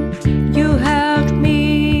 You helped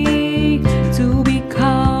me to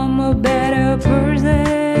become a better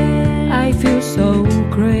person. I feel so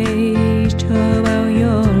great about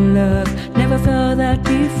your love. Never felt that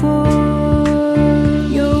before.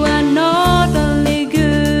 You are not only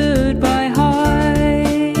good by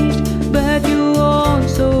heart, but you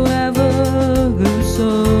also have a good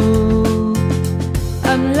soul.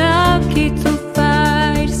 I'm lucky to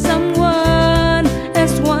find someone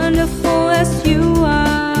as wonderful as you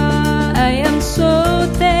are. I am so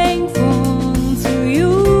thankful to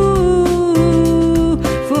you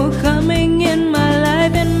for coming in my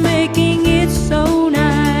life and making it so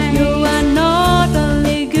nice. You are not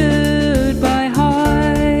only good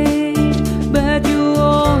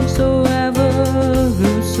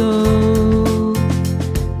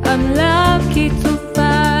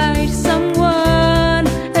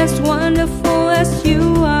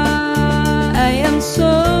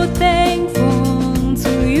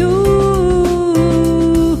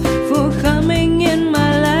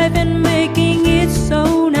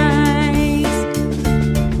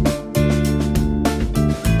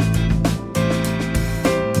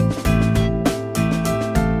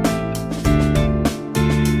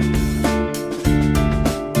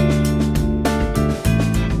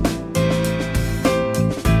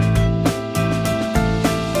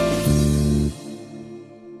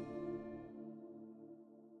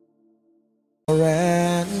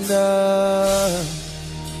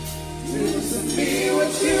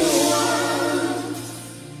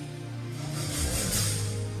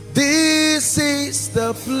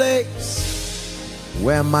the place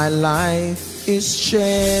where my life is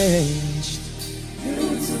changed. Do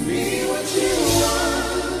to me what you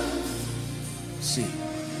want. See,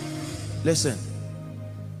 listen.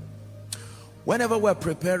 Whenever we're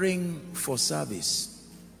preparing for service,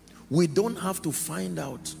 we don't have to find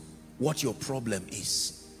out what your problem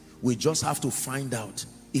is. We just have to find out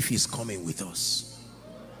if he's coming with us.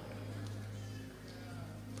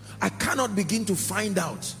 I cannot begin to find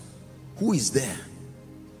out who is there,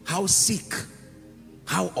 how sick,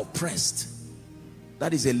 how oppressed.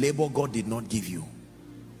 That is a labor God did not give you.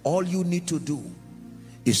 All you need to do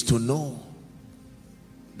is to know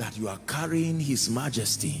that you are carrying his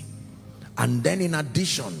majesty, and then in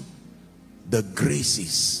addition, the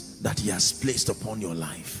graces that he has placed upon your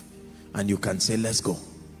life. And you can say, let's go.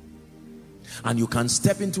 And you can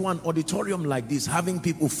step into an auditorium like this, having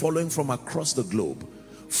people following from across the globe,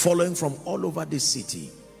 following from all over this city,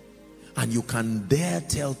 and you can dare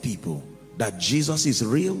tell people that Jesus is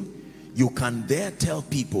real. You can dare tell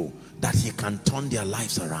people that he can turn their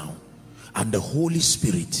lives around, and the Holy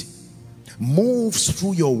Spirit moves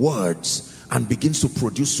through your words and begins to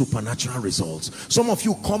produce supernatural results. Some of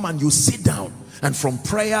you come and you sit down, and from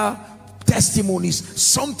prayer, testimonies,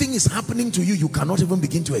 something is happening to you you cannot even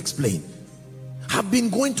begin to explain. I've been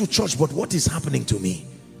going to church, but what is happening to me?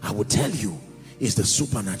 I will tell you, is the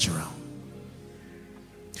supernatural.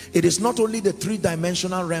 It is not only the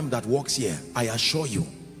three-dimensional realm that works here. I assure you,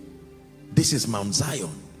 this is Mount Zion,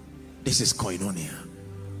 this is Koinonia,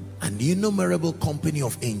 an innumerable company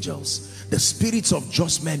of angels, the spirits of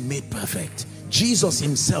just men made perfect. Jesus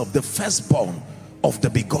himself, the firstborn of the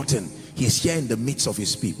begotten, he is here in the midst of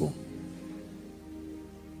his people.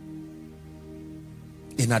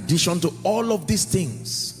 In addition to all of these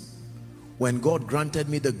things, when God granted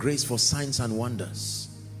me the grace for signs and wonders,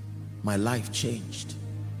 my life changed.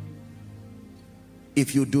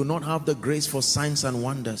 If you do not have the grace for signs and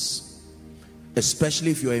wonders,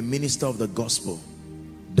 especially if you're a minister of the gospel,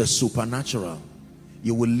 the supernatural,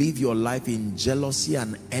 you will live your life in jealousy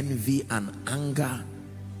and envy and anger.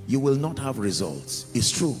 You will not have results. It's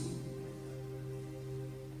true.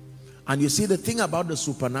 And you see, the thing about the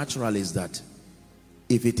supernatural is that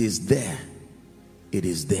if it is there, it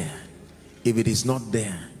is there. If it is not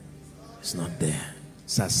there, it's not there.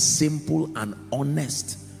 It's as simple and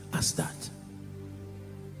honest as that.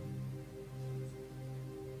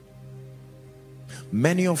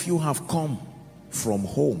 Many of you have come from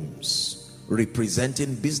homes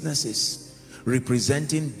representing businesses,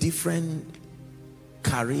 representing different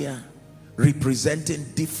career, representing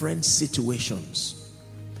different situations.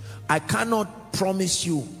 I cannot promise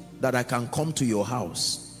you that I can come to your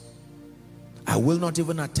house. I will not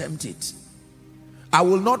even attempt it. I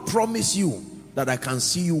will not promise you that I can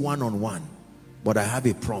see you one-on-one, but I have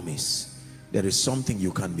a promise. There is something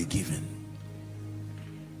you can be given.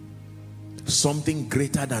 Something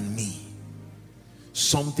greater than me.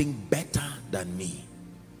 Something better than me.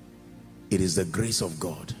 It is the grace of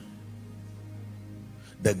God.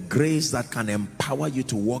 The grace that can empower you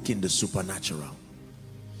to walk in the supernatural.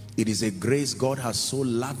 It is a grace God has so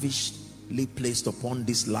lavishly placed upon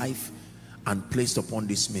this life and placed upon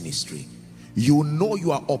this ministry. You know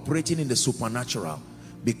you are operating in the supernatural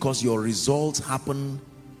because your results happen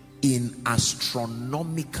in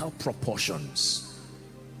astronomical proportions.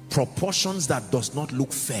 Proportions that does not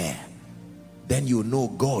look fair. Then you know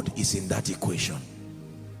God is in that equation.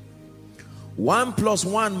 1 +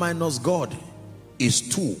 1 - God is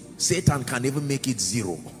 2. Satan can even make it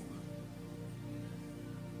 0.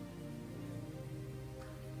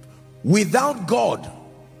 Without God,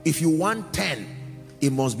 if you want 10,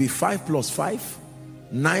 it must be 5 + 5,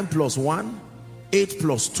 9 + 1, 8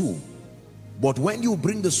 + 2. But when you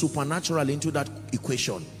bring the supernatural into that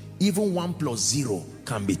equation, even 1 + 0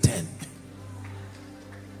 can be 10.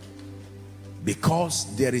 Because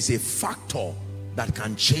there is a factor that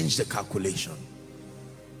can change the calculation.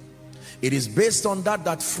 It is based on that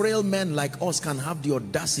that frail men like us can have the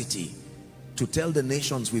audacity to tell the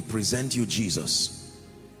nations, we present you Jesus.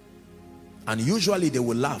 And usually they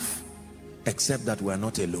will laugh, except that we are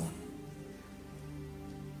not alone.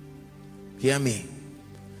 Hear me.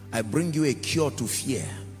 I bring you a cure to fear,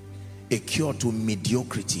 a cure to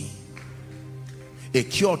mediocrity, a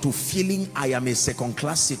cure to feeling I am a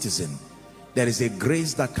second-class citizen. There is a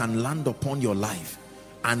grace that can land upon your life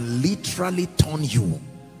and literally turn you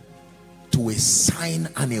to a sign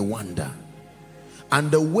and a wonder.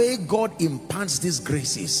 And the way God imparts these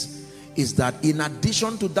graces is that in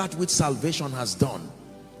addition to that which salvation has done,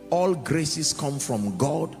 all graces come from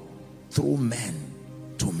God through men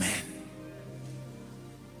to men.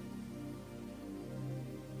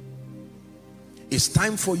 It's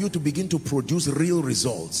time for you to begin to produce real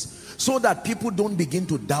results so that people don't begin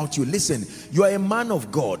to doubt you. Listen, you are a man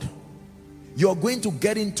of God. You're going to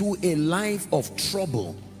get into a life of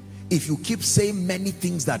trouble if you keep saying many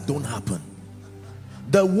things that don't happen.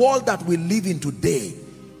 The world that we live in today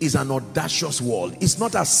is an audacious world. It's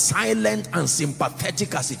not as silent and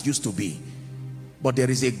sympathetic as it used to be. But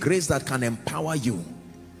there is a grace that can empower you,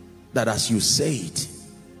 that as you say it,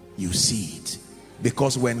 you see it.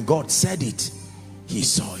 Because when God said it, he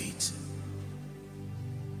saw it.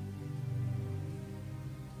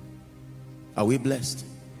 Are we blessed?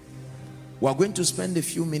 We are going to spend a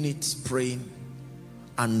few minutes praying,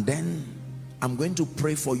 and then I'm going to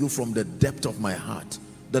pray for you from the depth of my heart.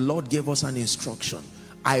 The Lord gave us an instruction.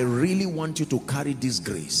 I really want you to carry this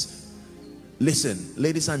grace. Listen,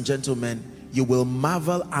 ladies and gentlemen, you will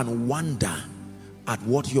marvel and wonder at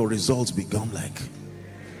what your results become like.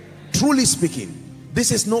 Truly speaking,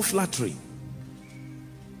 this is no flattery.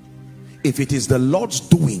 If it is the Lord's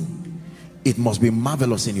doing, it must be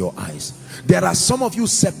marvelous in your eyes. There are some of you,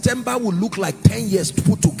 September will look like 10 years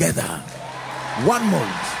put together. 1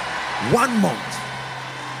 month, 1 month,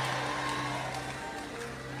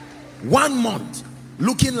 1 month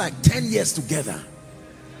looking like 10 years together.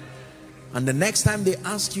 And the next time they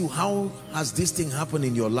ask you, how has this thing happened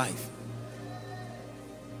in your life?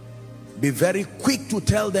 Be very quick to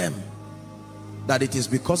tell them that it is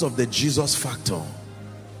because of the Jesus factor,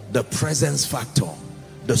 the presence factor,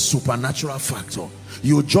 the supernatural factor.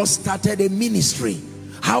 You just started a ministry.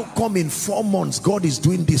 How come in 4 months God is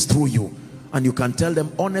doing this through you? And you can tell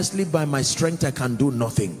them, honestly, by my strength I can do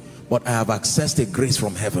nothing, but I have accessed a grace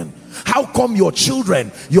from heaven. How come your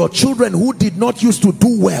children who did not used to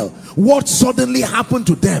do well, what suddenly happened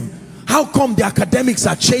to them? How come the academics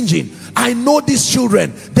are changing? I know these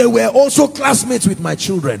children, they were also classmates with my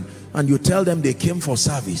children. And you tell them they came for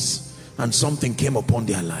service and something came upon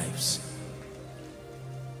their lives.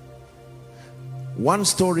 One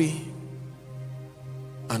story,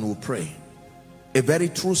 and we'll pray. A very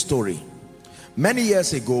true story. Many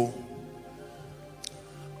years ago,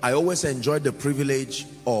 I always enjoyed the privilege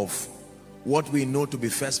of what we know to be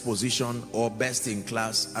first position or best in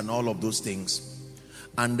class and all of those things.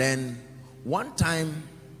 And then one time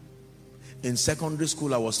in secondary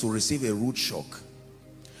school, I was to receive a rude shock.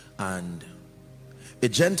 And a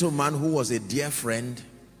gentleman who was a dear friend,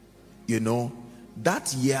 you know,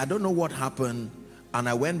 that year, I don't know what happened, and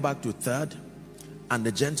I went back to third, and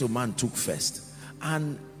the gentleman took first.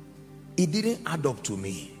 And it didn't add up to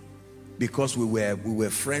me, because we were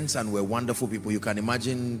friends and we're wonderful people. You can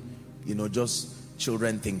imagine, you know, just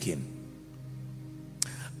children thinking.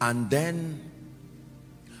 And then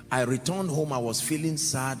I returned home. I was feeling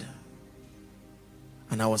sad,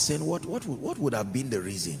 and I was saying, what would have been the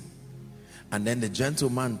reason? And then the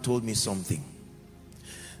gentleman told me something.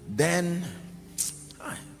 Then,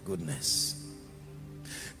 goodness,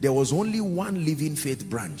 there was only one Living Faith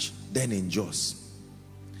branch then in Jos.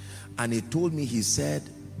 And he told me, he said,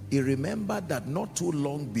 he remembered that not too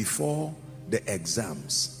long before the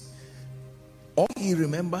exams, all he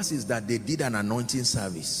remembers is that they did an anointing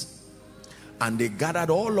service. And they gathered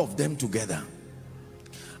all of them together.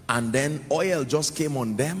 And then oil just came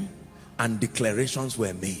on them and declarations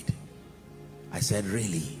were made. I said,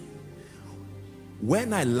 really?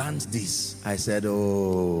 When I learned this, I said,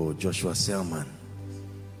 oh, Joshua Selman,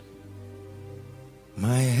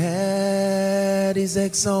 my head is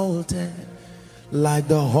exalted like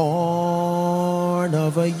the horn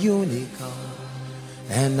of a unicorn,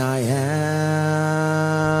 and I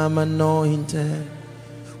am anointed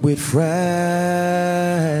with fresh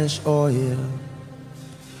oil.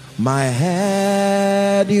 My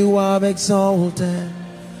head you have exalted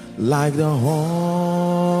like the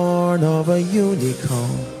horn of a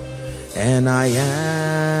unicorn, and I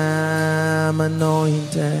am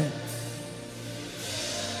anointed.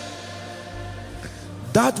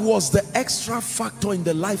 That was the extra factor in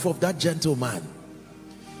the life of that gentleman.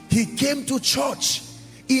 He came to church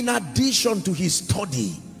in addition to his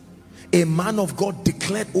study. A man of God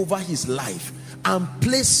declared over his life and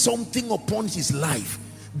placed something upon his life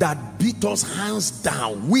that beat us hands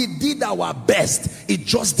down. We did our best, it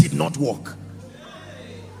just did not work.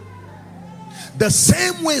 The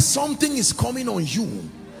same way something is coming on you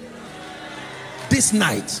this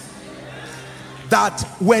night, that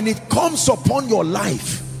when it comes upon your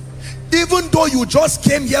life, even though you just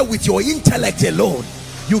came here with your intellect alone,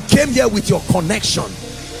 you came here with your connection,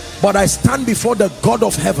 but I stand before the God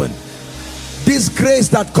of heaven, this grace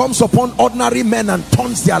that comes upon ordinary men and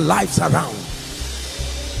turns their lives around.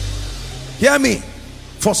 Hear me.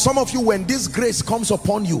 For some of you, when this grace comes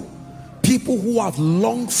upon you, people who have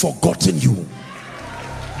long forgotten you,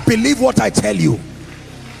 believe what I tell you.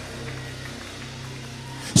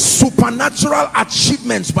 Supernatural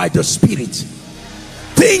achievements by the Spirit.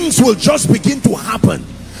 Things will just begin to happen.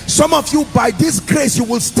 Some of you, by this grace, you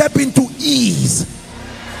will step into ease.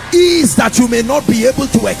 Ease that you may not be able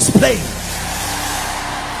to explain.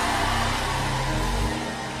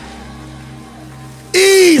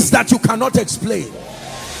 Ease that you cannot explain.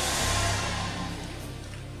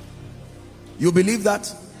 You believe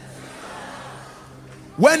that?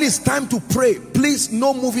 When it's time to pray, please,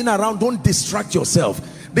 no moving around. Don't distract yourself.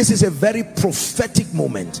 This is a very prophetic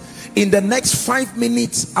moment. In the next 5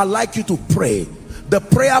 minutes, I'd like you to pray. The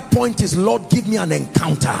prayer point is, Lord, give me an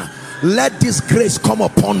encounter. Let this grace come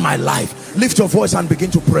upon my life. Lift your voice and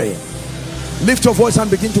begin to pray. Lift your voice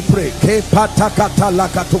and begin to pray.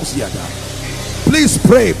 Please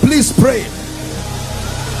pray. Please pray.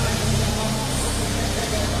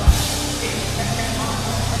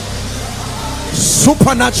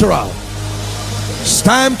 Supernatural. It's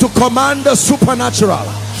time to command the supernatural.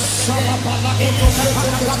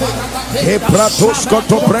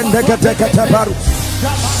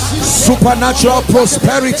 Supernatural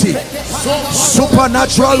prosperity,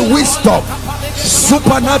 supernatural wisdom,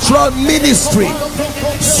 supernatural ministry,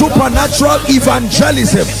 supernatural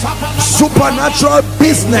evangelism, supernatural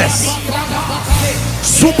business,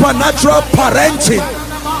 supernatural parenting.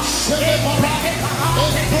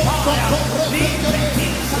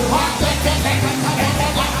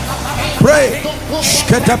 Pray.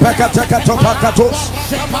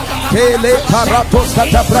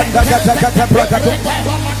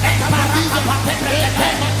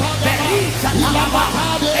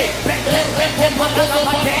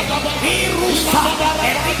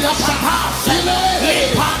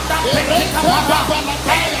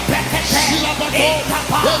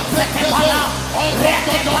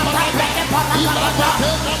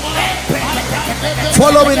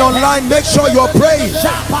 Following online, make sure you're praying.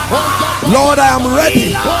 Lord, I am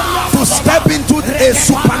ready to step into a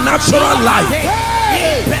supernatural life.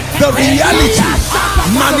 The reality,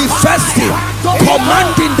 manifesting,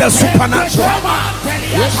 commanding the supernatural.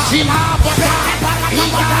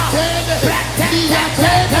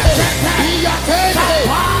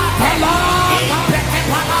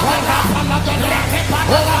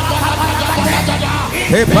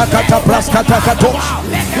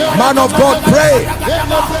 Man of God, pray.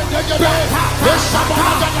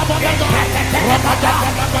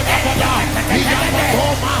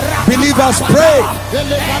 Believers, pray.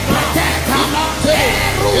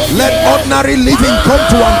 Let ordinary living come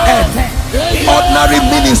to an end. Ordinary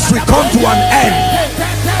ministry come to an end.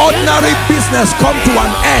 Ordinary business come to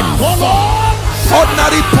an end.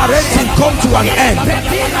 Ordinary parenting come to an end.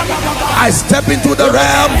 I step into the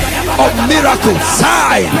realm of miracles,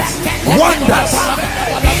 signs, wonders.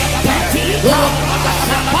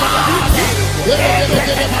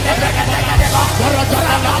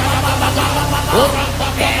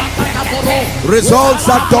 Results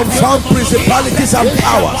that dumbfound principalities and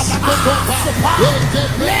powers.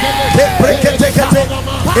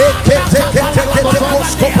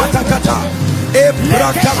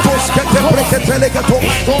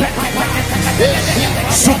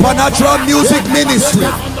 Supernatural music ministry.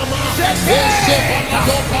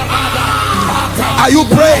 Are you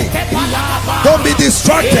praying? Don't be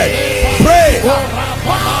distracted. Pray.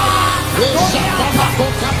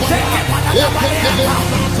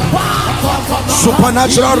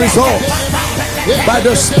 Supernatural results by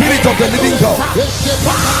the Spirit of the living God.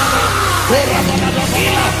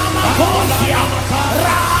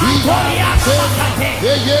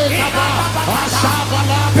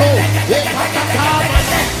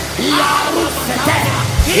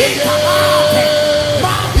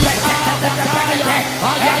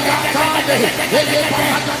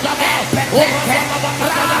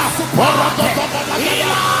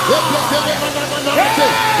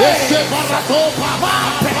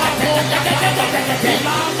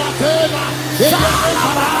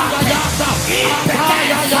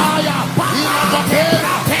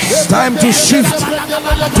 It's time to shift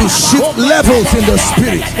levels in the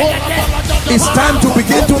Spirit. It's time to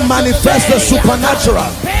begin to manifest the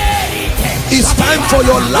supernatural. It's time for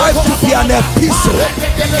your life to be an epistle,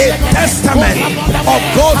 a testament of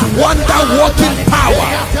God's wonder-working power.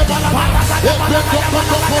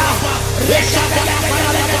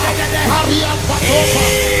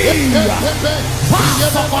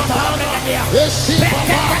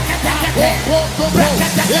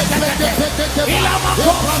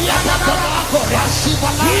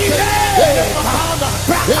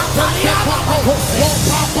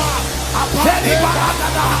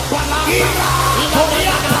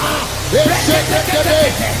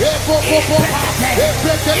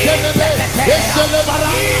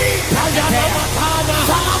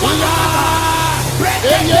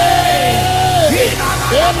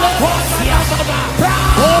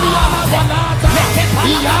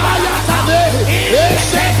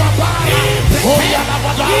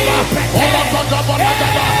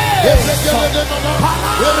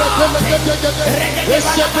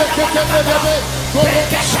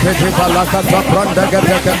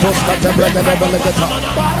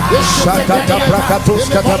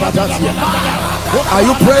 Are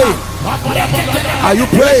you praying? Are you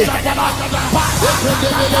praying?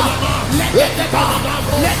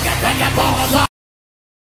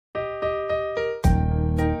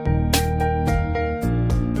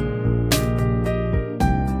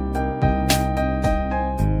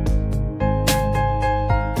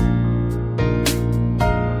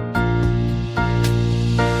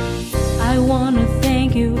 I want to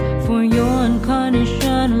thank you for your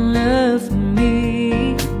unconditional love for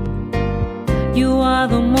me. You are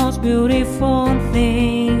the most beautiful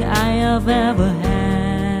thing I have ever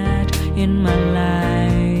had in my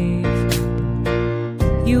life.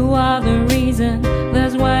 You are the reason,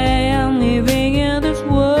 that's why I am living in this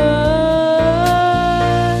world.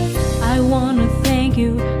 I want to thank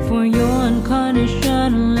you for your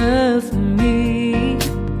unconditional love for me.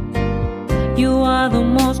 You are the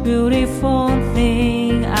most beautiful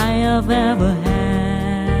thing I have ever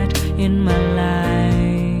had in my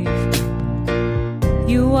life.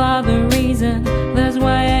 You are the reason, that's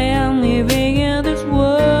why I am living in this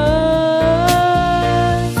world.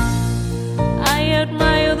 I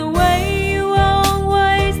admire the way you are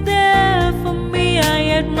always there for me. I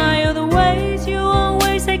admire the ways you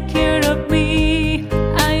always take care of me.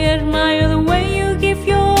 I admire the way you give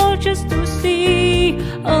your all just to see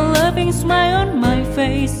a loving smile on my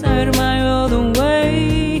face. I admire the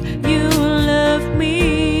way you love me.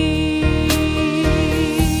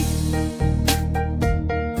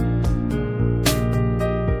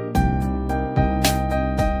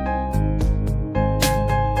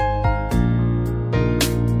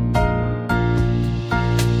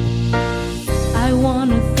 I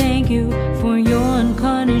want to thank you for your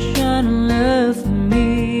unconditional love for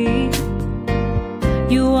me.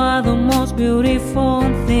 You are the most beautiful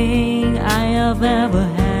thing I have ever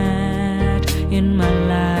had in my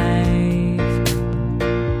life.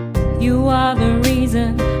 You are the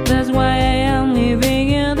reason, that's why I am living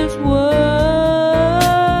in this world.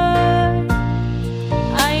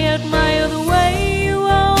 I admire the way you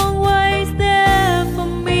are always there for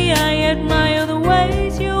me. I admire the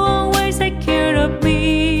ways you always take care of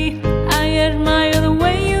me. I admire the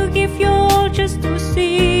way you give your all just to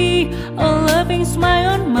see a loving smile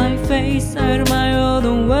on my face. I admire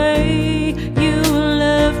the way you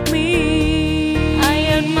love me. I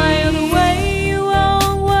admire the way you are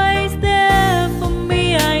always there for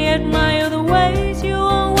me. I admire the ways you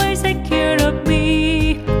always take care of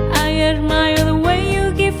me. I admire the way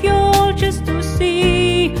you give your all just to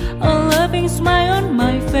see a loving smile on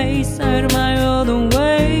my face. I admire the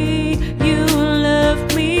way you love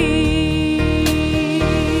me.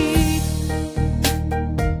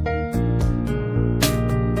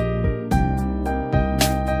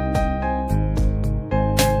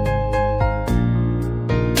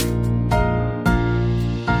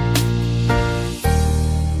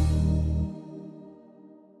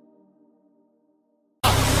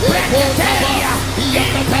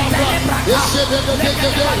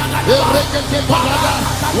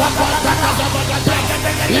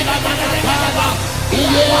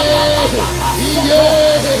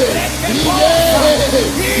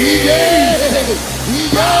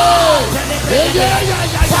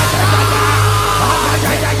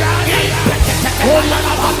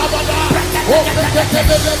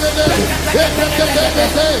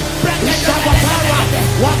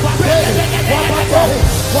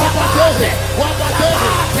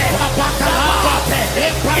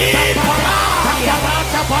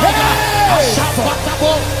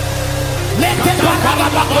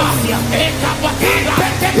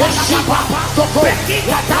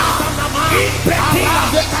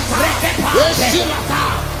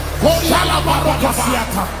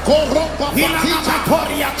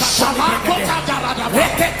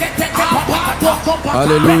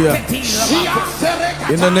 Hallelujah.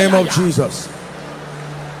 In the name of Jesus.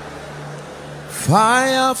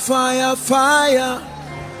 Fire, fire, fire.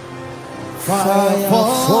 Fire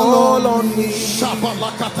fall on me.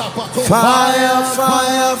 Fire,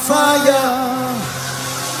 fire, fire.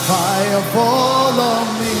 Fire fall on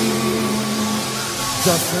me.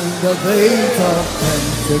 Just in the days of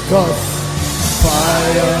Pentecost.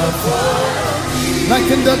 Fire fall on me. like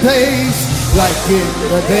in the days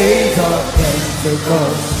of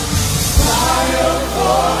Pentecost.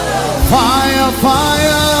 Fire,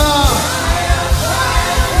 fire,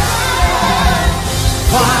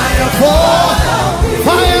 fire, fire,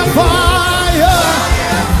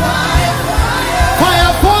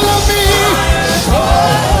 fire, follow me,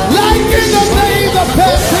 like in the days of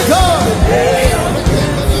Pentecost.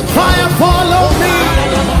 Fire, follow me,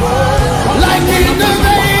 like in the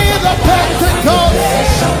days of Pentecost.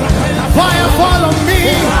 Fire, follow me.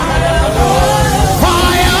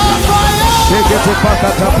 Fire, fire.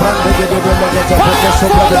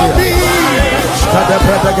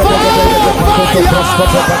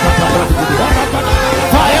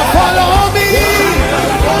 Fire, follow me.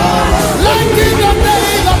 Like in the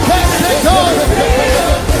days of Pentecost.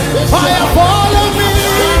 Fire, follow me.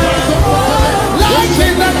 Like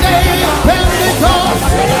in the days of Pentecost.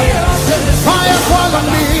 Fire, follow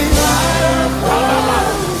me.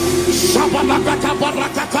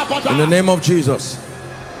 In the name of Jesus.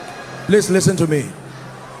 Please listen to me.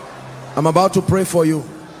 I'm about to pray for you,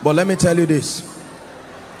 but let me tell you this.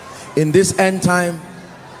 In this end time,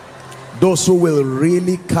 those who will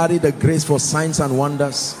really carry the grace for signs and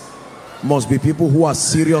wonders must be people who are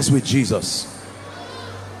serious with Jesus.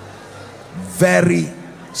 Very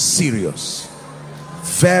serious,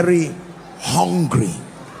 very hungry,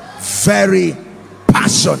 very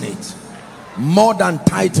passionate, more than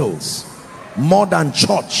titles, more than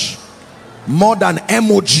church, more than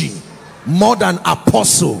emoji, more than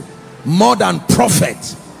apostle, more than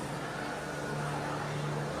prophet.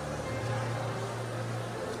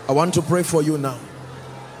 I want to pray for you now.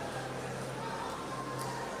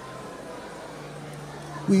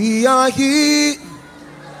 We are here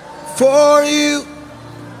for you.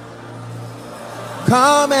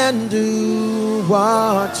 Come and do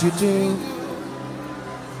what you do.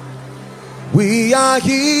 We are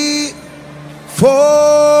here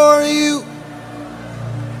for you.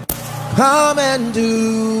 Come and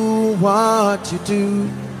do what you do.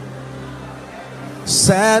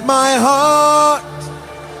 Set my heart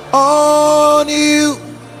on you,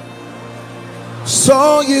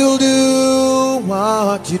 so you'll do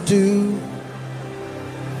what you do.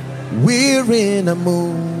 We're in a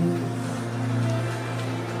mood.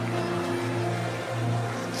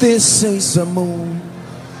 This is a mood.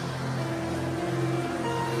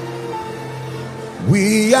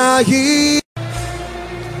 We are here.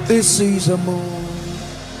 This is a mood.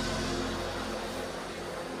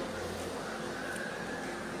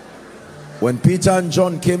 When Peter and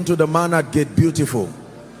John came to the man at Gate Beautiful,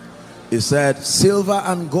 he said, silver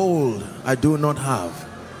and gold I do not have.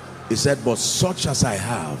 He said, but such as I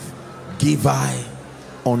have give I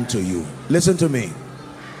unto you. Listen to me.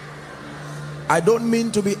 I don't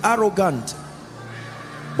mean to be arrogant,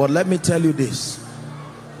 but let me tell you this.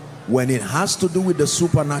 When it has to do with the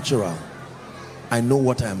supernatural, I know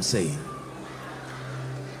what I am saying.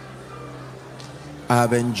 I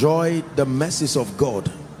have enjoyed the mercies of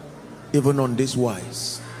God even on this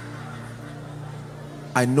wise.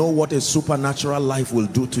 I know what a supernatural life will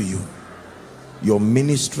do to you, your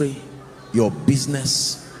ministry, your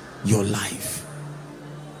business, your life.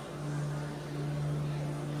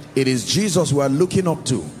 It is Jesus we are looking up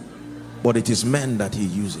to, but it is men that he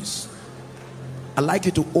uses. I'd like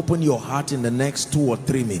you to open your heart in the next 2 or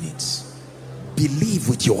 3 minutes. Believe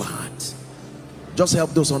with your heart. Just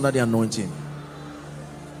help those under the anointing.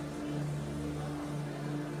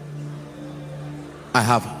 I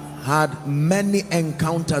have had many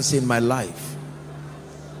encounters in my life.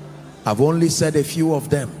 I've only said a few of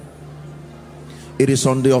them. It is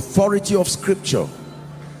on the authority of Scripture,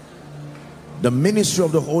 the ministry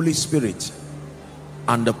of the Holy Spirit,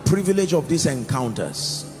 and the privilege of these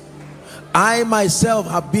encounters. I myself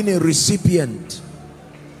have been a recipient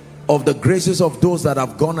of the graces of those that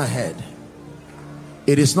have gone ahead.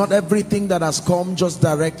 It is not everything that has come just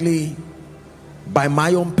directly by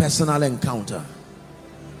my own personal encounter.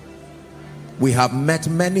 We have met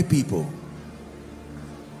many people.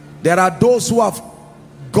 There are those who have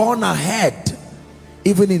gone ahead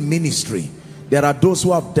even in ministry. There are those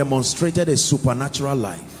who have demonstrated a supernatural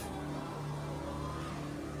life.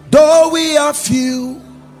 Though we are few,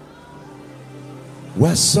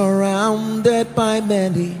 we're surrounded by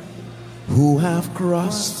many who have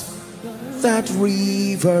crossed that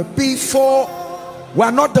river before. We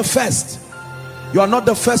are not the first. You are not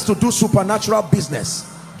the first to do supernatural business.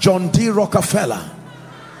 John D. Rockefeller.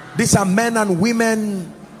 These are men and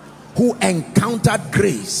women who encountered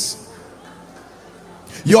grace.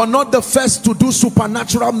 You are not the first to do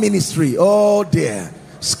supernatural ministry. Oh dear.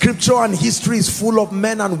 Scripture and history is full of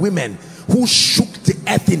men and women who shook the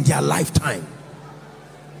earth in their lifetime.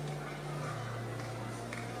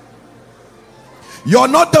 You're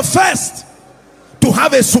not the first to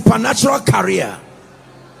have a supernatural career.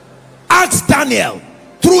 Ask Daniel.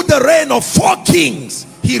 Through the reign of 4 kings,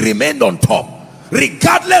 he remained on top.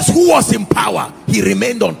 Regardless who was in power, he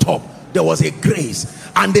remained on top. There was a grace.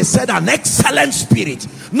 And they said an excellent spirit,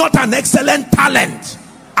 not an excellent talent,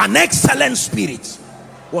 an excellent spirit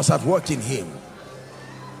was at work in him.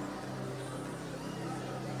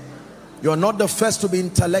 You're not the first to be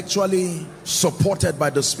intellectually supported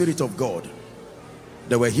by the Spirit of God.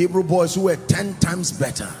 There were Hebrew boys who were 10 times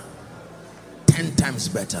better. 10 times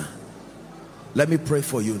better. Let me pray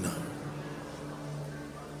for you now.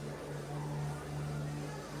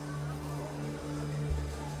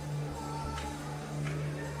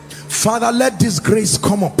 Father, let this grace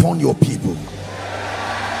come upon your people.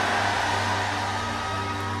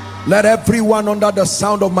 Let everyone under the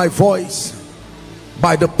sound of my voice,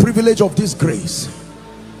 by the privilege of this grace,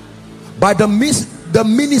 by the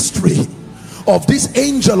ministry of this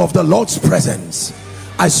angel of the Lord's presence,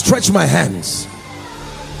 I stretch my hands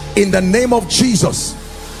in the name of Jesus,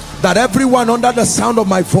 that everyone under the sound of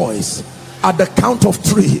my voice, at the count of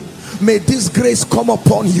 3, may this grace come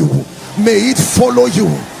upon you. May it follow you.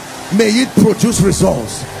 May it produce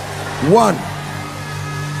results. 1,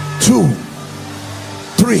 2,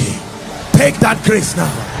 3. Take that grace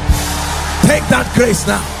now. Take that grace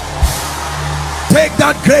now. Take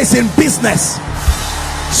that grace in business,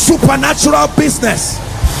 supernatural business,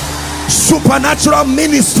 supernatural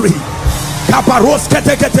ministry,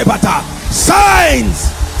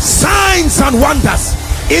 signs and wonders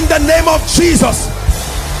in the name of Jesus.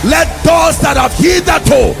 Let doors that have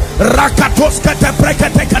hitherto,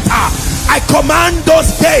 I command those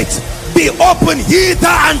gates be open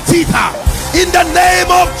hither and thither in the name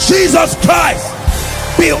of Jesus Christ.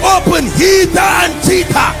 Be open hither and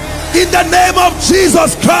thither in the name of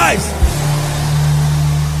Jesus Christ.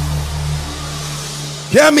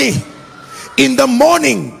 Hear me. In the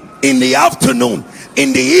morning, in the afternoon,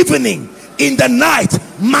 in the evening, in the night,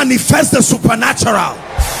 manifest the supernatural.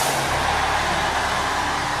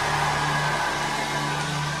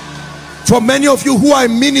 For many of you who are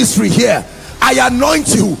in ministry here, I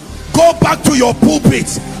anoint you. Go back to your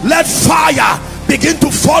pulpits. Let fire begin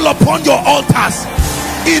to fall upon your altars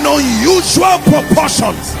in unusual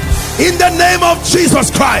proportions in the name of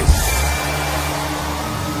Jesus Christ.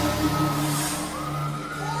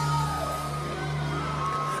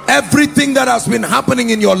 Everything that has been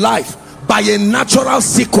happening in your life by a natural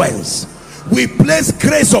sequence, we place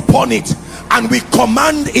grace upon it and we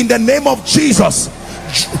command in the name of Jesus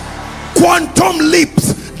quantum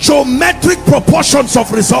leaps, geometric proportions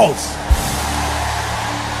of results.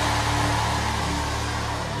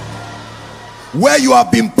 Where you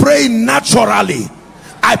have been praying naturally,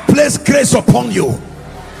 I place grace upon you.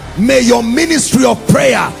 May your ministry of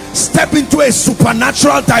prayer step into a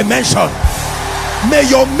supernatural dimension. May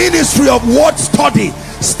your ministry of word study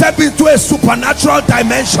step into a supernatural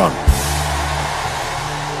dimension.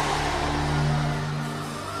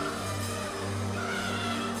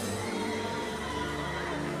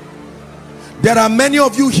 There are many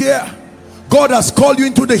of you here, God has called you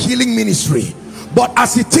into the healing ministry, but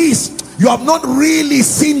as it is, you have not really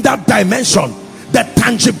seen that dimension, the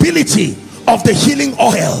tangibility of the healing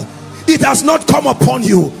oil. It has not come upon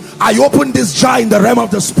you. I open this jar in the realm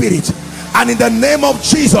of the spirit, and in the name of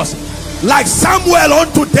Jesus, like Samuel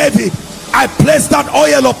unto David, I place that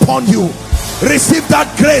oil upon you. Receive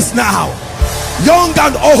that grace now. Young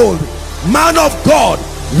and old, man of God,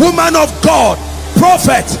 woman of God,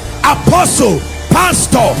 prophet, apostle,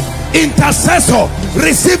 pastor, intercessor,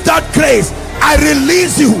 receive that grace. I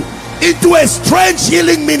release you into a strange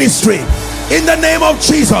healing ministry in the name of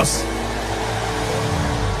Jesus.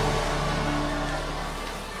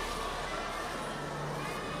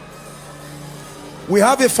 We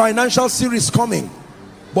have a financial series coming,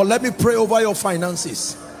 but let me pray over your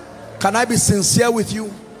finances. Can I be sincere with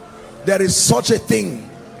you? There is such a thing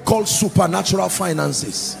called supernatural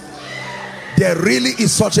finances. There really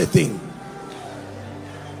is such a thing.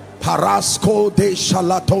 Parasko de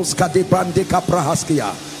shalatoska de bandika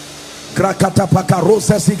prahaskia.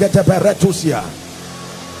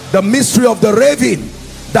 The mystery of the raven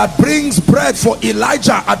that brings bread for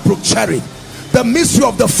Elijah at Brook Cherry. The mystery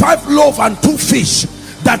of the 5 loaves and 2 fish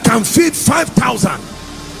that can feed 5,000.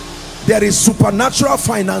 There is supernatural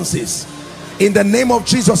finances. In the name of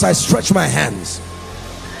Jesus, I stretch my hands.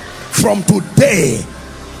 From today,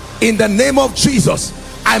 in the name of Jesus,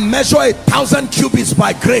 I measure 1,000 cubits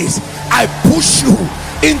by grace. I push you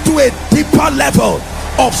into a deeper level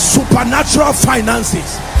of supernatural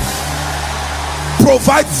finances.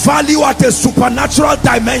 Provide value at a supernatural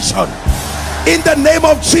dimension in the name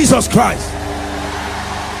of Jesus Christ.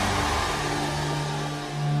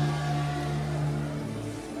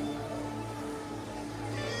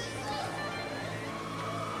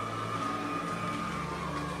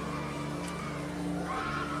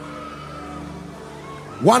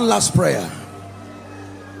 One last prayer.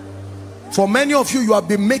 For many of you, you have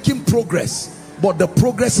been making progress, but the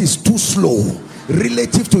progress is too slow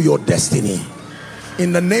relative to your destiny.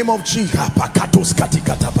 In the name of Jesus,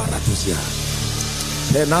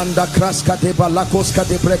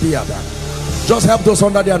 just help those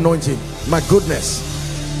under the anointing. My goodness.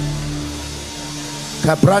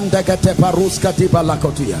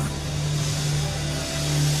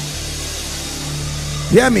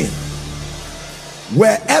 Hear me.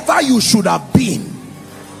 Wherever you should have been,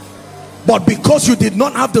 but because you did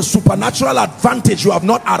not have the supernatural advantage, you have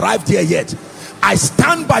not arrived here yet. I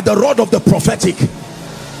stand by the rod of the prophetic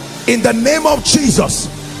in the name of Jesus.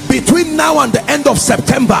 Between now and the end of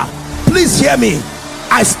September, please hear me,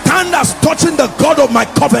 I stand as touching the God of my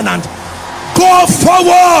covenant. Go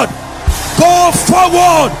forward, go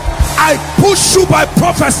forward. I push you by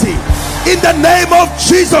prophecy in the name of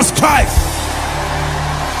Jesus Christ.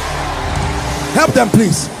 Help them,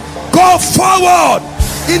 please. Go forward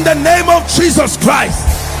in the name of Jesus Christ.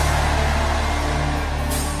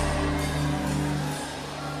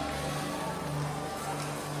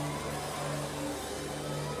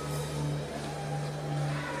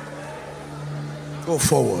 Go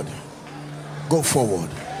forward. Go forward.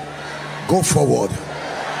 Go forward.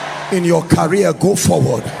 In your career, go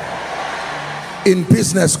forward. In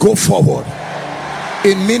business, go forward.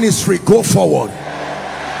 In ministry, go forward.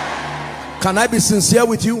 Can I be sincere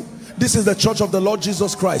with you? This is the church of the Lord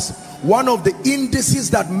Jesus Christ. One of the indices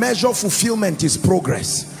that measure fulfillment is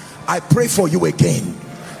progress. I pray for you again.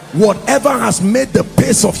 Whatever has made the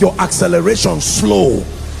pace of your acceleration slow,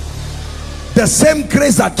 the same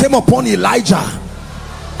grace that came upon Elijah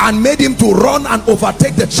and made him to run and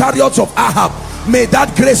overtake the chariots of Ahab, may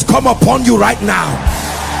that grace come upon you right now.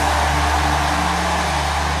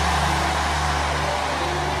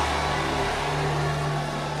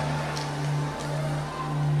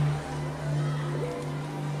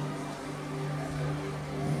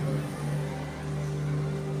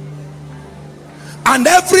 And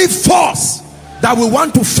every force that will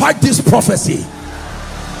want to fight this prophecy,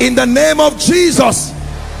 in the name of Jesus,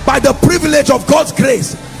 by the privilege of God's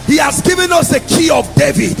grace, he has given us the key of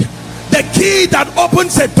David, the key that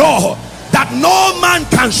opens a door that no man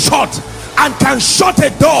can shut, and can shut a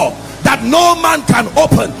door that no man can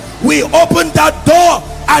open. We open that door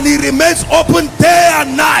and it remains open day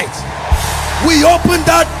and night. We open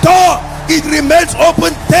that door, it remains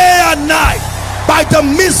open day and night. By the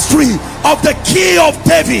mystery of the key of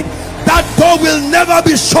David, that door will never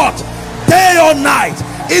be shut day or night,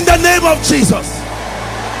 in the name of Jesus.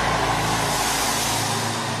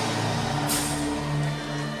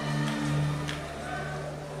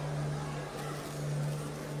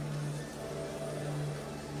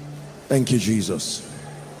 Thank you, Jesus.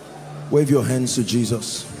 Wave your hands to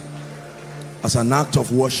Jesus as an act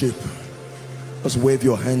of worship. Just wave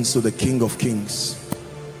your hands to the King of Kings.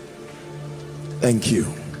 Thank you.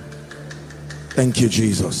 Thank you,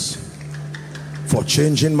 Jesus, for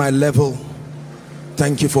changing my level.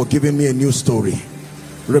 Thank you for giving me a new story.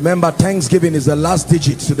 Remember, thanksgiving is the last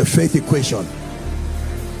digit to the faith equation.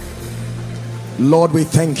 Lord, we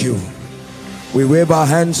thank you. We wave our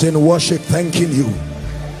hands in worship, thanking you.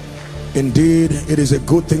 Indeed, it is a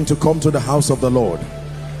good thing to come to the house of the Lord.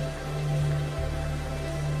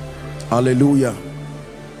 Hallelujah.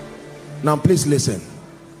 Now please listen.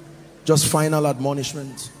 Just final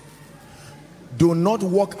admonishment. Do not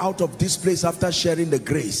walk out of this place after sharing the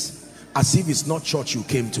grace as if it's not church you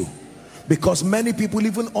came to. Because many people,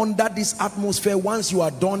 even under this atmosphere, once you are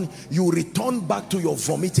done, you return back to your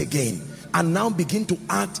vomit again and now begin to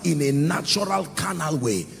act in a natural, carnal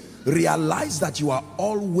way. Realize that you are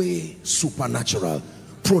always supernatural.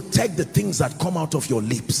 Protect the things that come out of your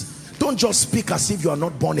lips. Don't just speak as if you are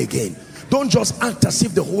not born again. Don't just act as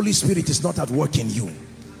if the Holy Spirit is not at work in you.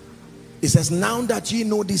 It says, now that ye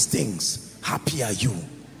know these things, happy are you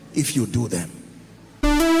if you do them.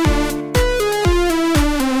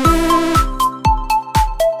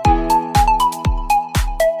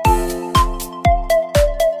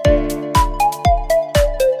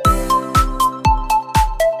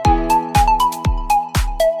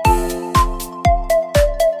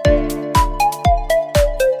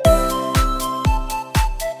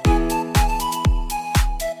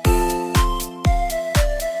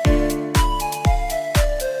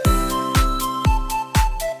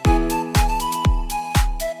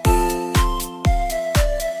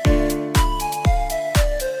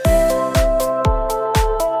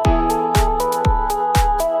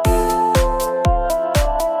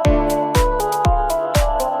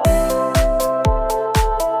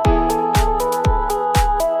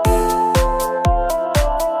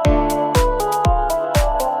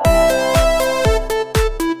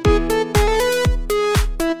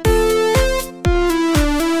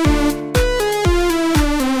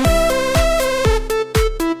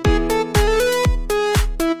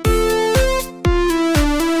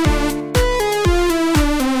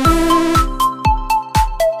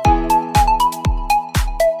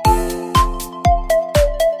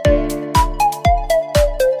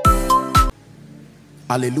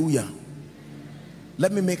 Hallelujah.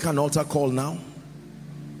 Let me make an altar call now.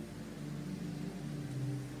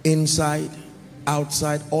 Inside,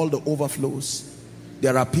 outside, all the overflows.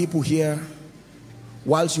 There are people here,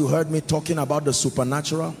 whilst you heard me talking about the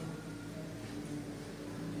supernatural,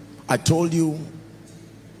 I told you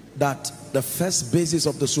that the first basis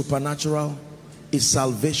of the supernatural is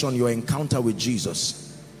salvation, your encounter with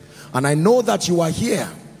Jesus. And I know that you are here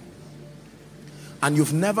and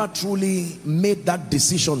you've never truly made that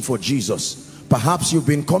decision for Jesus. Perhaps you've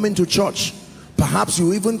been coming to church. Perhaps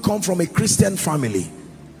you even come from a Christian family.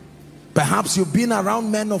 Perhaps you've been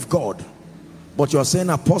around men of God, but you're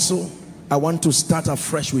saying, Apostle, I want to start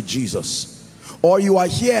afresh with Jesus. Or you are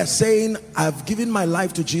here saying, I've given my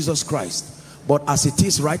life to Jesus Christ, but as it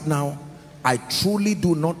is right now, I truly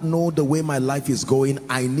do not know the way my life is going.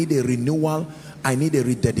 I need a renewal. I need a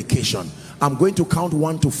rededication. I'm going to count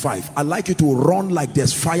 1 to 5. I'd like you to run like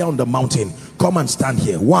there's fire on the mountain. Come and stand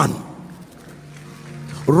here. 1.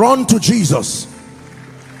 Run to Jesus.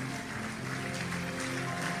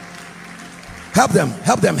 Help them,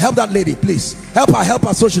 help them, help that lady, please. Help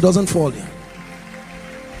her so she doesn't fall here.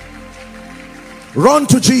 Run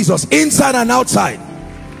to Jesus, inside and outside.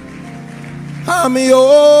 I'm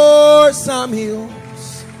yours, I'm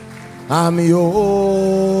yours. I'm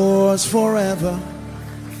yours forever.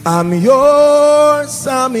 I'm yours,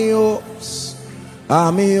 I'm yours.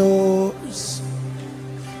 I'm yours.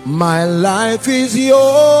 My life is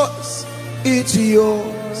yours. It's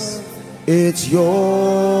yours. It's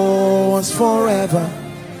yours forever.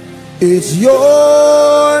 It's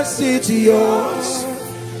yours. It's yours.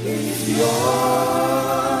 It's yours.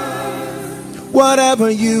 Whatever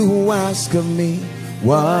you ask of me,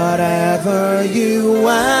 whatever you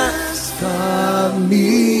ask of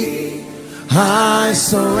me, I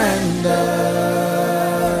surrender.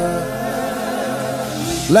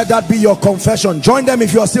 Let that be your confession. Join them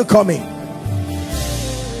if you are still coming.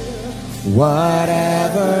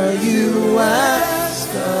 Whatever you ask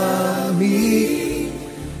of me,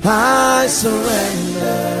 I surrender.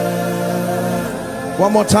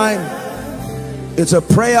 One more time. It's a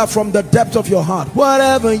prayer from the depth of your heart.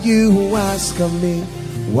 Whatever you ask of me,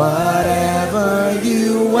 whatever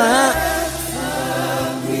you ask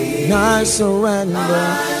of me, I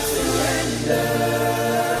surrender.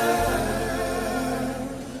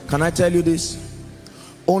 Can I tell you this?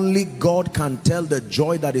 Only God can tell the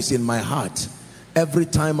joy that is in my heart every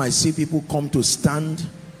time I see people come to stand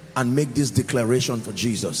and make this declaration for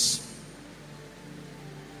Jesus.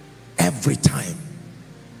 Every time.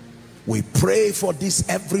 We pray for this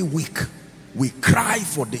every week. We cry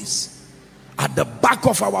for this. At the back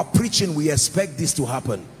of our preaching, we expect this to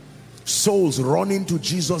happen. Souls running to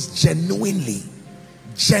Jesus genuinely.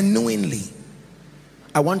 Genuinely.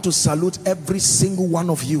 I want to salute every single one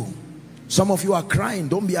of you. Some of you are crying.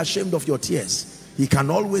 Don't be ashamed of your tears. He can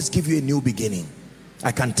always give you a new beginning.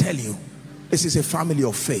 I can tell you, this is a family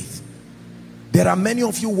of faith. There are many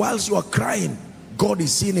of you, whilst you are crying, God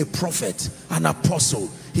is seeing a prophet, an apostle.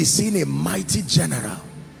 He's seeing a mighty general.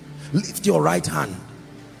 Lift your right hand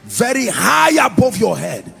very high above your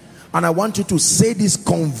head, and I want you to say this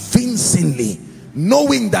convincingly,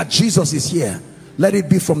 knowing that Jesus is here. Let it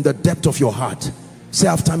be from the depth of your heart. Say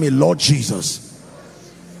after me, Lord Jesus,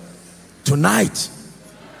 tonight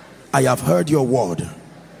I have heard your word.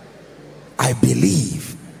 I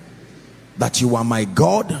believe that you are my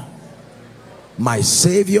God, my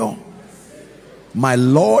Savior, my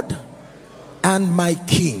Lord, and my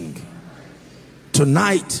King.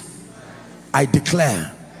 Tonight I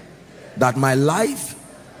declare that my life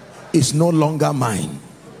is no longer mine.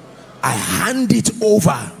 I hand it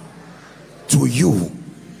over to you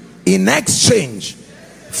in exchange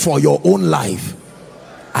for your own life.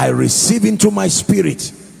 I receive into my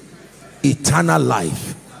spirit eternal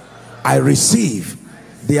life. I receive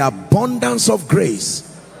the abundance of grace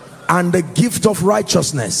and the gift of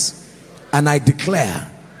righteousness, and I declare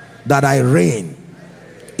that I reign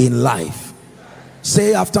in life.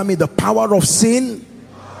 Say after me, the power of sin,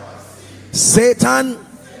 Satan,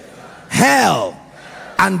 hell,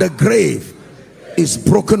 and the grave is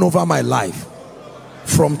broken over my life.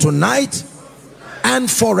 From tonight and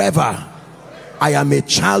forever, I am a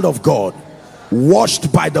child of God,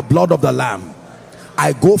 washed by the blood of the Lamb.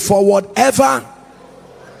 I go forward ever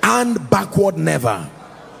and backward never.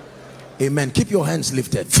 Amen. Keep your hands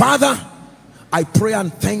lifted. Father, I pray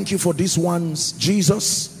and thank you for these ones,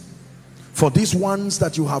 Jesus, for these ones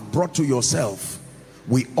that you have brought to yourself.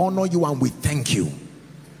 We honor you and we thank you.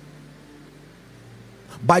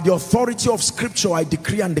 By the authority of scripture, I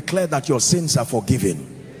decree and declare that your sins are forgiven,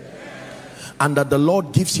 and that the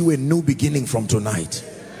Lord gives you a new beginning from tonight.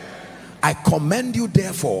 I commend you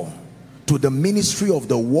therefore to the ministry of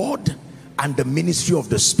the word and the ministry of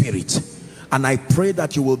the spirit, and I pray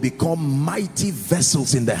that you will become mighty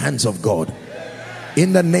vessels in the hands of God.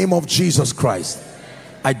 In the name of Jesus Christ,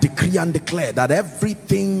 I decree and declare that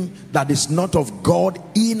everything that is not of God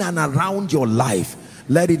in and around your life,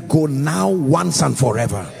 let it go now, once and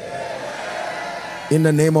forever. In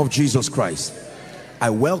the name of Jesus Christ, I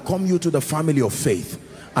welcome you to the family of faith,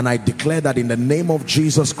 and I declare that in the name of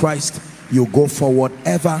Jesus Christ, you go forward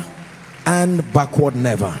ever and backward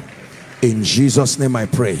never. In Jesus' name I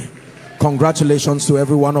pray. Congratulations to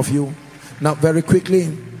every one of you. Now very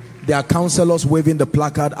quickly, there are counselors waving the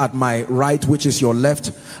placard at my right, which is your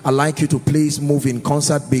left. I'd like you to please move in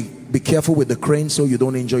concert. Be careful with the crane so you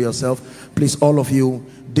don't injure yourself. Please, all of you,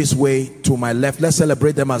 this way to my left. Let's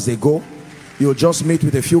celebrate them as they go. You'll just meet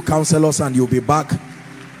with a few counselors and you'll be back.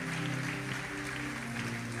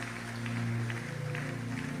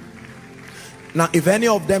 Now, if any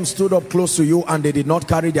of them stood up close to you and they did not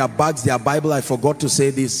carry their bags, their Bible, I forgot to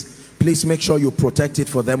say this, please make sure you protect it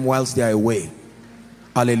for them whilst they are away.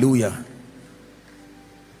 Hallelujah.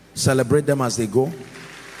 Celebrate them as they go.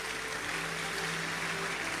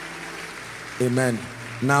 Amen.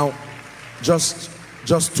 Now, just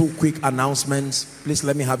two quick announcements. Please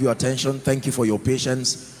let me have your attention. Thank you for your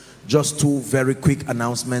patience. Just two very quick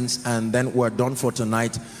announcements, and then we're done for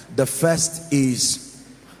tonight. The first is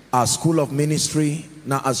our School of Ministry.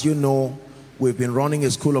 Now, as you know, we've been running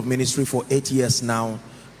a School of Ministry for 8 years now,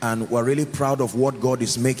 and we're really proud of what God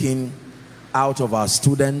is making out of our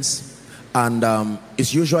students. And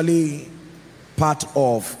it's usually part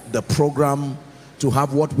of the program to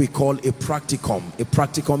have what we call a practicum. A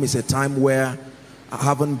practicum is a time where,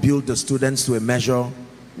 having built the students to a measure,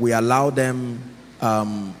 we allow them,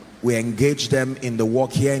 we engage them in the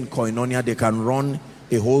work here in Koinonia. They can run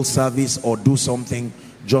a whole service or do something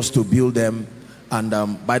just to build them. And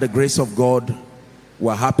by the grace of God,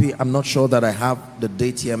 we're happy. I'm not sure that I have the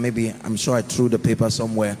date here. Maybe, I'm sure I threw the paper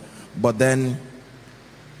somewhere. But then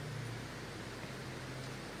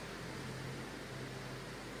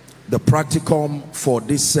the practicum for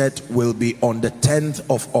this set will be on the 10th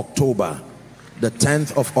of October. The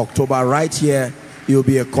 10th of October, right here. It will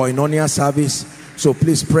be a Koinonia service. So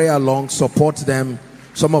please pray along, support them.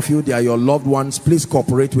 Some of you, they are your loved ones. Please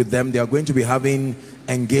cooperate with them. They are going to be having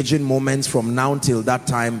engaging moments from now till that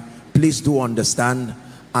time. Please do understand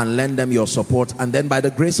and lend them your support. And then by the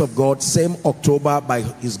grace of God, same October, by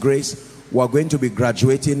his grace, we're going to be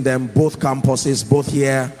graduating them. Both campuses, both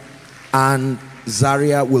here and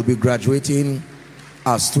Zaria, will be graduating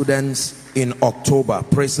our students in October.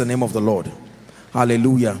 Praise the name of the Lord.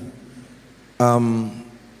 Hallelujah.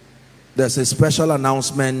 There's a special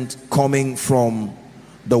announcement coming from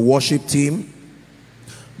the worship team.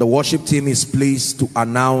 The worship team is pleased to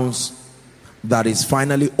announce that it's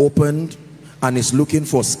finally opened and is looking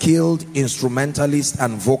for skilled instrumentalists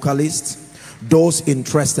and vocalists. Those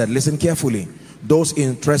interested, listen carefully, those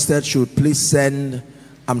interested should please send,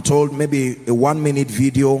 I'm told, maybe a 1-minute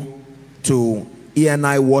video to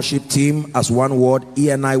ENI worship team, as one word,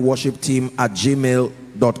 ENI worship team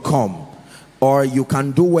 @gmail.com. Or you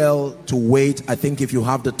can do well to wait. I think if you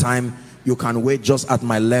have the time, you can wait just at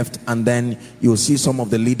my left, and then you'll see some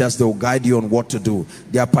of the leaders. They will guide you on what to do.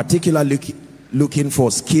 They are particularly looking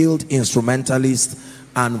for skilled instrumentalists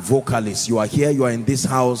and vocalists. You are here, you are in this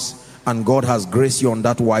house, and God has graced you on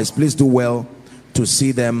that wise. Please do well to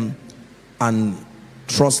see them and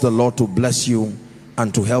trust the Lord to bless you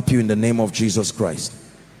and to help you in the name of Jesus Christ.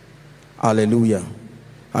 Hallelujah.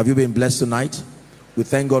 Have you been blessed tonight? We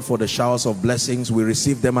thank God for the showers of blessings. We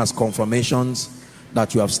receive them as confirmations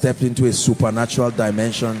that you have stepped into a supernatural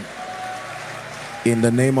dimension in the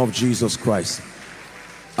name of Jesus Christ.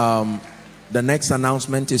 The next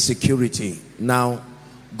announcement is security. Now,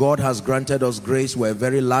 God has granted us grace. We're a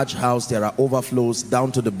very large house. There are overflows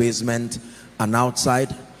down to the basement and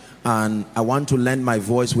outside. And I want to lend my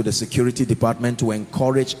voice with the security department to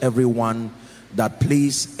encourage everyone that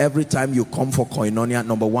please, every time you come for Koinonia,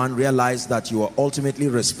 number one, realize that you are ultimately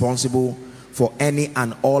responsible for any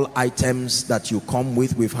and all items that you come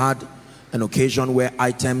with. We've had an occasion where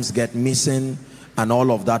items get missing and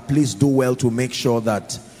all of that. Please do well to make sure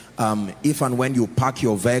that if and when you park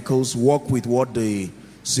your vehicles, work with what the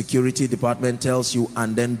security department tells you,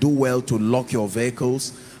 and then do well to lock your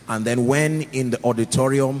vehicles. And then when in the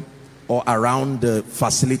auditorium or around the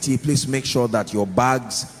facility, please make sure that your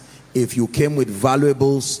bags, if you came with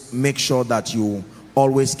valuables, make sure that you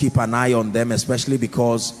always keep an eye on them, especially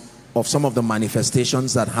because of some of the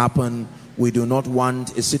manifestations that happen. We do not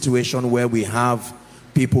want a situation where we have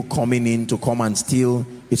people coming in to come and steal.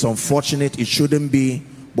 It's unfortunate, it shouldn't be,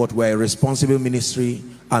 but we're a responsible ministry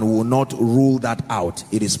and will not rule that out.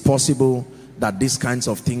 It is possible that these kinds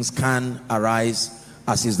of things can arise,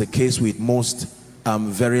 as is the case with most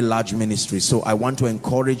very large ministries. So I want to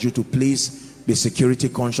encourage you to please be security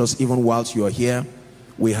conscious even whilst you are here.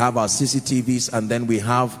 We have our CCTVs, and then we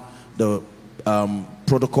have the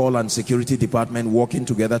protocol and security department working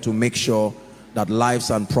together to make sure that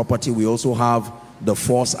lives and property, we also have the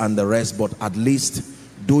force and the rest, but at least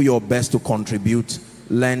do your best to contribute,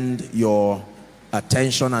 lend your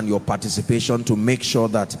attention and your participation to make sure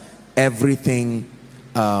that everything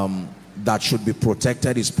that should be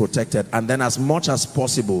protected is protected. And then as much as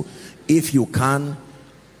possible, if you can,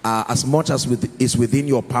 as much as is within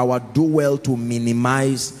your power, do well to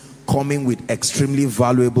minimize coming with extremely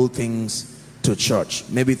valuable things to church.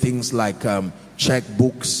 Maybe things like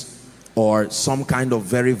checkbooks or some kind of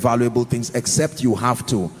very valuable things, except you have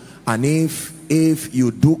to. And if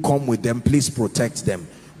you do come with them, please protect them.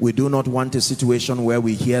 We do not want a situation where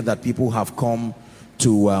we hear that people have come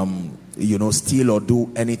to you know, steal or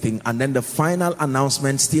do anything. And then the final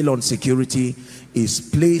announcement, still on security, is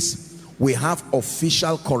please, we have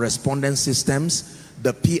official correspondence systems.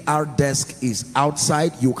 The PR desk is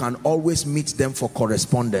outside. You can always meet them for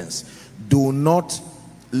correspondence. Do not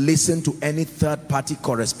listen to any third-party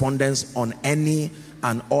correspondence on any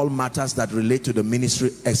and all matters that relate to the ministry,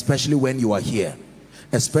 especially when you are here,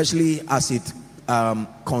 especially as it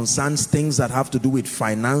concerns things that have to do with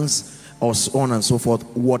finance or so on and so forth.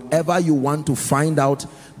 Whatever you want to find out,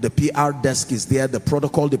 the PR desk is there. The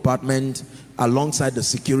protocol department alongside the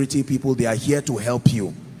security people, they are here to help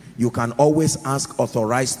you. You can always ask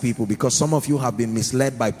authorized people, because some of you have been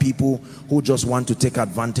misled by people who just want to take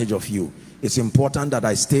advantage of you. It's important that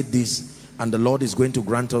I state this, and the Lord is going to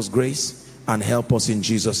grant us grace and help us in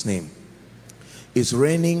Jesus' name. It's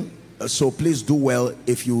raining, so please do well.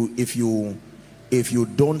 If you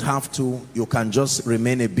don't have to, you can just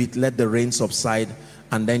remain a bit, let the rain subside,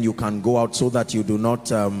 and then you can go out, so that you do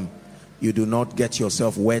not get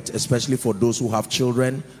yourself wet, especially for those who have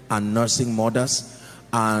children and nursing mothers.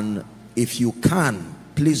 And if you can,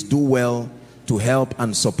 please do well to help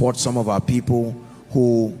and support some of our people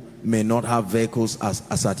who may not have vehicles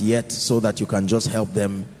as at yet, so that you can just help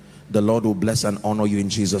them. The Lord will bless and honor you in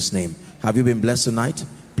Jesus' name. Have you been blessed tonight?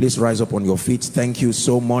 Please rise up on your feet. Thank you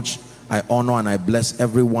so much. I honor and I bless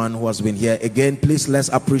everyone who has been here. Again, please, let's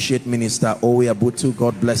appreciate Minister Owe Abutu.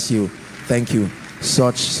 God bless you. Thank you.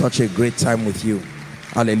 Such a great time with you.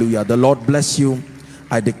 Hallelujah. The Lord bless you.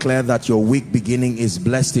 I declare that your week beginning is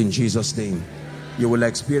blessed in Jesus' name. You will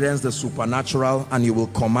experience the supernatural, and you will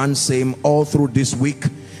command same all through this week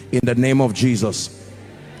in the name of Jesus.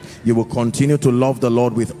 You will continue to love the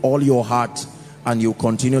Lord with all your heart, and you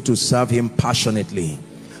continue to serve him passionately.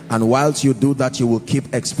 And whilst you do that, you will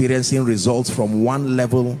keep experiencing results from one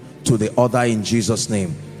level to the other in Jesus'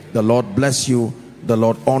 name. The Lord bless you. The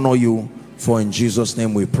Lord honor you. For in Jesus'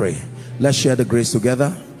 name we pray. Let's share the grace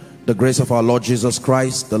together. The grace of our Lord Jesus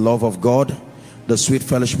Christ, the love of God, the sweet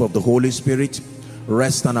fellowship of the Holy Spirit,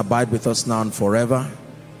 rest and abide with us now and forever.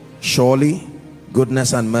 Surely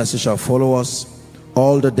goodness and mercy shall follow us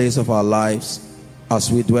all the days of our lives,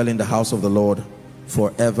 as we dwell in the house of the Lord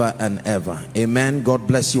forever and ever. Amen. God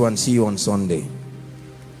bless you, and see you on Sunday.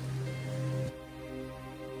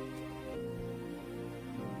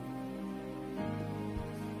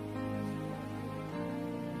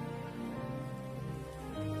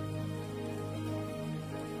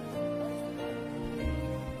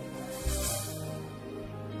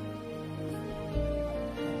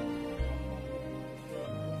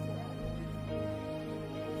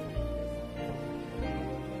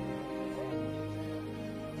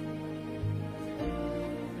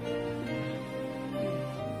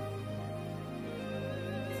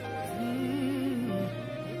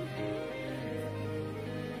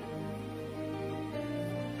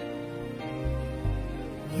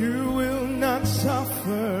 You will not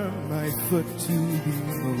suffer my foot to be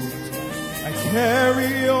moved. I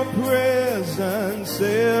carry your presence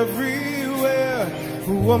everywhere.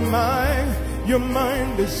 Who am I? Your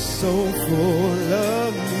mind is so full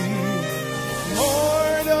of me.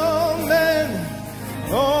 Mortal man,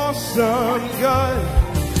 awesome God.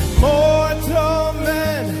 Mortal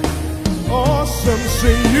man, awesome.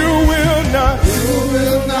 Sing, you will not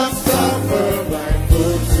suffer my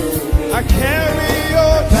foot to be moved. I carry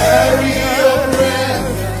your presence everywhere.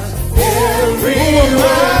 Who am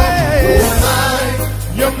I?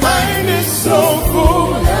 Your mind is so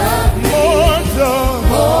full of mortal.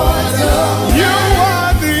 You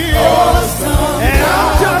are the awesome, and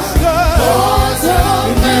I'm just a mortal.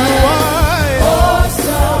 You are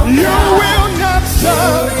awesome. You will not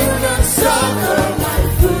suffer my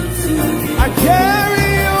foot.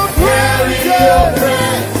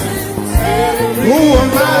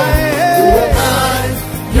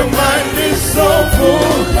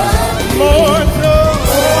 mortal.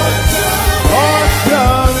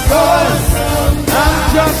 Awesome God. I'm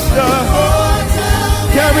just a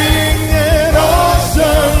carrying an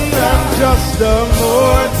awesome. I'm just a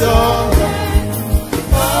mortal.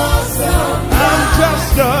 I'm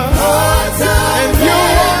just a and you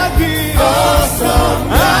are the awesome.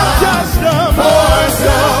 I'm just a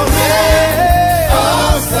mortal. Yeah.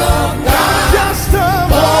 Awesome. I'm just a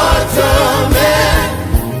mortal man.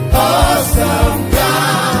 Awesome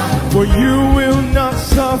God. For you will not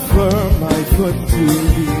suffer my foot to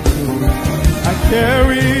be moved. I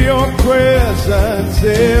carry your presence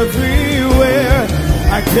everywhere.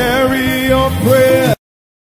 I carry your presence.